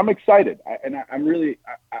know. I'm excited,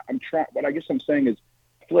 I'm trying. What I guess I'm saying is,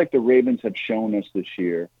 I feel like the Ravens have shown us this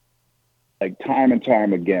year, like time and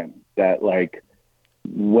time again, that like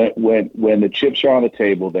when the chips are on the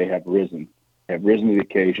table, they have risen to the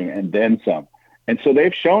occasion and then some. And so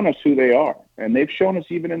they've shown us who they are, and they've shown us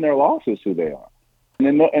even in their losses who they are.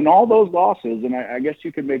 And in all those losses, and I guess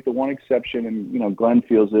you could make the one exception, and Glenn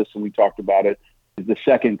feels this, and we talked about it, is the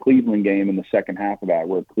second Cleveland game in the second half of that,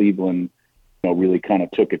 where Cleveland really kind of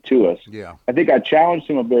took it to us. Yeah. I think I challenged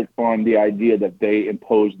him a bit on the idea that they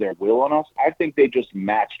imposed their will on us. I think they just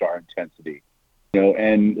matched our intensity.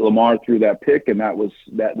 And Lamar threw that pick, and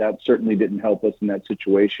that certainly didn't help us in that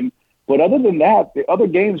situation. But other than that, the other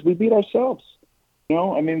games we beat ourselves.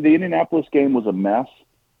 The Indianapolis game was a mess.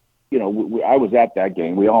 I was at that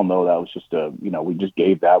game. We all know that was just we just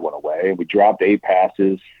gave that one away. We dropped 8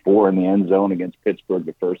 passes, 4 in the end zone against Pittsburgh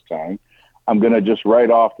the first time. I'm going to just write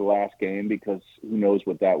off the last game because who knows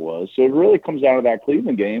what that was. So it really comes down to that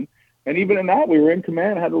Cleveland game. And even in that, we were in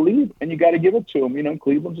command, had a lead, and you got to give it to them.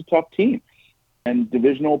 Cleveland's a tough team. And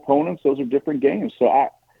divisional opponents, those are different games. So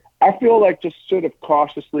I feel like just sort of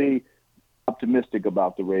cautiously optimistic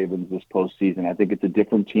about the Ravens this postseason. I think it's a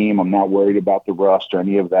different team. I'm not worried about the rust or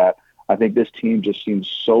any of that. I think this team just seems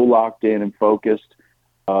so locked in and focused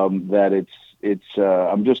that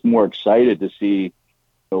I'm just more excited to see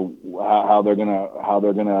how they're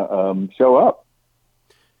gonna show up.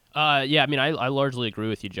 I largely agree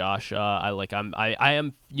with you, Josh. I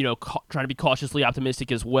am trying to be cautiously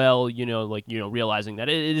optimistic as well. Realizing that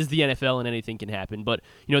it is the NFL and anything can happen. But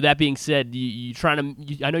that being said, I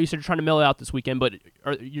know you said you're trying to mellow out this weekend, but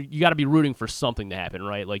you got to be rooting for something to happen,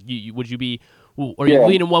 right? Like, would you be? Are you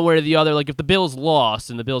leaning one way or the other? Like, if the Bills lost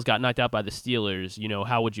and the Bills got knocked out by the Steelers,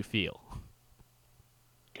 how would you feel?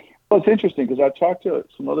 Well, it's interesting because I talked to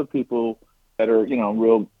some other people that are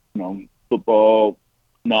real football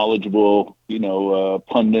knowledgeable,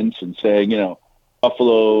 pundits, and saying,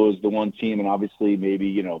 Buffalo is the one team, and obviously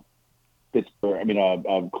maybe,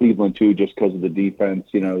 Pittsburgh, Cleveland too, just because of the defense,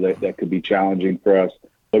 that could be challenging for us.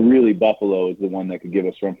 But really, Buffalo is the one that could give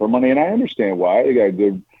us run for money, and I understand why. They got a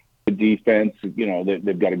good defense.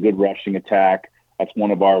 They've got a good rushing attack. That's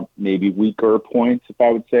one of our maybe weaker points, if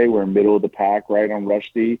I would say. We're in middle of the pack, right, on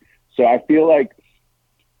rush D. So I feel like,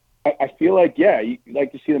 yeah, you'd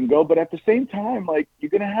like to see them go. But at the same time, like, you're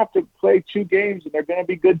going to have to play 2 games, and they're going to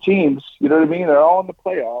be good teams. You know what I mean? They're all in the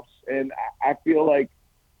playoffs. And I feel like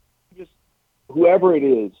just whoever it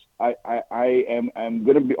is, I'm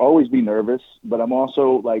going to always be nervous, but I'm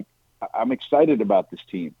also, like, I'm excited about this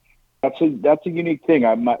team. That's a unique thing.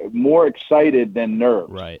 I'm more excited than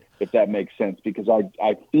nerves, right? If that makes sense, because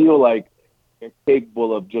I feel like they're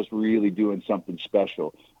capable of just really doing something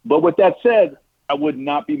special. But with that said, I would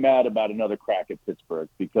not be mad about another crack at Pittsburgh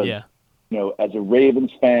because, as a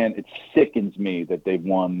Ravens fan, it sickens me that they've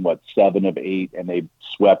won 7 of 8 and they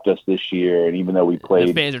swept us this year. And even though we played,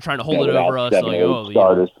 the fans are trying to hold it over us,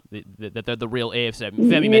 that they're the real AFC.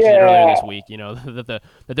 Femi mentioned it earlier this week, that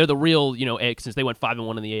they're the real, since they went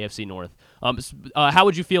 5-1 in the AFC North. How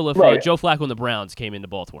would you feel if Joe Flacco and the Browns came into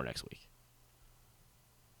Baltimore next week?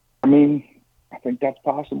 I think that's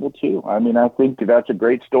possible too. I think that's a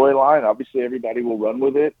great storyline. Obviously, everybody will run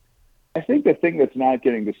with it. I think the thing that's not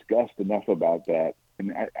getting discussed enough about that,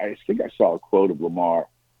 and I think I saw a quote of Lamar.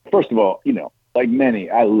 First of all, like many,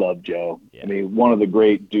 I love Joe. Yeah. One of the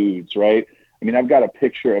great dudes, right? I've got a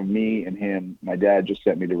picture of me and him. My dad just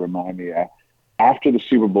sent me to remind me after the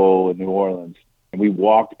Super Bowl in New Orleans, and we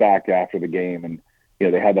walked back after the game, and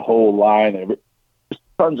they had the whole line. There were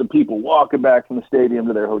tons of people walking back from the stadium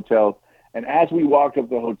to their hotels. And as we walked up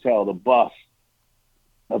the hotel, the bus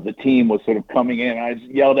of the team was sort of coming in. I just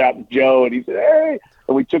yelled out to Joe, and he said, "Hey!"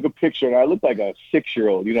 And we took a picture, and I looked like a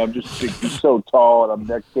 6-year-old. I'm just so tall, and I'm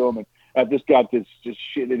next to him, and I've just got this just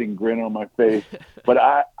shit-eating grin on my face. But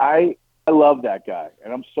I I love that guy,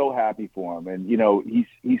 and I'm so happy for him. And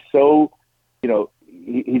he's so,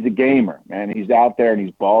 he's a gamer, man. He's out there and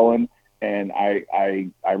he's balling. And I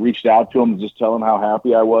reached out to him and just tell him how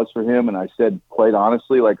happy I was for him. And I said, quite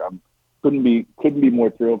honestly, like couldn't be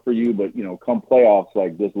more thrilled for you, but come playoffs,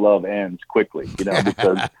 like this love ends quickly,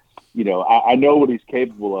 because I know what he's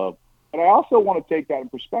capable of. But I also want to take that in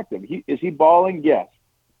perspective. Is he balling? Yes.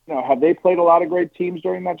 Have they played a lot of great teams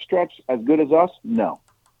during that stretch as good as us? No,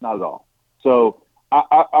 not at all. So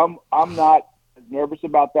I'm not nervous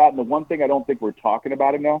about that. And the one thing I don't think we're talking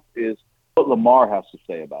about enough is what Lamar has to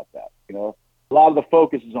say about that. A lot of the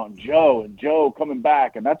focus is on Joe and Joe coming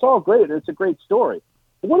back, and that's all great. It's a great story.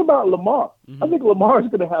 But what about Lamar? Mm-hmm. I think Lamar is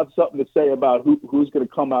going to have something to say about who's going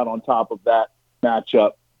to come out on top of that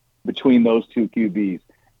matchup between those two QBs.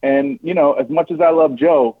 And, as much as I love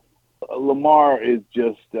Joe, Lamar is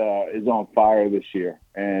just is on fire this year,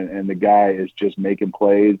 and the guy is just making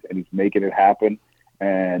plays, and he's making it happen.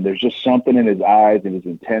 And there's just something in his eyes and his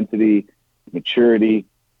intensity, maturity.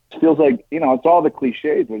 It feels like, it's all the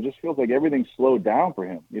cliches, but it just feels like everything's slowed down for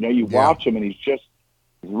him. You watch him, and he's just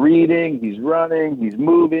reading, he's running, he's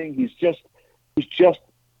moving. He's just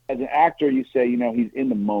as an actor, you say, he's in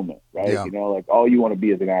the moment, right? Yeah. Like all you want to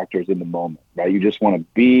be as an actor is in the moment, right? You just want to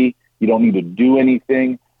be. You don't need to do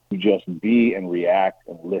anything. You just be and react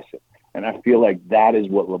and listen. And I feel like that is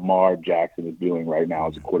what Lamar Jackson is doing right now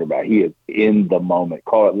as a quarterback. He is in the moment.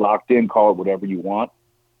 Call it locked in, call it whatever you want.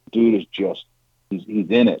 Dude is just, he's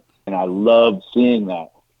in it. And I love seeing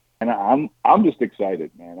that. And I'm just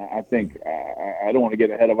excited, man. I think I don't want to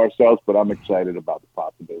get ahead of ourselves, but I'm excited about the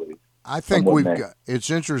possibilities. I think it's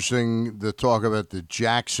interesting to talk about the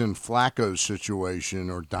Jackson Flacco situation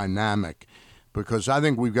or dynamic, because I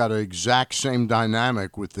think we've got an exact same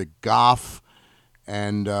dynamic with the Goff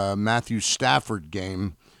and Matthew Stafford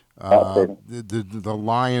game, the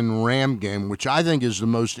Lion-Ram game, which I think is the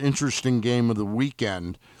most interesting game of the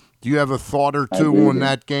weekend. Do you have a thought or two on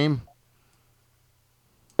that game?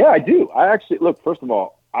 Yeah, I do. I actually, look, first of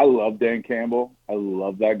all, I love Dan Campbell. I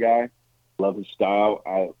love that guy. Love his style.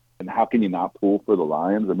 And how can you not pull for the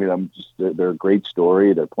Lions? I mean, they're a great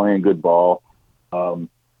story. They're playing good ball. But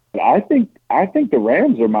I think the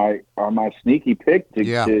Rams are my sneaky pick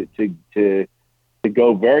to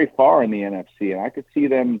go very far in the NFC, and I could see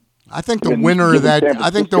them. I think the winner of that. I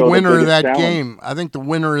think the winner of that game. I think the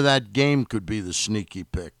winner of that game could be the sneaky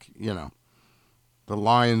pick. The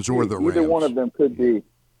Lions or the Rams. Either one of them could be.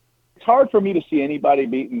 It's hard for me to see anybody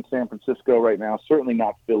beating San Francisco right now. Certainly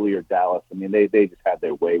not Philly or Dallas. I mean, they just had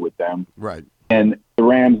their way with them. Right. And the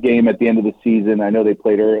Rams game at the end of the season, I know they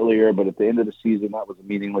played earlier, but at the end of the season, that was a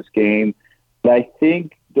meaningless game. But I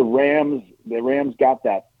think the Rams got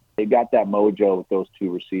that. They got that mojo with those two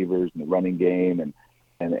receivers in the running game and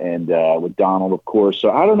with Donald, of course. So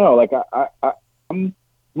I don't know. Like I'm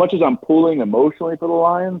much as I'm pulling emotionally for the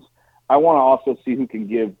Lions, I want to also see who can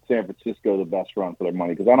give San Francisco the best run for their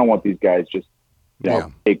money, because I don't want these guys just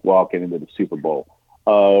cakewalking into the Super Bowl.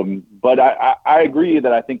 But I agree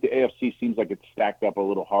that I think the AFC seems like it's stacked up a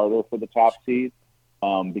little harder for the top seed,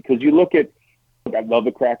 because you look at, I'd love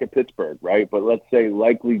the crack at Pittsburgh, right? But let's say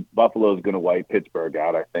likely Buffalo is going to wipe Pittsburgh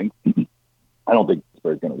out, I think. I don't think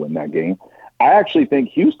Pittsburgh's going to win that game. I actually think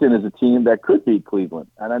Houston is a team that could beat Cleveland.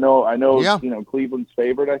 And I know Cleveland's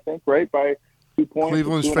favored, I think, right, by 2 points.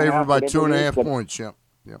 Cleveland's favored by 2.5 points, yeah.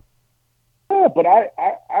 Yeah, but I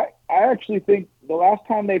actually think the last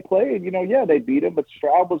time they played, they beat him, but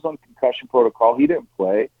Stroud was on concussion protocol. He didn't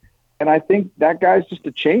play. And I think that guy's just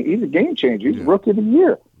he's a game changer. He's rookie of the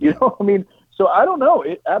year. I mean, so I don't know.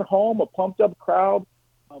 At home, a pumped-up crowd.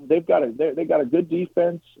 They got a good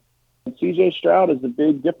defense. And C.J. Stroud is a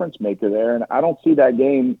big difference maker there. And I don't see that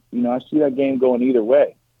game. I see that game going either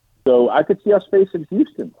way. So I could see us facing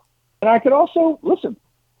Houston. And I could also, listen,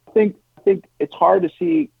 I think it's hard to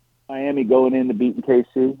see Miami going in to beating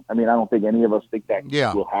KC. I mean, I don't think any of us think that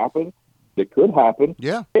will happen. It could happen.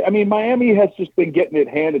 Yeah. I mean, Miami has just been getting it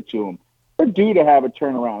handed to them. They're due to have a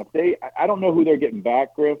turnaround. I don't know who they're getting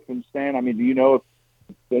back, Griff and Stan. I mean, do you know if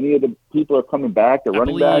any of the people are coming back? They're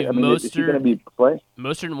running back. I mean, is he going to be playing?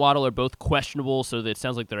 Mostert and Waddle are both questionable, so it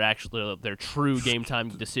sounds like they're true game time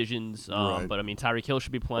decisions. Right. But I mean, Tyreek Hill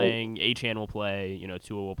should be playing. Achane will play.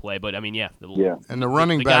 Tua will play. But I mean, And the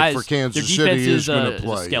running back for Kansas City is going to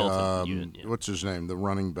play. Skeleton unit. What's his name? The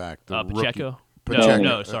running back. The Pacheco. Rookie. Pacheco.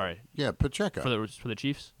 No, sorry. Pacheco. For the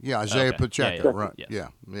Chiefs? Yeah, Isaiah Pacheco. Yeah, right.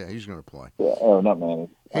 Yeah, he's going to play. Yeah. Oh, not Manny.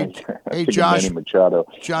 Hey Josh. Manny Machado.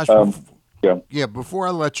 Josh, before I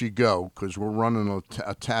let you go, because we're running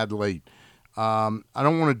a tad late, I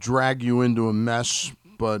don't want to drag you into a mess,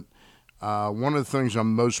 but one of the things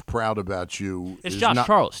I'm most proud about you It's is Josh not,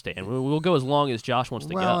 Charles, Stan. We'll go as long as Josh wants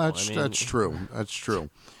to go. That's true. That's true.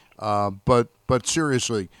 But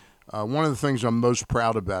seriously, one of the things I'm most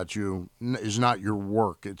proud about you is not your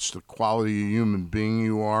work. It's the quality of human being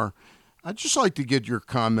you are. I'd just like to get your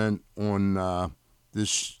comment on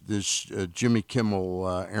this Jimmy Kimmel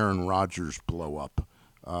Aaron Rodgers blow up.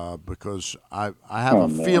 Because I have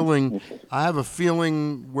a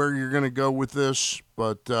feeling where you're going to go with this,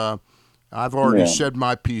 but I've already said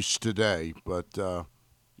my piece today. But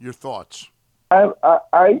your thoughts?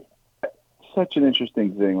 I such an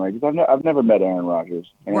interesting thing. Like I've never met Aaron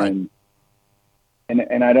Rodgers, and right.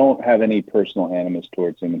 and I don't have any personal animus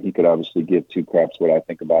towards him, and he could obviously give two craps what I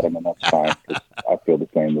think about him, and that's fine because I feel the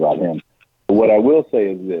same about him. But what I will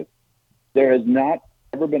say is this: there has not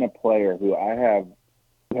ever been a player who has,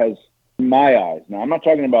 in my eyes, now I'm not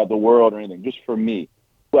talking about the world or anything, just for me,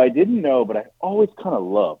 who I didn't know, but I always kind of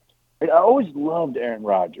loved. I always loved Aaron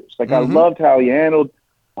Rodgers. Like, I loved how he handled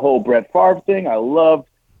the whole Brett Favre thing. I loved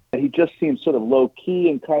that he just seemed sort of low-key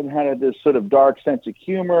and kind of had this sort of dark sense of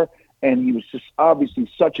humor, and he was just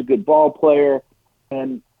obviously such a good ball player.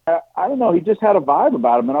 And I don't know, he just had a vibe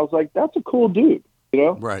about him, and I was like, that's a cool dude, you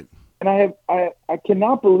know? Right. And I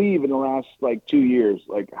cannot believe in the last, 2 years,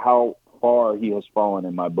 how far he has fallen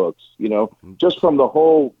in my books, just from the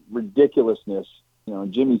whole ridiculousness,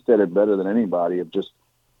 and Jimmy said it better than anybody, of just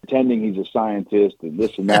pretending he's a scientist and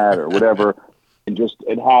this and that or whatever, and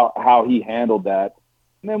how he handled that.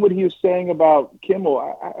 And then what he was saying about Kimmel,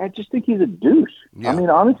 I just think he's a douche. Yeah. I mean,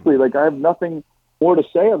 honestly, I have nothing more to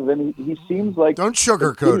say other than he seems like don't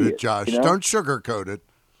sugarcoat it, Josh. Don't sugarcoat it.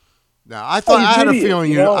 Now, I had a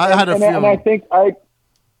feeling and I think I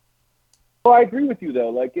agree with you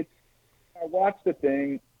though. I watched the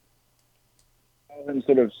thing and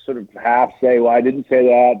sort of half say, well, I didn't say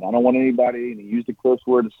that. I don't want anybody. And he used a curse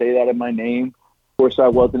word to say that in my name. Of course, I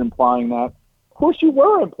wasn't implying that. Of course, you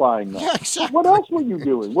were implying that. Yeah, exactly. What else were you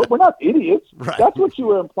doing? We're not idiots. Right. That's what you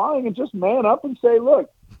were implying. And just man up and say,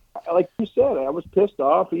 look, like you said, I was pissed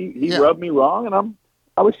off. He rubbed me wrong, and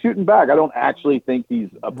I was shooting back. I don't actually think he's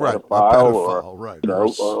a pedophile,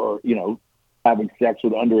 or having sex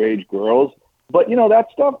with underage girls. But, that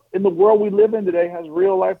stuff in the world we live in today has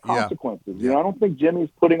real life consequences. Yeah. I don't think Jimmy's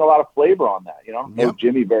putting a lot of flavor on that. I don't know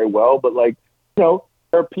Jimmy very well, but there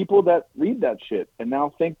are people that read that shit and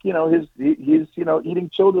now think, he's eating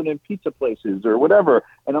children in pizza places or whatever.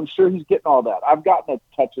 And I'm sure he's getting all that. I've gotten a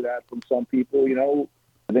touch of that from some people,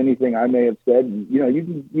 with anything I may have said. And,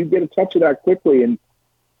 you get a touch of that quickly. And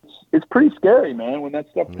it's pretty scary, man, when that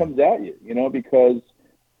stuff comes at you, because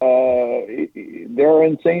there are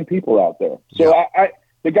insane people out there. So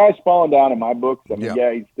the guy's fallen down in my books. I mean,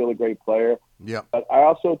 he's still a great player. Yeah. But I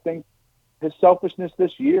also think his selfishness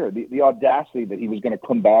this year, the audacity that he was going to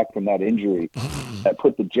come back from that injury that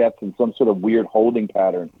put the Jets in some sort of weird holding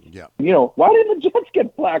pattern. Yeah. Why didn't the Jets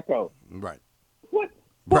get Flacco? Right. What?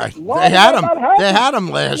 Right. Why They had him. They had him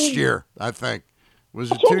last year, I think. Was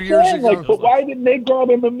it That's 2 years ago? But why didn't they grab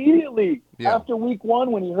him immediately after week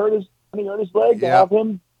one when he hurt his leg to have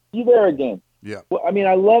him be there again? Yeah. Well, I mean,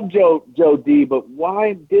 I love Joe D, but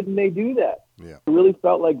why didn't they do that? Yeah. It really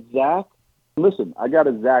felt like Zach. Listen, I got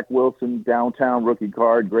a Zach Wilson downtown rookie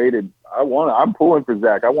card graded. I'm pulling for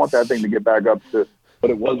Zach. I want that thing to get back up to what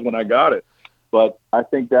it was when I got it. But I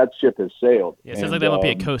think that ship has sailed. Yeah, it sounds like that might be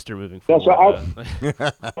a coaster moving forward.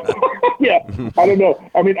 Yeah, I don't know.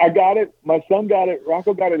 I mean, I got it. My son got it.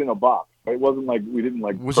 Rocco got it in a box. It wasn't like we didn't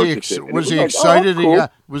Was he excited? Cool.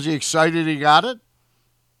 Was he excited he got it?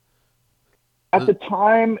 At the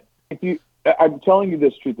time, I'm telling you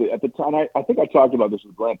this truthfully. At the time, I think I talked about this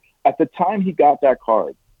with Glenn. At the time he got that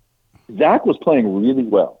card, Zach was playing really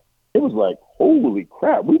well. It was like, holy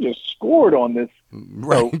crap, we just scored on this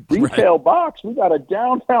retail box. We got a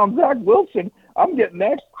downtown Zach Wilson. I'm getting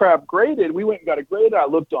that crap graded. We went and got it graded. I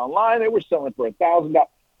looked online. They were selling for $1,000.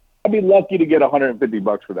 I'd be lucky to get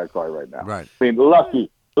 $150 for that car right now. Right. I mean, lucky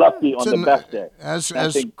on the best day. As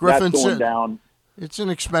Griffin said, down. It's an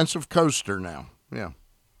expensive coaster now. Yeah.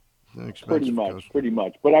 Pretty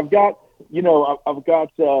much. But I've got,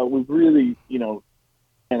 we've really,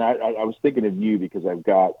 and I was thinking of you because I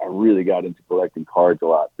really got into collecting cards a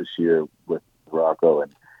lot this year with Rocco,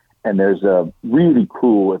 and there's a really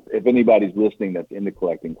cool, if anybody's listening that's into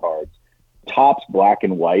collecting cards, Topps Black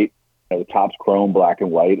and White, the Topps Chrome Black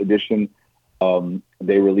and White edition.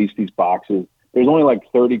 They released these boxes. There's only like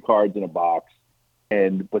 30 cards in a box,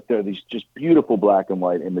 but they're these just beautiful black and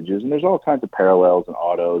white images, and there's all kinds of parallels and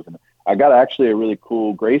autos. And I got actually a really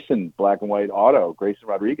cool Grayson black and white auto, Grayson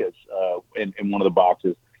Rodriguez, in one of the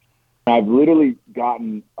boxes. I've literally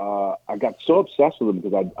gotten, I got so obsessed with them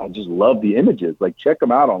because I just love the images. Like, check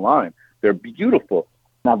them out online. They're beautiful.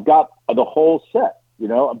 And I've got the whole set,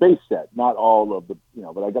 a base set, not all of the,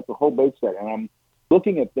 but I got the whole base set. And I'm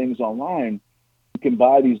looking at things online. You can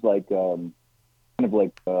buy these like, kind of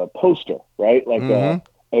like a poster, right? Like that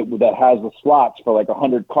has the slots for like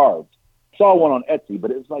 100 cards. Saw one on Etsy, but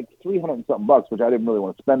it was like $300 and something bucks, which I didn't really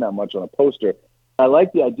want to spend that much on a poster. I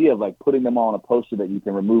like the idea of like putting them all on a poster that you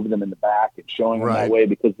can remove them in the back and showing them that way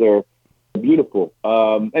because they're beautiful.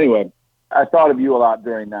 Anyway, I thought of you a lot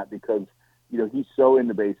during that because, he's so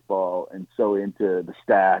into baseball and so into the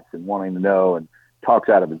stats and wanting to know and talks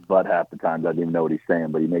out of his butt half the time. Doesn't even know what he's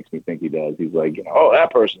saying, but he makes me think he does. He's like, oh,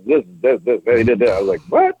 that person, this, they did that. I was like,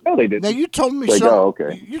 what? No, they didn't. Now, you told me something. Oh,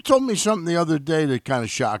 okay. You told me something the other day that kind of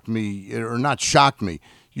shocked me, or not shocked me.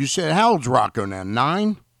 You said, how old's Rocco now?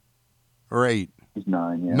 9 or 8? He's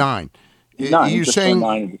 9, yeah. 9. He's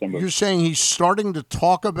 9. You're saying he's starting to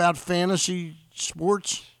talk about fantasy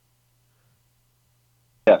sports?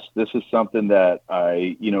 Yes, this is something that now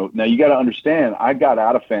you got to understand, I got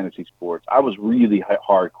out of fantasy sports. I was really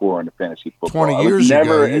hardcore into fantasy football. 20 years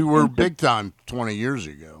ago. You were big time 20 years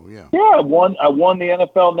ago, yeah. Yeah, I won the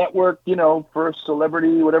NFL Network, first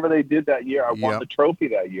celebrity, whatever they did that year. I won the trophy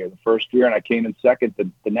that year, the first year, and I came in second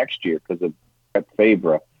the next year because of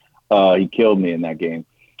Favre. He killed me in that game.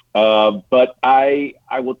 But I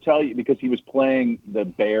will tell you, because he was playing the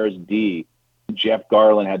Bears D, Jeff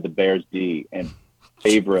Garland had the Bears D, and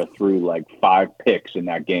Favre threw like 5 picks in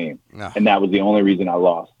that game. And that was the only reason I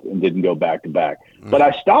lost and didn't go back to back. But I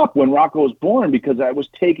stopped when Rocco was born because I was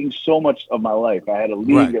taking so much of my life. I had a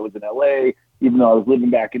league that was in LA, even though I was living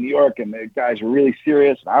back in New York, and the guys were really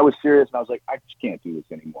serious and I was serious, and I was like, I just can't do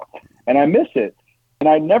this anymore. And I miss it. And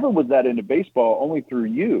I never was that into baseball, only through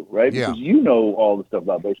you, right? Because you know all the stuff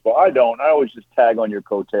about baseball. I don't. I always just tag on your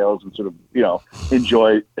coattails and sort of,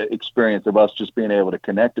 enjoy the experience of us just being able to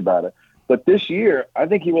connect about it. But this year, I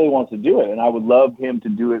think he really wants to do it, and I would love him to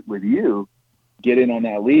do it with you, get in on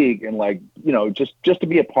that league, and just to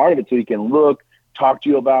be a part of it, so he can look, talk to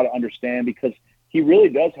you about it, understand, because he really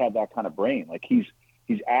does have that kind of brain. Like he's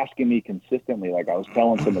asking me consistently. Like I was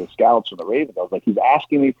telling some of the scouts from the Ravens, I was like, he's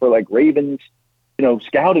asking me for like Ravens,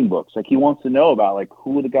 scouting books. Like he wants to know about like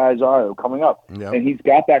who the guys are that are coming up, and he's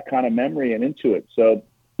got that kind of memory and into it. So.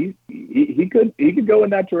 He could go in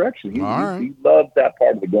that direction. He loves that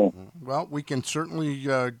part of the game. Well, we can certainly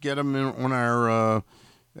get him in on our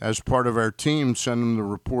as part of our team. Send him the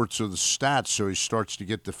reports of the stats, so he starts to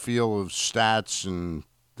get the feel of stats and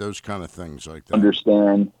those kind of things like that.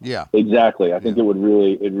 Understand? Yeah, exactly. I think it would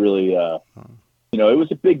really. It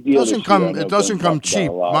was a big deal. It doesn't come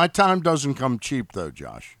cheap. My time doesn't come cheap, though,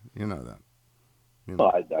 Josh. You know that.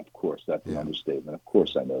 Of course, that's an understatement. Of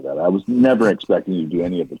course, I know that. I was never expecting you to do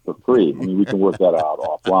any of it for free. I mean, we can work that out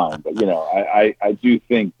offline. But I do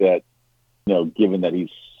think that given that he's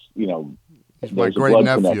my great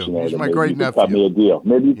nephew. He's my great nephew. Cut me a deal.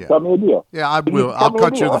 Maybe you cut me a deal. Yeah, I will. I'll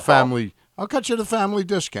cut you the family. I'll cut you the family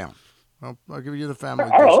discount. I'll give you the family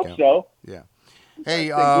discount. I hope so. Yeah. Hey,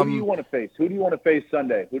 who do you want to face? Who do you want to face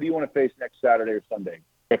Sunday? Who do you want to face next Saturday or Sunday?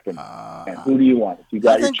 Griffin. And who do you want? If you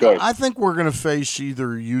got your choice. I think we're going to face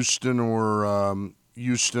either Houston or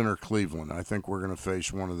Cleveland. I think we're going to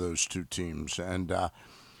face one of those two teams. And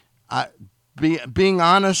being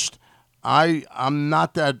honest, I'm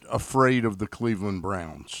not that afraid of the Cleveland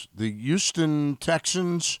Browns. The Houston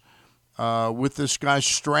Texans, with this guy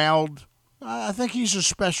Stroud, I think he's a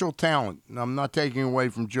special talent. I'm not taking away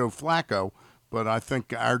from Joe Flacco, but I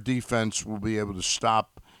think our defense will be able to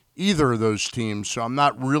stop either of those teams. So I'm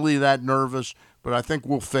not really that nervous, but I think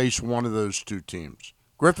we'll face one of those two teams.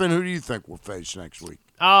 Griffin, who do you think we'll face next week?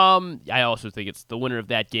 I also think it's the winner of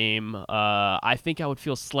that game. I think I would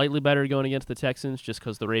feel slightly better going against the Texans just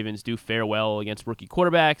because the Ravens do fare well against rookie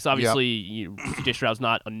quarterbacks. Obviously, CJ Stroud's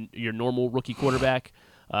not your normal rookie quarterback.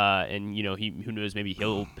 And who knows, maybe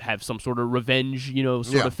he'll have some sort of revenge,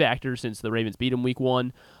 sort of factor since the Ravens beat him week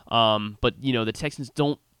 1. But the Texans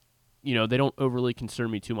don't, they don't overly concern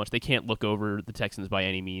me too much. They can't look over the Texans by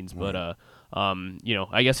any means, but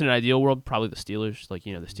I guess in an ideal world, probably the Steelers. The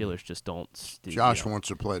Steelers just don't. Josh wants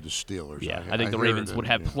to play the Steelers. Yeah, I think the Ravens would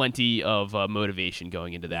have plenty of motivation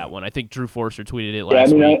going into that one. I think Drew Forster tweeted it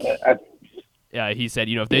last week. Yeah, he said,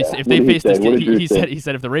 if they face the Steelers, he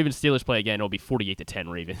said if the Ravens Steelers play again, it'll be 48-10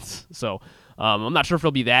 Ravens. So I'm not sure if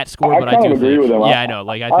it'll be that score, but I do agree with him. Yeah, I know.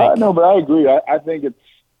 I think no, but I agree. I think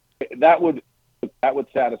that would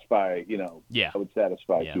satisfy. That would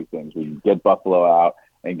satisfy two things. We can get Buffalo out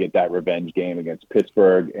and get that revenge game against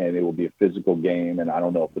Pittsburgh, and it will be a physical game. And I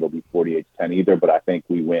don't know if it'll be 48-10 either, but I think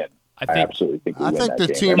we win. I absolutely think we win think that the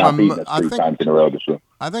game. team They're not beating us three times in a row this year.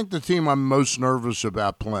 I think the team I'm most nervous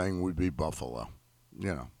about playing would be Buffalo.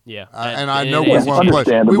 You know. Yeah, and I know it is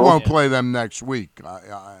we won't play them next week.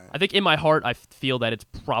 I think in my heart, I feel that it's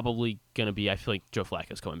probably going to be. I feel like Joe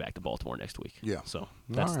Flacco's coming back to Baltimore next week. Yeah, so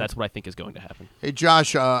that's what I think is going to happen. Hey,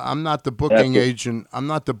 Josh, I'm not the booking agent. I'm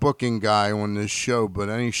not the booking guy on this show, but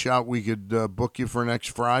any shot we could book you for next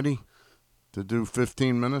Friday to do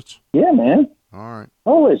 15 minutes? Yeah, man. All right.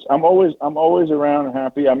 I'm always around and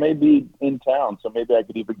happy. I may be in town, so maybe I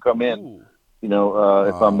could even come in. Ooh. You know,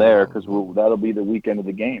 if I'm there, because that'll be the weekend of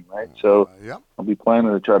the game, right? So I'll be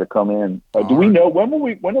planning to try to come in. Do we know when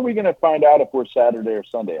are we going to find out if we're Saturday or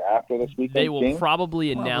Sunday after this weekend? They will game?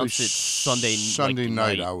 probably announce it Sunday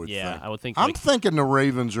night. I would think. Yeah, I would think. I'm thinking the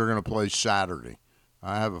Ravens are going to play Saturday.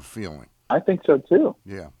 I have a feeling. I think so too.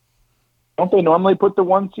 Yeah. Don't they normally put the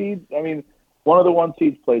one seed? I mean, one of the one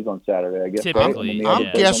seeds plays on Saturday, I guess. Typically, right?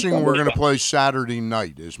 I'm guessing we're going to play Saturday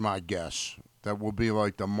night. Is my guess. That will be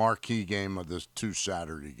like the marquee game of the 2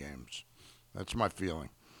 Saturday games. That's my feeling.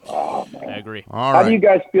 Oh, man. I agree. All right. How do you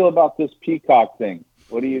guys feel about this Peacock thing?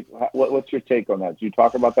 What's your take on that? Did you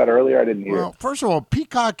talk about that earlier? I didn't hear. Well, first of all,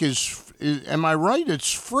 Peacock is am I right?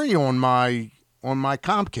 It's free on my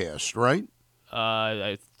Comcast, right?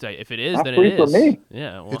 If it is, not then free it is. for me.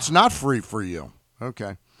 Yeah, well. It's not free for you.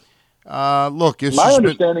 Okay. Look, my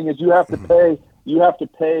understanding is you have to pay. You have to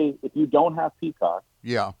pay if you don't have Peacock.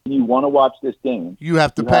 Yeah. And you want to watch this game. You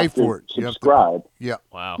have to pay for it. Subscribe. Yeah.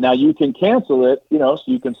 Wow. Now you can cancel it. So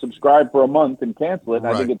you can subscribe for a month and cancel it. And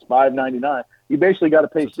I think it's $5.99. You basically got to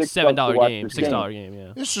pay $6 to watch game. this $6 game.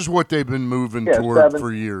 Yeah. This is what they've been moving toward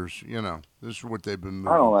for years. This is what they've been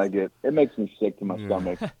moving. I don't like it. It makes me sick to my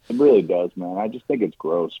stomach. It really does, man. I just think it's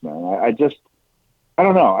gross, man. I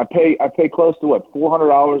don't know. I pay close to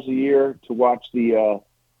 $400 a year to watch the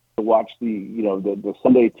the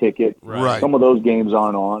Sunday ticket. Right. Some of those games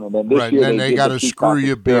aren't on, and then this year they got to screw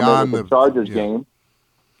you beyond the Chargers game.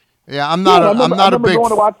 Yeah, I'm not. I remember a big. Going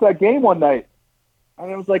to watch that game one night,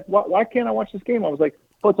 and I was like, "Why can't I watch this game?" I was like,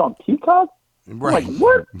 "Oh, it's on Peacock." Right. I'm like,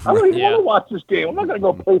 what? I don't even want to watch this game. I'm not going to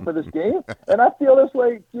go pay for this game. And I feel this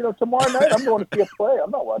way. Tomorrow night I'm going to see a play.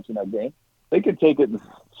 I'm not watching that game. They could take it and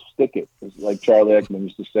stick it, it's like Charlie Ekman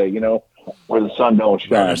used to say. Where the sun don't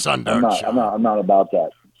shine. Where the sun don't shine. I'm not about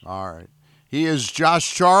that. All right. He is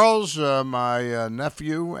Josh Charles, my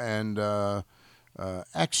nephew, and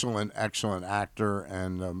excellent actor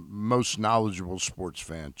and most knowledgeable sports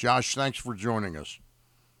fan. Josh, thanks for joining us.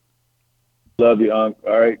 Love you, Unc.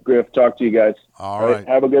 All right, Griff, talk to you guys. All right.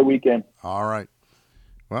 Have a good weekend. All right.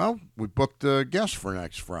 Well, we booked a guest for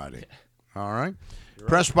next Friday. All right.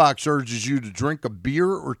 Pressbox urges you to drink a beer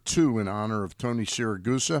or two in honor of Tony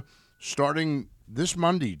Siragusa starting this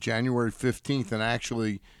Monday, January 15th, and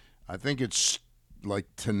actually, I think it's like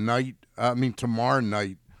tomorrow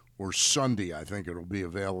night or Sunday, I think it'll be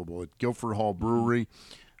available at Guilford Hall Brewery.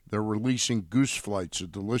 They're releasing Goose Flights, a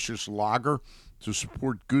delicious lager to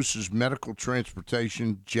support Goose's medical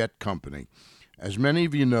transportation jet company. As many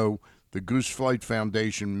of you know, the Goose Flight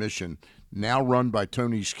Foundation mission, now run by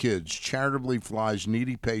Tony's kids, charitably flies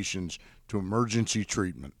needy patients to emergency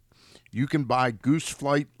treatment. You can buy Goose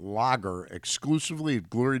Flight Lager exclusively at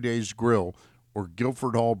Glory Days Grill or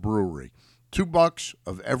Guilford Hall Brewery. $2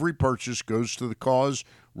 of every purchase goes to the cause.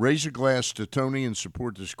 Raise a glass to Tony and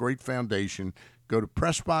support this great foundation. Go to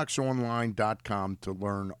PressBoxOnline.com to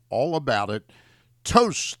learn all about it.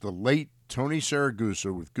 Toast the late Tony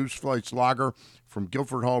Siragusa with Goose Flights Lager from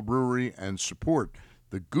Guilford Hall Brewery and support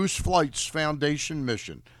the Goose Flights Foundation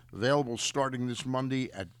mission. Available starting this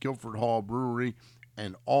Monday at Guilford Hall Brewery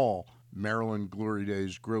and all Maryland Glory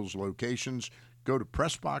Days Grills locations. Go to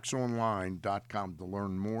PressBoxOnline.com to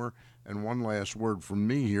learn more. And one last word from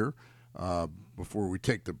me here before we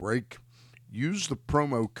take the break. Use the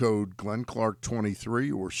promo code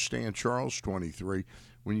GlennClark23 or StanCharles23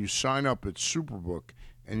 when you sign up at Superbook,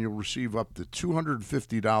 and you'll receive up to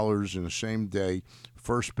 $250 in a same-day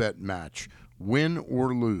first bet match, win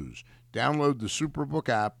or lose. Download the Superbook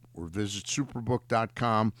app or visit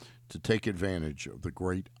superbook.com to take advantage of the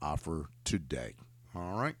great offer today.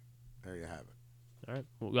 All right, there you have it. All right,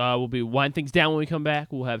 we'll be winding things down when we come back.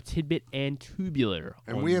 We'll have Tidbit and Tubular.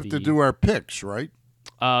 And we have to do our picks, right?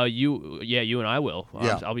 You and I will.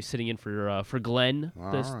 Yeah. I'll be sitting in for Glenn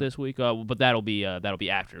this week. But that'll be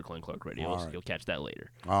after Glenn Clark Radio. So you'll catch that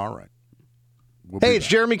later. All right. Hey, it's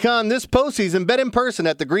Jeremy Kahn. This postseason, bet in person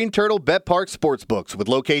at the Green Turtle Bet Park Sportsbooks with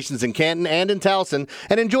locations in Canton and in Towson,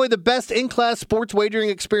 and enjoy the best in-class sports wagering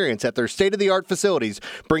experience at their state-of-the-art facilities,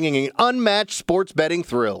 bringing an unmatched sports betting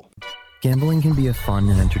thrill. Gambling can be a fun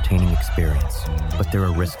and entertaining experience, but there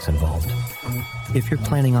are risks involved. If you're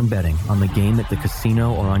planning on betting on the game at the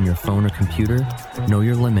casino or on your phone or computer, know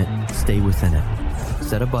your limit, stay within it.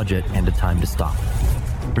 Set a budget and a time to stop.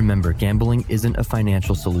 Remember, gambling isn't a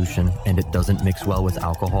financial solution, and it doesn't mix well with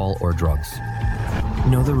alcohol or drugs.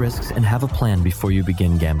 Know the risks and have a plan before you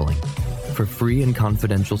begin gambling. For free and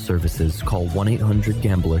confidential services, call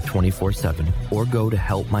 1-800-GAMBLER 24/7 or go to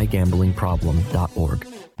helpmygamblingproblem.org.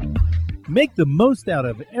 Make the most out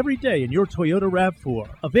of every day in your Toyota RAV4.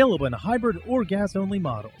 Available in hybrid or gas-only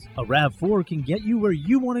models. A RAV4 can get you where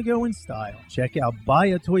you want to go in style. Check out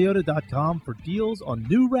buyatoyota.com for deals on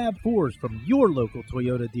new RAV4s from your local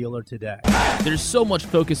Toyota dealer today. There's so much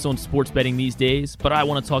focus on sports betting these days, but I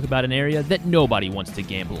want to talk about an area that nobody wants to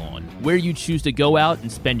gamble on, where you choose to go out and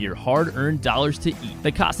spend your hard-earned dollars to eat.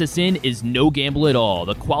 The Costas Inn is no gamble at all.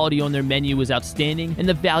 The quality on their menu is outstanding, and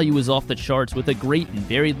the value is off the charts with a great and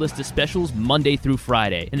varied list of specials Monday through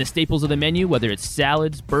Friday. And the staples of the menu, whether it's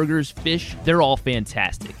salads, burgers, fish, they're all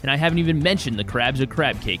fantastic. And I haven't even mentioned the crabs or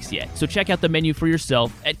crab cakes yet. So check out the menu for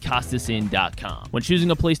yourself at CostasInn.com. When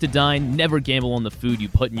choosing a place to dine, never gamble on the food you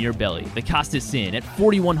put in your belly. The Costas Inn at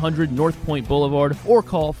 4100 North Point Boulevard, or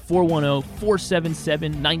call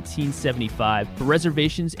 410-477-1975 for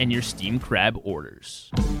reservations and your steamed crab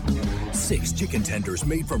orders. 6 chicken tenders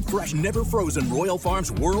made from fresh, never frozen Royal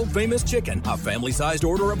Farms world-famous chicken, a family-sized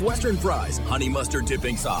order of Western fries, honey mustard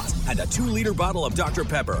dipping sauce, and a 2-liter bottle of Dr.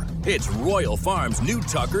 Pepper. It's Royal Farms' new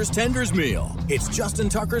Tucker's Tenders Meal. It's Justin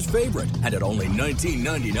Tucker's favorite, and at only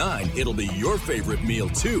 $19.99, it'll be your favorite meal,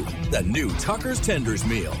 too. The new Tucker's Tenders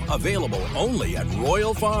Meal, available only at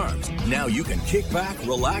Royal Farms. Now you can kick back,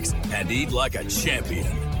 relax, and eat like a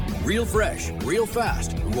champion. Real fresh, real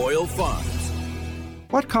fast, Royal Farms.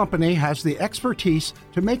 What company has the expertise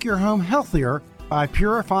to make your home healthier by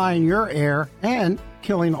purifying your air and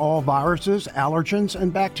killing all viruses, allergens,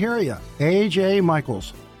 and bacteria? A.J.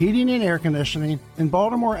 Michaels, Heating and Air Conditioning in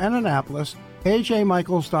Baltimore and Annapolis,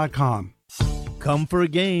 ajmichaels.com. Come for a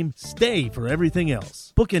game, stay for everything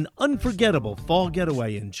else. Book an unforgettable fall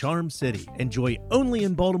getaway in Charm City. Enjoy only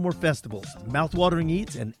in Baltimore festivals, mouthwatering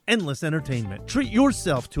eats, and endless entertainment. Treat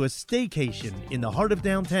yourself to a staycation in the heart of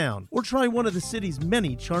downtown, or try one of the city's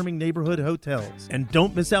many charming neighborhood hotels. And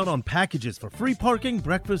don't miss out on packages for free parking,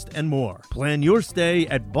 breakfast, and more. Plan your stay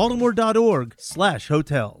at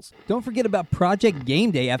baltimore.org/hotels. Don't forget about Project Game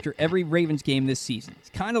Day after every Ravens game this season. It's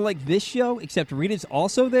kind of like this show, except Rita's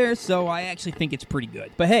also there, so I actually think it's pretty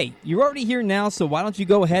good. But hey, you're already here now, so why don't you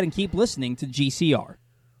go ahead and keep listening to GCR.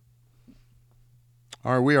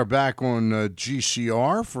 All right, we are back on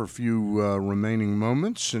GCR for a few remaining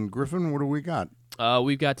moments. And Griffin, what do we got?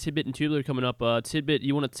 We've got Tidbit and Tubular coming up. Tidbit,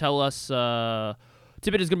 you want to tell us?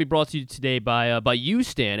 Tidbit is going to be brought to you today by you,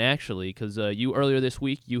 Stan, actually, because you earlier this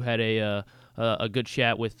week you had a good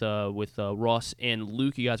chat with Ross and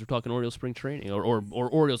Luke. You guys were talking Orioles spring training, or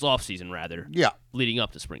Orioles off season rather. Yeah, leading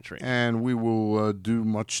up to spring training. And we will do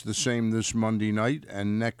much the same this Monday night.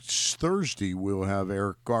 And next Thursday we'll have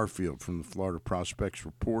Eric Garfield from the Florida Prospects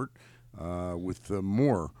Report with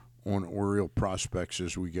more on Oriole prospects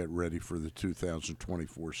as we get ready for the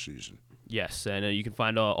 2024 season. Yes, and you can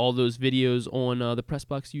find all those videos on the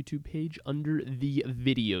PressBox YouTube page under the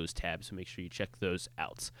Videos tab, so make sure you check those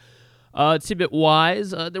out.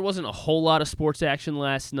 Tidbit-wise, there wasn't a whole lot of sports action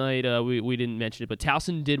last night. We didn't mention it, but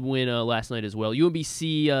Towson did win last night as well.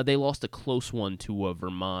 UMBC, they lost a close one to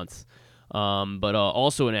Vermont. But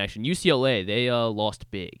also in action, UCLA, they lost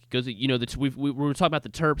big. Because, we were talking about the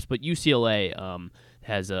Terps, but UCLA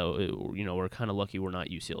has we're kind of lucky we're not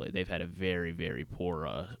UCLA. They've had a very, very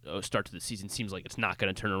poor start to the season. Seems like it's not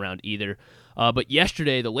going to turn around either. But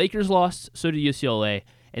yesterday, the Lakers lost, so did UCLA,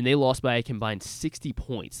 and they lost by a combined 60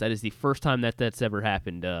 points. That is the first time that's ever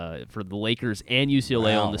happened for the Lakers and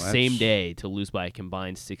UCLA on the same day to lose by a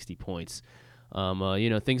combined 60 points.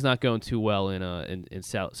 Things not going too well in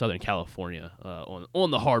Southern California on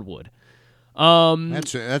the hardwood.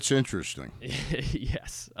 That's interesting.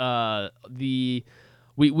 Yes.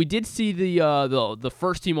 We did see the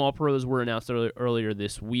first team All-Pros were announced earlier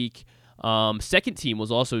this week. Second team was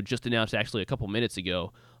also just announced actually a couple minutes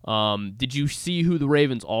ago. Did you see who the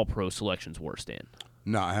Ravens All-Pro selections were, Stan?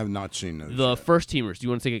 No, I have not seen those. The first teamers. Do you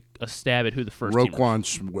want to take a stab at who the first teamers? Roquan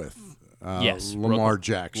Smith. Yes. Lamar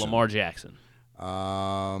Jackson. Lamar Jackson.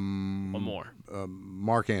 One more.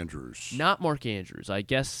 Mark Andrews. Not Mark Andrews. I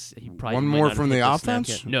guess he probably one more from the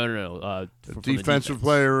offense. No. Defensive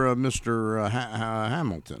player, Mr.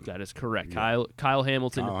 Hamilton. That is correct. Yeah. Kyle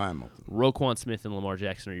Hamilton. Roquan Smith and Lamar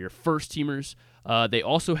Jackson are your first teamers. They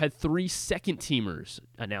also had 3 second teamers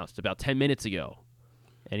announced about 10 minutes ago.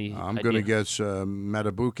 I'm going to guess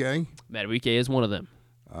Matabuke. Matabuke is one of them.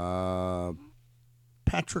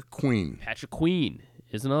 Patrick Queen. Patrick Queen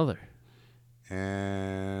is another.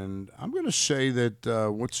 And I'm going to say that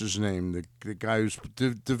what's his name? The guy who's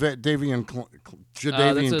Jadeveon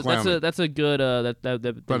Clowney. That's a good.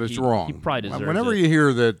 But it's wrong. He probably deserves Whenever it. you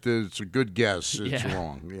hear that it's a good guess, it's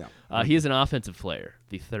wrong. Yeah. He is an offensive player,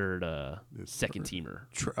 the third second teamer.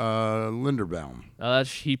 Linderbaum.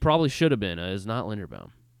 He probably should have been. Is not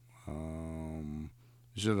Linderbaum.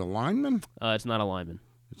 Is it a lineman? It's not a lineman.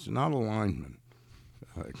 It's not a lineman.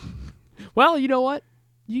 Well, you know what?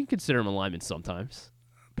 You can consider him a lineman sometimes.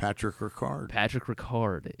 Patrick Ricard. Patrick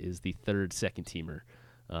Ricard is the third second teamer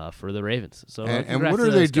for the Ravens. So, and what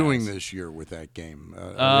are they doing this year with that game?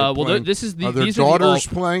 This is the. Are their these daughters are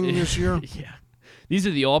the playing this year? Yeah, these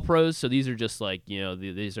are the All Pros. So these are just like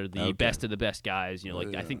these are the best of the best guys.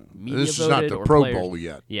 I think media this is voted not the or Pro players. Bowl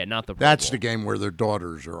yet. Yeah, not the Pro That's Bowl. the game where their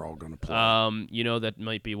daughters are all going to play. That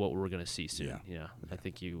might be what we're going to see soon. Yeah. I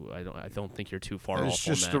think I don't think you're too far off. It's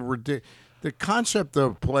just on that. The concept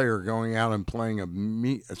of a player going out and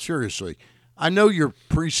playing seriously. I know your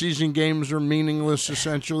preseason games are meaningless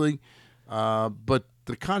essentially, but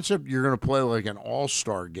the concept you're going to play like an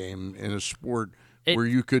all-star game in a sport where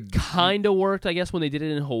you could kind of worked, I guess, when they did it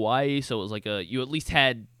in Hawaii. So it was like you at least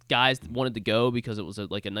had guys that wanted to go because it was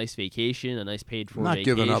like a nice vacation, a nice paid for vacation. Not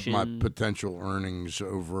giving up my potential earnings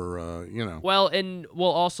over, Well,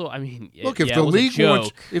 also, I mean, look, if the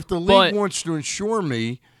league wants to insure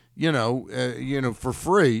me, for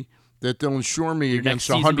free, that they'll insure me against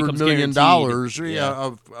 $100 million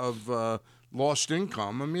of lost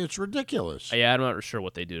income. I mean, it's ridiculous. Yeah, I'm not sure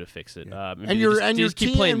what they do to fix it. And your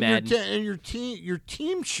keep playing Madden. And your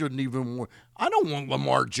team shouldn't even. I don't want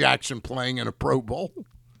Lamar Jackson playing in a Pro Bowl.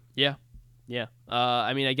 Yeah.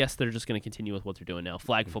 I mean, I guess they're just going to continue with what they're doing now: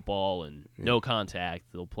 flag football and no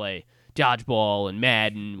contact. They'll play dodgeball and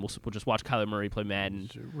Madden. We'll just watch Kyler Murray play Madden.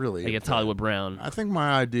 Really, against Hollywood Brown. I think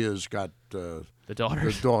my idea's got the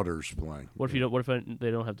daughters. The daughters playing. What if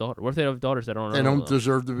they don't have daughters? What if they have daughters that don't? They don't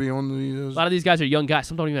deserve to be on the. A lot of these guys are young guys.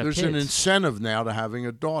 Some don't even have kids. There's an incentive now to having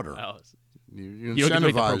a daughter. Oh. You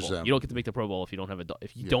incentivize them. You don't get to make the Pro Bowl if you don't have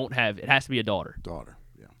if you don't have. It has to be a daughter.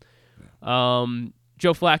 Yeah.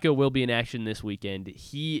 Joe Flacco will be in action this weekend.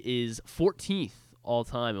 He is 14th all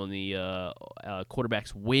time on the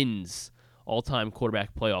quarterbacks wins, all time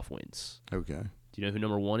quarterback playoff wins. Okay. Do you know who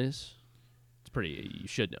number one is? It's pretty. You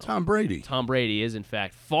should know. Tom Brady. Tom Brady is in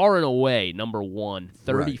fact far and away number one.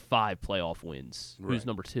 35 playoff wins. Right. Who's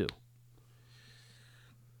number two?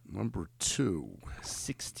 Number two.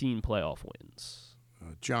 16 playoff wins.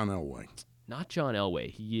 John Elway. Not John Elway.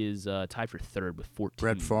 He is tied for third with 14.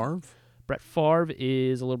 Brett Favre. Brett Favre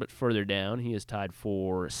is a little bit further down. He is tied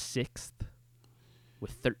for 6th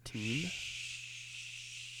with 13.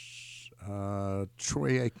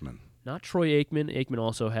 Troy Aikman. Not Troy Aikman. Aikman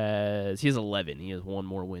also has 11. He has one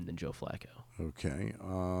more win than Joe Flacco. Okay.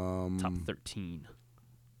 Top 13.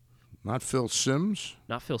 Not Phil Simms.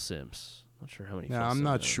 Not Phil Simms. Not sure how many. No, I'm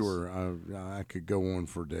not sure. I could go on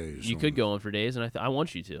for days. You could go on for days, and I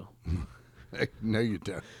want you to. No, you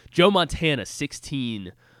don't. Joe Montana,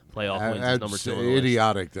 16 playoff wins. Is number 2 on the list.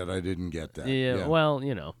 Idiotic that I didn't get that. Yeah. Well,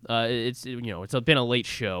 it's been a late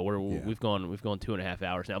show where we've gone 2.5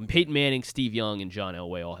 hours now. Peyton Manning, Steve Young, and John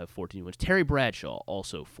Elway all have 14 wins. Terry Bradshaw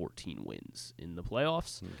also 14 wins in the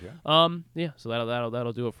playoffs. Okay. So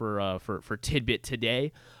that'll do it for tidbit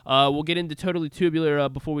today. We'll get into Totally Tubular.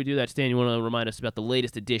 Before we do that, Stan, you want to remind us about the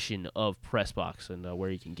latest edition of Press Box and where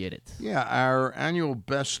you can get it? Yeah, our annual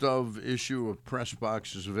best of issue of Press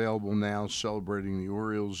Box is available now, celebrating the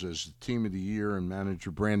Orioles as the team of the year and manager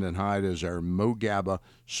Brandon Hyde as our Mo Gabba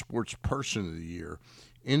Sports Person of the Year.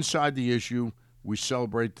 Inside the issue, we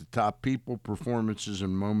celebrate the top people, performances,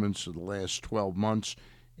 and moments of the last 12 months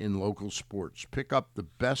in local sports. Pick up the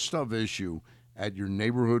best of issue at your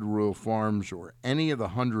neighborhood Royal Farms or any of the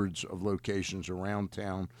hundreds of locations around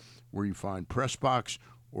town where you find Pressbox,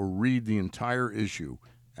 or read the entire issue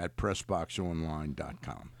at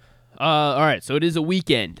PressBoxOnline.com. All right, so it is a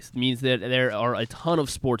weekend. It means that there are a ton of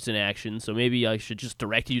sports in action, so maybe I should just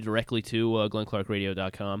direct you directly to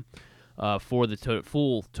GlennClarkRadio.com for the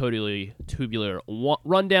full Totally Tubular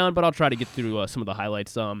rundown, but I'll try to get through some of the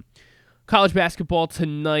highlights. College basketball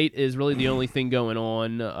tonight is really the only thing going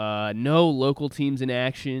on. No local teams in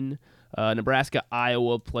action. Nebraska,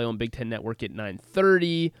 Iowa play on Big Ten Network at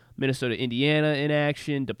 9:30. Minnesota, Indiana in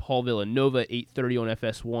action. DePaul, Villanova, 8:30 on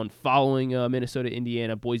FS1. Following Minnesota,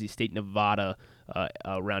 Indiana, Boise State, Nevada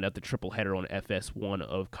round out the triple header on FS1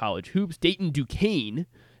 of college hoops. Dayton, Duquesne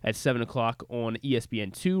at 7 o'clock on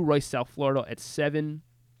ESPN2. Rice, South Florida at 7.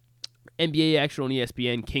 NBA action on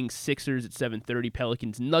ESPN, Kings Sixers at 7:30,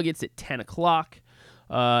 Pelicans Nuggets at 10 o'clock.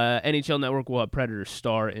 NHL Network will have Predators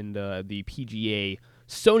Star, and the PGA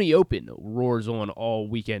Sony Open roars on all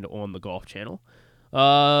weekend on the Golf Channel.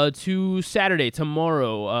 To Saturday,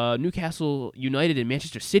 tomorrow, Newcastle United and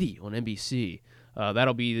Manchester City on NBC.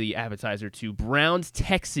 That'll be the appetizer to Browns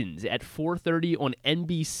Texans at 4:30 on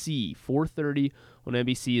NBC. 4:30 on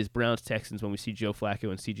NBC is Browns Texans when we see Joe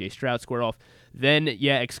Flacco and C.J. Stroud square off. Then,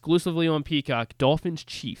 exclusively on Peacock, Dolphins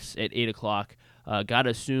Chiefs at 8 o'clock. Gotta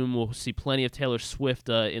assume we'll see plenty of Taylor Swift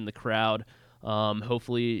in the crowd.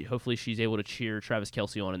 Hopefully she's able to cheer Travis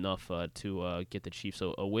Kelce on enough to get the Chiefs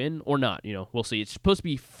a win, or not. We'll see. It's supposed to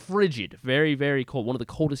be frigid, very, very cold. One of the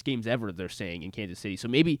coldest games ever, they're saying, in Kansas City. So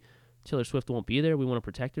maybe Taylor Swift won't be there. We want to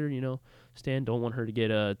protect her, Stan. Don't want her to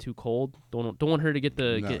get too cold. Don't want her to get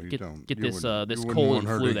this cold and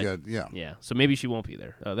flu. Yeah. So maybe she won't be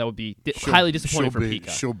there. That would be highly disappointing for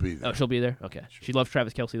Peacock. She'll be there. Oh, she'll be there. Okay. She loves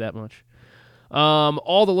Travis Kelce that much.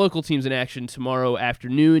 All the local teams in action tomorrow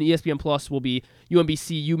afternoon. ESPN Plus will be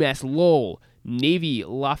UMBC, UMass Lowell. Navy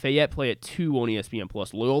Lafayette play at 2 on ESPN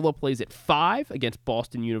Plus. Loyola plays at 5 against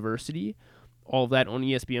Boston University. All of that on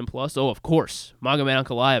ESPN Plus. Oh, of course, Magomed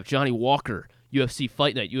Ankalaev, Johnny Walker, UFC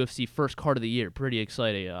Fight Night, UFC first card of the year. Pretty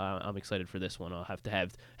exciting. I'm excited for this one. I'll have to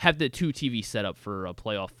have the 2 TV set up for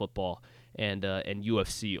playoff football and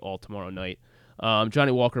UFC all tomorrow night.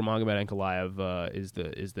 Johnny Walker, Magomed Ankalaev is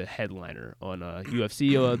the headliner on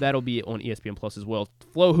UFC. That'll be on ESPN Plus as well.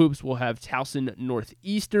 Flow Hoops will have Towson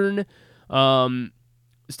Northeastern.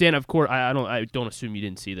 Stan, of course, I don't assume you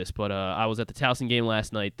didn't see this, but I was at the Towson game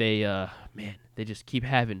last night. They just keep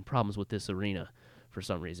having problems with this arena for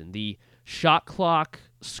some reason. The shot clock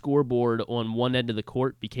scoreboard on one end of the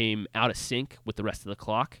court became out of sync with the rest of the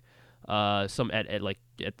clock. Some at the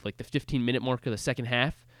 15-minute mark of the second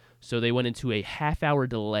half. So they went into a half-hour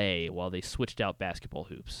delay while they switched out basketball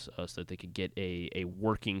hoops so that they could get a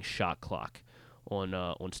working shot clock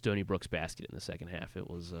on Stony Brook's basket in the second half. It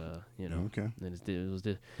was, Okay.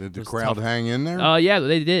 Did the crowd hang in there? Yeah,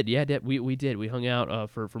 they did. Yeah, we did. We hung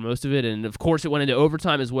out for most of it, and of course it went into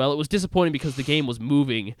overtime as well. It was disappointing because the game was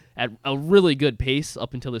moving at a really good pace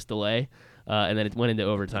up until this delay, and then it went into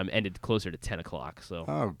overtime, ended closer to 10 o'clock. So.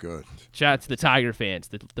 Oh, good. Shout out to the Tiger fans,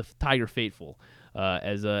 the Tiger faithful.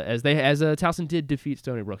 As Towson did defeat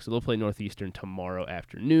Stony Brook, so they'll play Northeastern tomorrow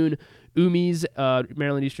afternoon. Umis,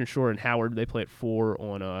 Maryland Eastern Shore, and Howard, they play at 4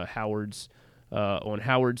 on Howard's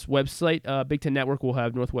website. Big Ten Network will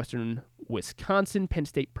have Northwestern, Wisconsin, Penn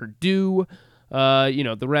State, Purdue.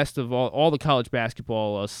 The rest of all the college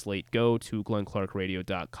basketball slate. Go to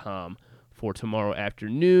glennclarkradio.com for tomorrow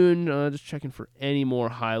afternoon. Just checking for any more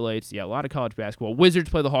highlights. Yeah, a lot of college basketball. Wizards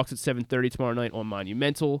play the Hawks at 7:30 tomorrow night on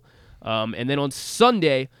Monumental. And then on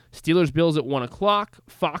Sunday, Steelers-Bills at 1 o'clock.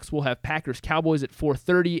 Fox will have Packers-Cowboys at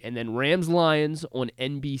 4:30, and then Rams-Lions on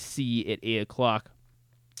NBC at 8 o'clock.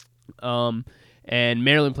 And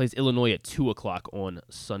Maryland plays Illinois at 2 o'clock on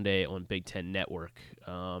Sunday on Big Ten Network.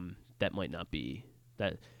 That might not be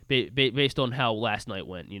that based on how last night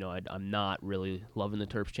went. I'm not really loving the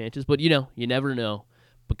Terps' chances, but you never know.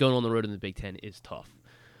 But going on the road in the Big Ten is tough.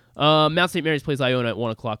 Mount St. Mary's plays Iona at 1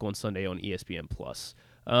 o'clock on Sunday on ESPN Plus.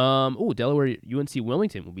 Delaware UNC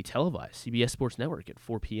Wilmington will be televised. CBS Sports Network at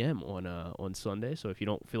 4 p.m. on Sunday. So if you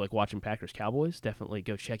don't feel like watching Packers Cowboys, definitely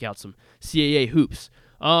go check out some CAA hoops.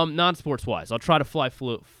 Non-sports wise, I'll try to fly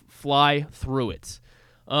through it.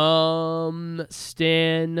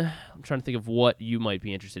 Stan, I'm trying to think of what you might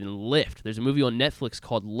be interested in. Lift. There's a movie on Netflix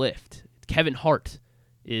called Lift. Kevin Hart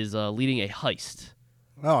is leading a heist.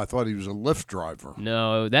 Oh, I thought he was a Lyft driver.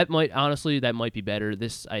 No, that might be better.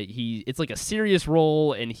 It's like a serious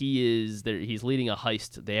role, and he's leading a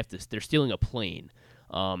heist. They're stealing a plane,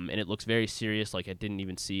 and it looks very serious. Like I didn't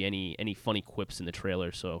even see any funny quips in the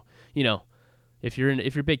trailer. So if you're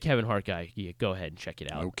a big Kevin Hart guy, go ahead and check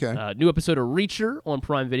it out. Okay. New episode of Reacher on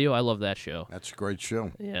Prime Video. I love that show. That's a great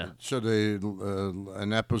show. Yeah. So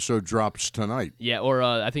an episode drops tonight. Yeah, or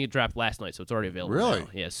I think it dropped last night, so it's already available. Really? Now.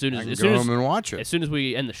 Yeah. As soon as go home and watch it. As soon as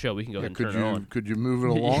we end the show, we can go ahead and turn it on. Could you move it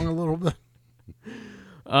along a little bit?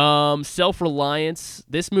 Self-Reliance.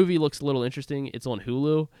 This movie looks a little interesting. It's on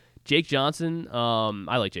Hulu. Jake Johnson.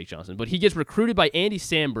 I like Jake Johnson, but he gets recruited by Andy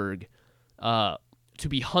Samberg to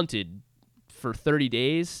be hunted for 30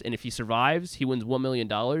 days, and if he survives, he wins $1 million.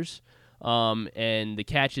 And the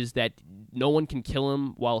catch is that no one can kill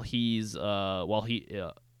him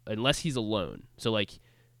unless he's alone. So like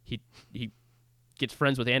he gets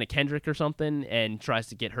friends with Anna Kendrick or something and tries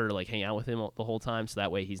to get her to like hang out with him the whole time, so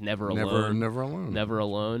that way he's never alone. Never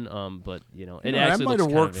alone. But it that actually might have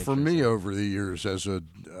worked for interesting. me over the years as a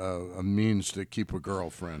means to keep a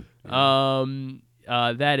girlfriend. Those are the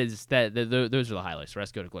highlights. The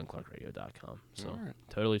rest go to GlennClarkRadio.com. So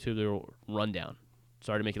totally to the rundown.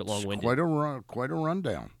 Sorry to make it long-winded. Quite a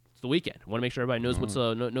rundown. It's the weekend. I want to make sure everybody knows what's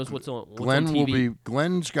on Glenn TV. will be.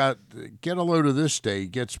 Glenn's got. Get a load of this day. He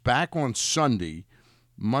gets back on Sunday.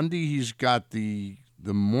 Monday he's got the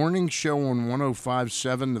morning show on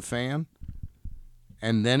 105.7 The Fan,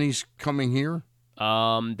 and then he's coming here.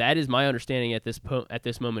 That is my understanding at this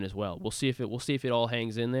moment as well. We'll see if it all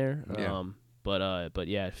hangs in there. Yeah. But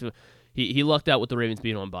yeah. He lucked out with the Ravens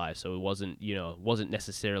being on bye, so it wasn't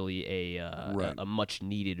necessarily a much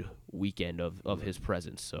needed weekend of his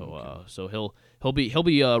presence. So he'll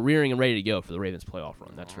be rearing and ready to go for the Ravens playoff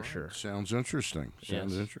run. That's for sure. Sounds interesting.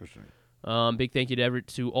 Interesting. Big thank you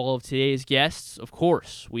to all of today's guests. Of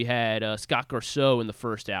course, we had Scott Garceau in the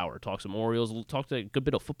first hour. Talked some Orioles. Talked a good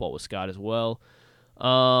bit of football with Scott as well.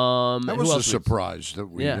 That was a surprise that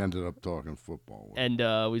we ended up talking football with. And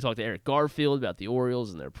we talked to Eric Garfield about the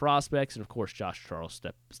Orioles and their prospects, and of course Josh Charles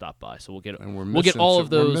stopped by. So we'll get all of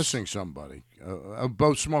those. We're missing somebody.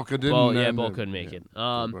 Both Smolka didn't. Well, yeah, Bo couldn't make it.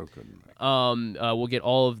 We'll get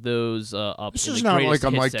all of those up. This in is the not like a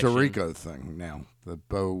hit Mike section. Tirico thing now. That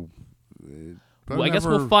Bo. Well, I guess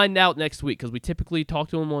we'll find out next week because we typically talk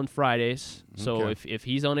to him on Fridays. So if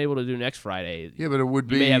he's unable to do next Friday, but it would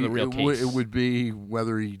be may have a real case. It would be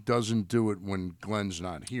whether he doesn't do it when Glenn's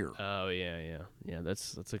not here. Oh yeah.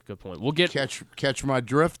 That's a good point. We'll get catch my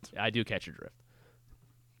drift. I do catch your drift.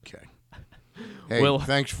 Okay. Hey,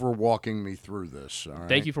 thanks for walking me through this. All right?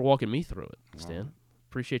 Thank you for walking me through it, Stan.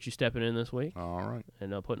 Appreciate you stepping in this week. All right,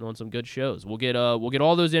 and putting on some good shows. We'll get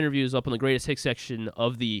all those interviews up on the greatest hits section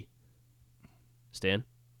of the. Stan?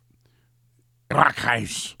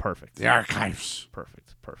 Archives. Perfect. The archives.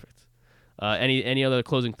 Perfect. Any other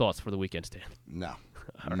closing thoughts for the weekend, Stan? No.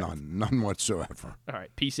 None whatsoever. All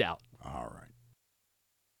right. Peace out. All right.